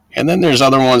 and then there's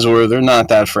other ones where they're not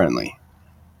that friendly.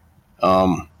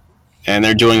 And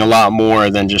they're doing a lot more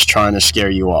than just trying to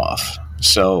scare you off.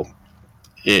 So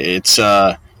it's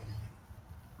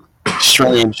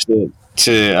strange to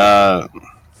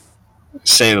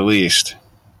say the least.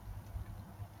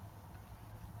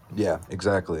 Yeah,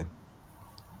 exactly.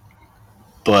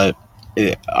 But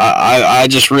I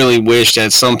just really wish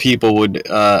that some people would.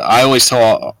 I always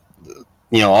tell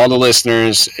all the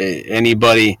listeners,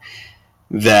 anybody,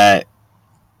 that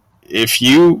if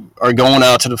you are going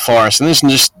out to the forest, and this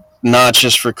is just not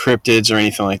just for cryptids or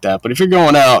anything like that, but if you're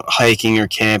going out hiking or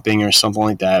camping or something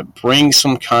like that, bring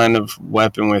some kind of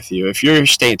weapon with you. If your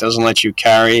state doesn't let you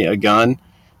carry a gun,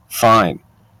 fine.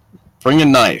 Bring a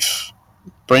knife.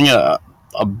 Bring a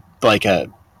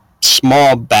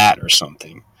small bat or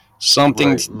something.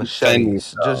 something Right, to defend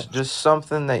machetes. yourself. Just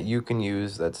something that you can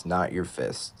use that's not your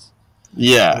fists.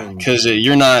 I Yeah, mean, because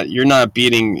you're not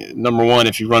beating number one.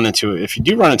 If you do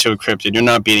run into a cryptid, you're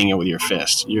not beating it with your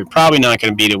fist. You're probably not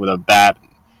going to beat it with a bat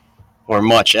or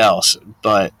much else.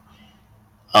 But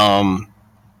um,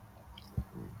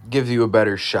 gives you a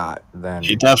better shot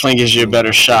it than definitely gives you a being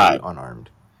better completely shot. unarmed.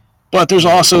 But I there's mean,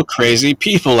 also crazy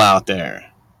people out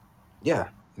there, yeah,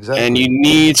 and you exactly.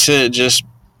 need to just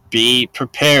be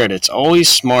prepared. It's always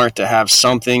smart to have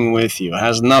something with you. It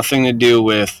has nothing to do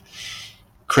with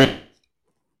cryptid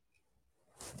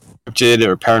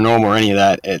or paranormal or any of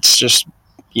that. It's just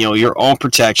your own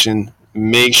protection.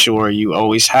 Make sure you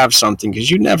always have something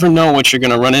because you never know what you're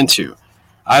going to run into.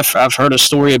 I've heard a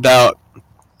story about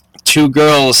two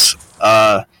girls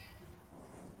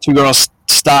two girls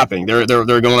stopping. They're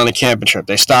going on a camping trip.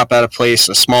 They stop at a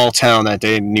small town that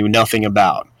they knew nothing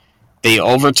about. They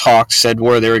overtalked, said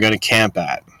where they were going to camp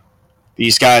at.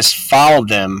 These guys followed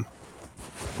them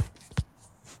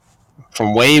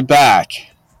from way back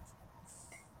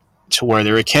to where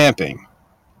they were camping.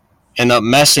 End up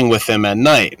messing with them at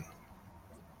night.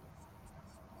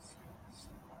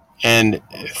 And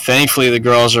thankfully, the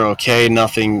girls are okay.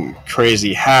 Nothing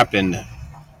crazy happened,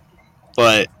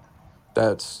 but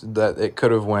That it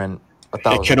could have went a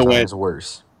it could thousand have went. times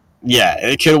worse. Yeah,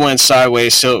 it could have went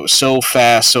sideways so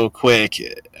fast, so quick.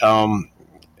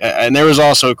 And there was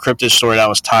also a cryptid story that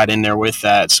was tied in there with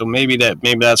that. So maybe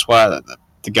that's why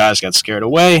the guys got scared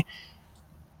away.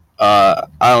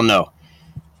 I don't know,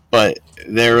 but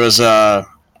there was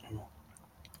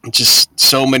just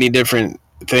so many different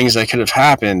things that could have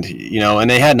happened, and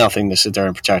they had nothing to sit there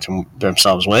and protect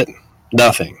themselves with.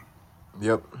 Nothing.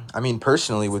 Yep. I mean,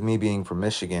 personally, with me being from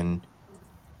Michigan,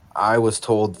 I was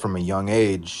told from a young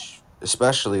age,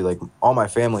 especially like all my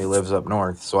family lives up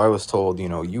north, so I was told,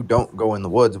 you don't go in the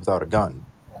woods without a gun.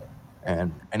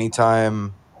 And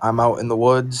anytime I'm out in the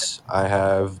woods, I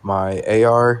have my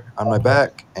AR on my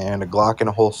back and a Glock in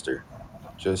a holster.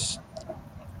 Just,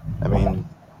 I mean,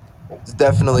 it's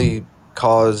definitely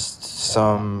caused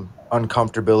some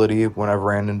uncomfortability when I've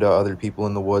ran into other people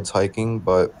in the woods hiking,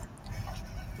 but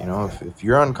if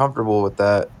you're uncomfortable with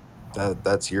that,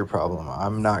 that's your problem.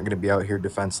 I'm not going to be out here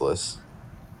defenseless.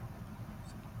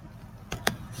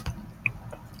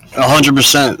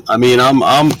 100%. I mean, I'm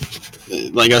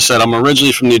like I said, I'm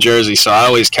originally from New Jersey, so I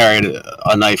always carried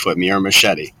a knife with me or a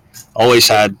machete. Always Yep.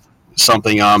 had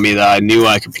something on me that I knew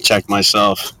I could protect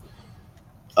myself,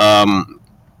 um,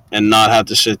 and not have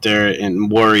to sit there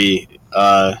and worry.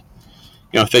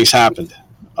 Things happened,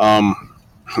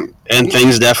 and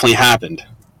things definitely happened.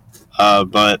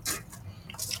 But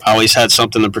I always had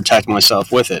something to protect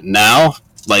myself with it. Now,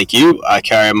 like you, I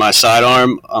carry my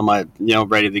sidearm on my,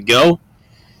 ready to go.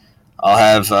 I'll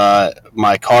have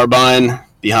my carbine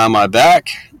behind my back,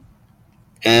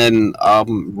 and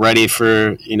I'm ready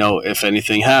for if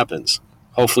anything happens.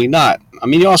 Hopefully not. I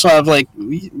mean, you also have like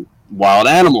wild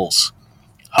animals,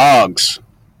 hogs,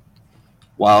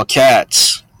 wild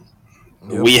cats.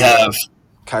 Yep. We have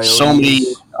so many.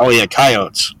 Coyotes. Oh yeah,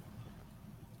 coyotes.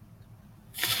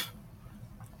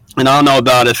 And I don't know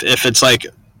about if it's like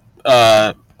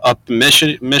up in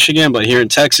Michigan, but here in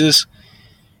Texas,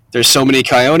 there's so many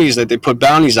coyotes that they put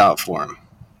bounties out for them.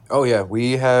 Oh yeah,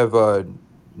 we have a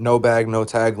no bag, no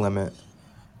tag limit.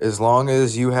 As long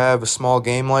as you have a small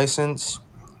game license,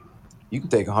 you can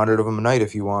take 100 of them a night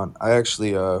if you want. I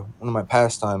actually, one of my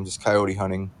pastimes is coyote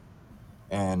hunting,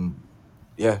 and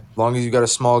yeah, as long as you got a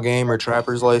small game or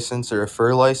trapper's license or a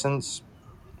fur license,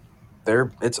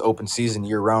 it's open season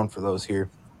year round for those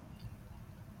here.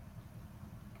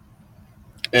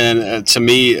 And to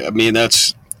me, I mean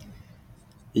that's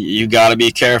you got to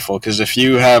be careful because if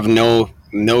you have no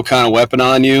kind of weapon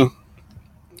on you,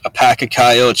 a pack of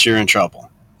coyotes, you're in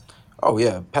trouble. Oh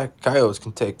yeah, pack of coyotes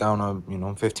can take down a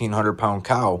 1,500-pound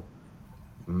cow.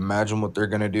 Imagine what they're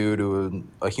gonna do to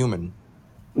a human.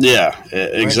 Yeah,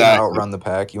 You ain't gonna exactly. outrun the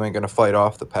pack. You ain't gonna fight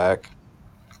off the pack.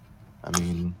 I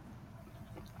mean,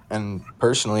 and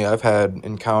personally, I've had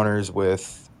encounters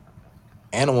with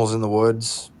animals in the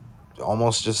woods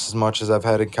almost just as much as I've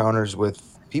had encounters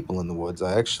with people in the woods.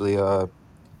 I actually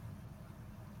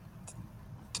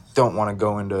don't want to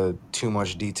go into too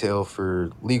much detail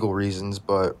for legal reasons,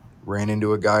 but ran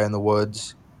into a guy in the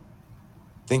woods.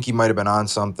 Think he might have been on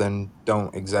something.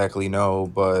 Don't exactly know,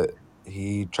 but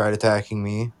he tried attacking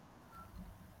me.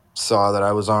 Saw that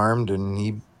I was armed, and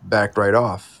he backed right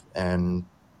off and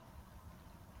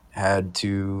had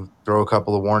to throw a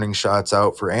couple of warning shots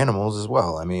out for animals as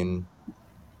well. I mean,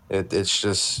 it's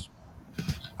just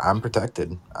I'm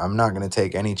protected. I'm not going to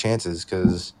take any chances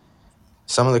because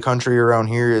some of the country around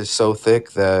here is so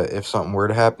thick that if something were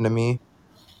to happen to me,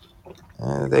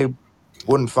 they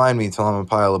wouldn't find me till I'm a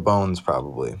pile of bones,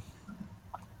 probably.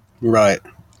 Right.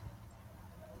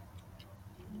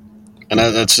 And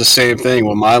that's the same thing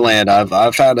with my land.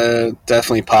 I've had to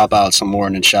definitely pop out some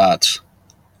warning shots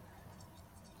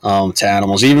to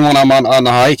animals, even when I'm on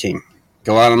the hiking.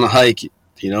 Go out on the hike.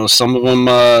 Some of them,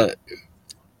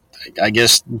 I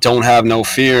guess, don't have no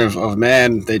fear of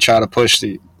man. They try to push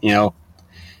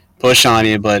on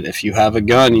you. But if you have a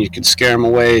gun, you can scare them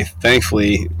away.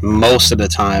 Thankfully, most of the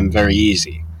time, very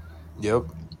easy. Yep.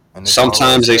 And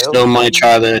sometimes they still might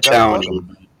try to challenge you.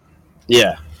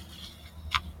 Yeah.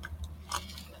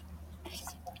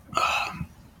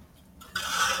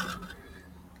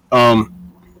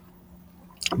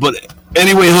 But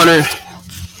anyway, Hunter,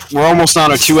 we're almost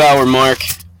on our 2-hour mark,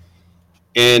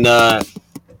 and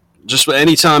just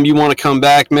anytime you want to come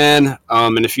back, man,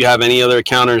 and if you have any other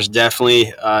encounters,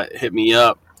 definitely hit me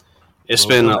up. It's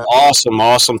been an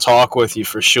awesome talk with you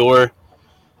for sure.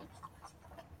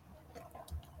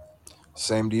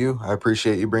 Same to you. I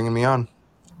appreciate you bringing me on.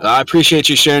 I appreciate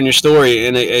you sharing your story.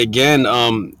 And again,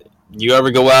 you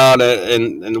ever go out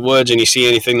in the woods and you see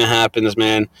anything that happens,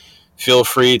 man, feel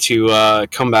free to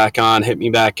come back on, hit me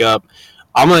back up.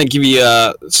 I'm going to give you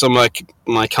some of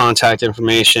my contact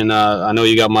information. I know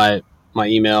you got my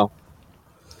email.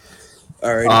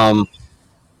 All right.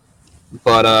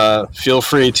 But feel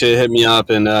free to hit me up,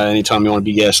 and anytime you want to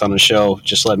be a guest on the show,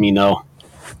 just let me know.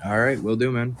 All right, will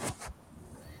do, man.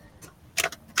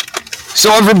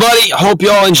 So everybody, hope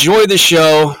y'all enjoy the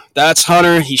show. That's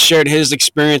Hunter. He shared his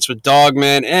experience with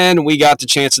Dogman, and we got the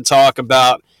chance to talk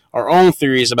about our own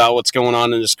theories about what's going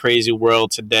on in this crazy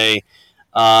world today.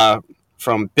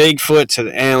 From Bigfoot to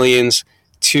the aliens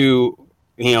to,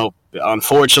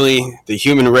 unfortunately, the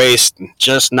human race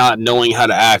just not knowing how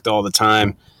to act all the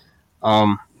time.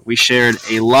 We shared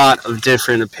a lot of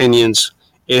different opinions.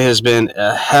 It has been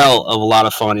a hell of a lot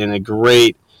of fun and a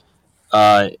great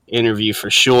interview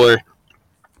for sure.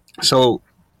 So,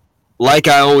 like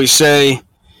I always say,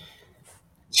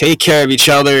 take care of each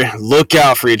other. Look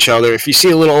out for each other. If you see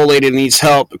a little old lady that needs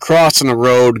help crossing the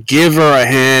road, give her a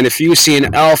hand. If you see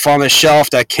an elf on the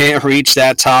shelf that can't reach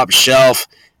that top shelf,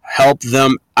 help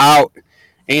them out.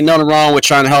 Ain't nothing wrong with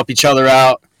trying to help each other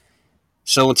out.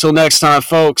 So until next time,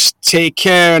 folks, take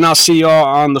care, and I'll see you all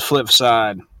on the flip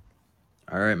side.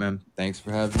 All right, man. Thanks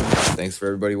for having me. Thanks for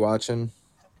everybody watching.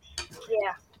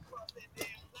 Yeah.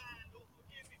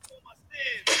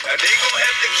 Now they gon'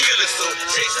 have to kill us, so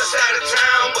chase us out of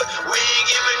town, but we ain't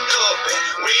giving up,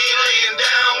 and we ain't laying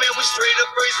down, man. We straight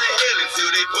up raising hell until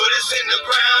they put us in the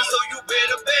ground. So you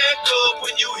better back up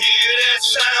when you hear that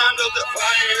sound of the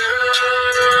fire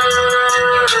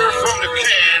from the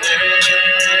cannons.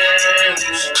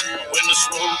 When the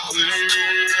smoke clears,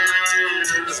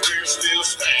 we're still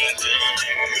standing.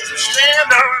 Stand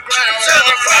our ground till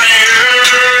the fire.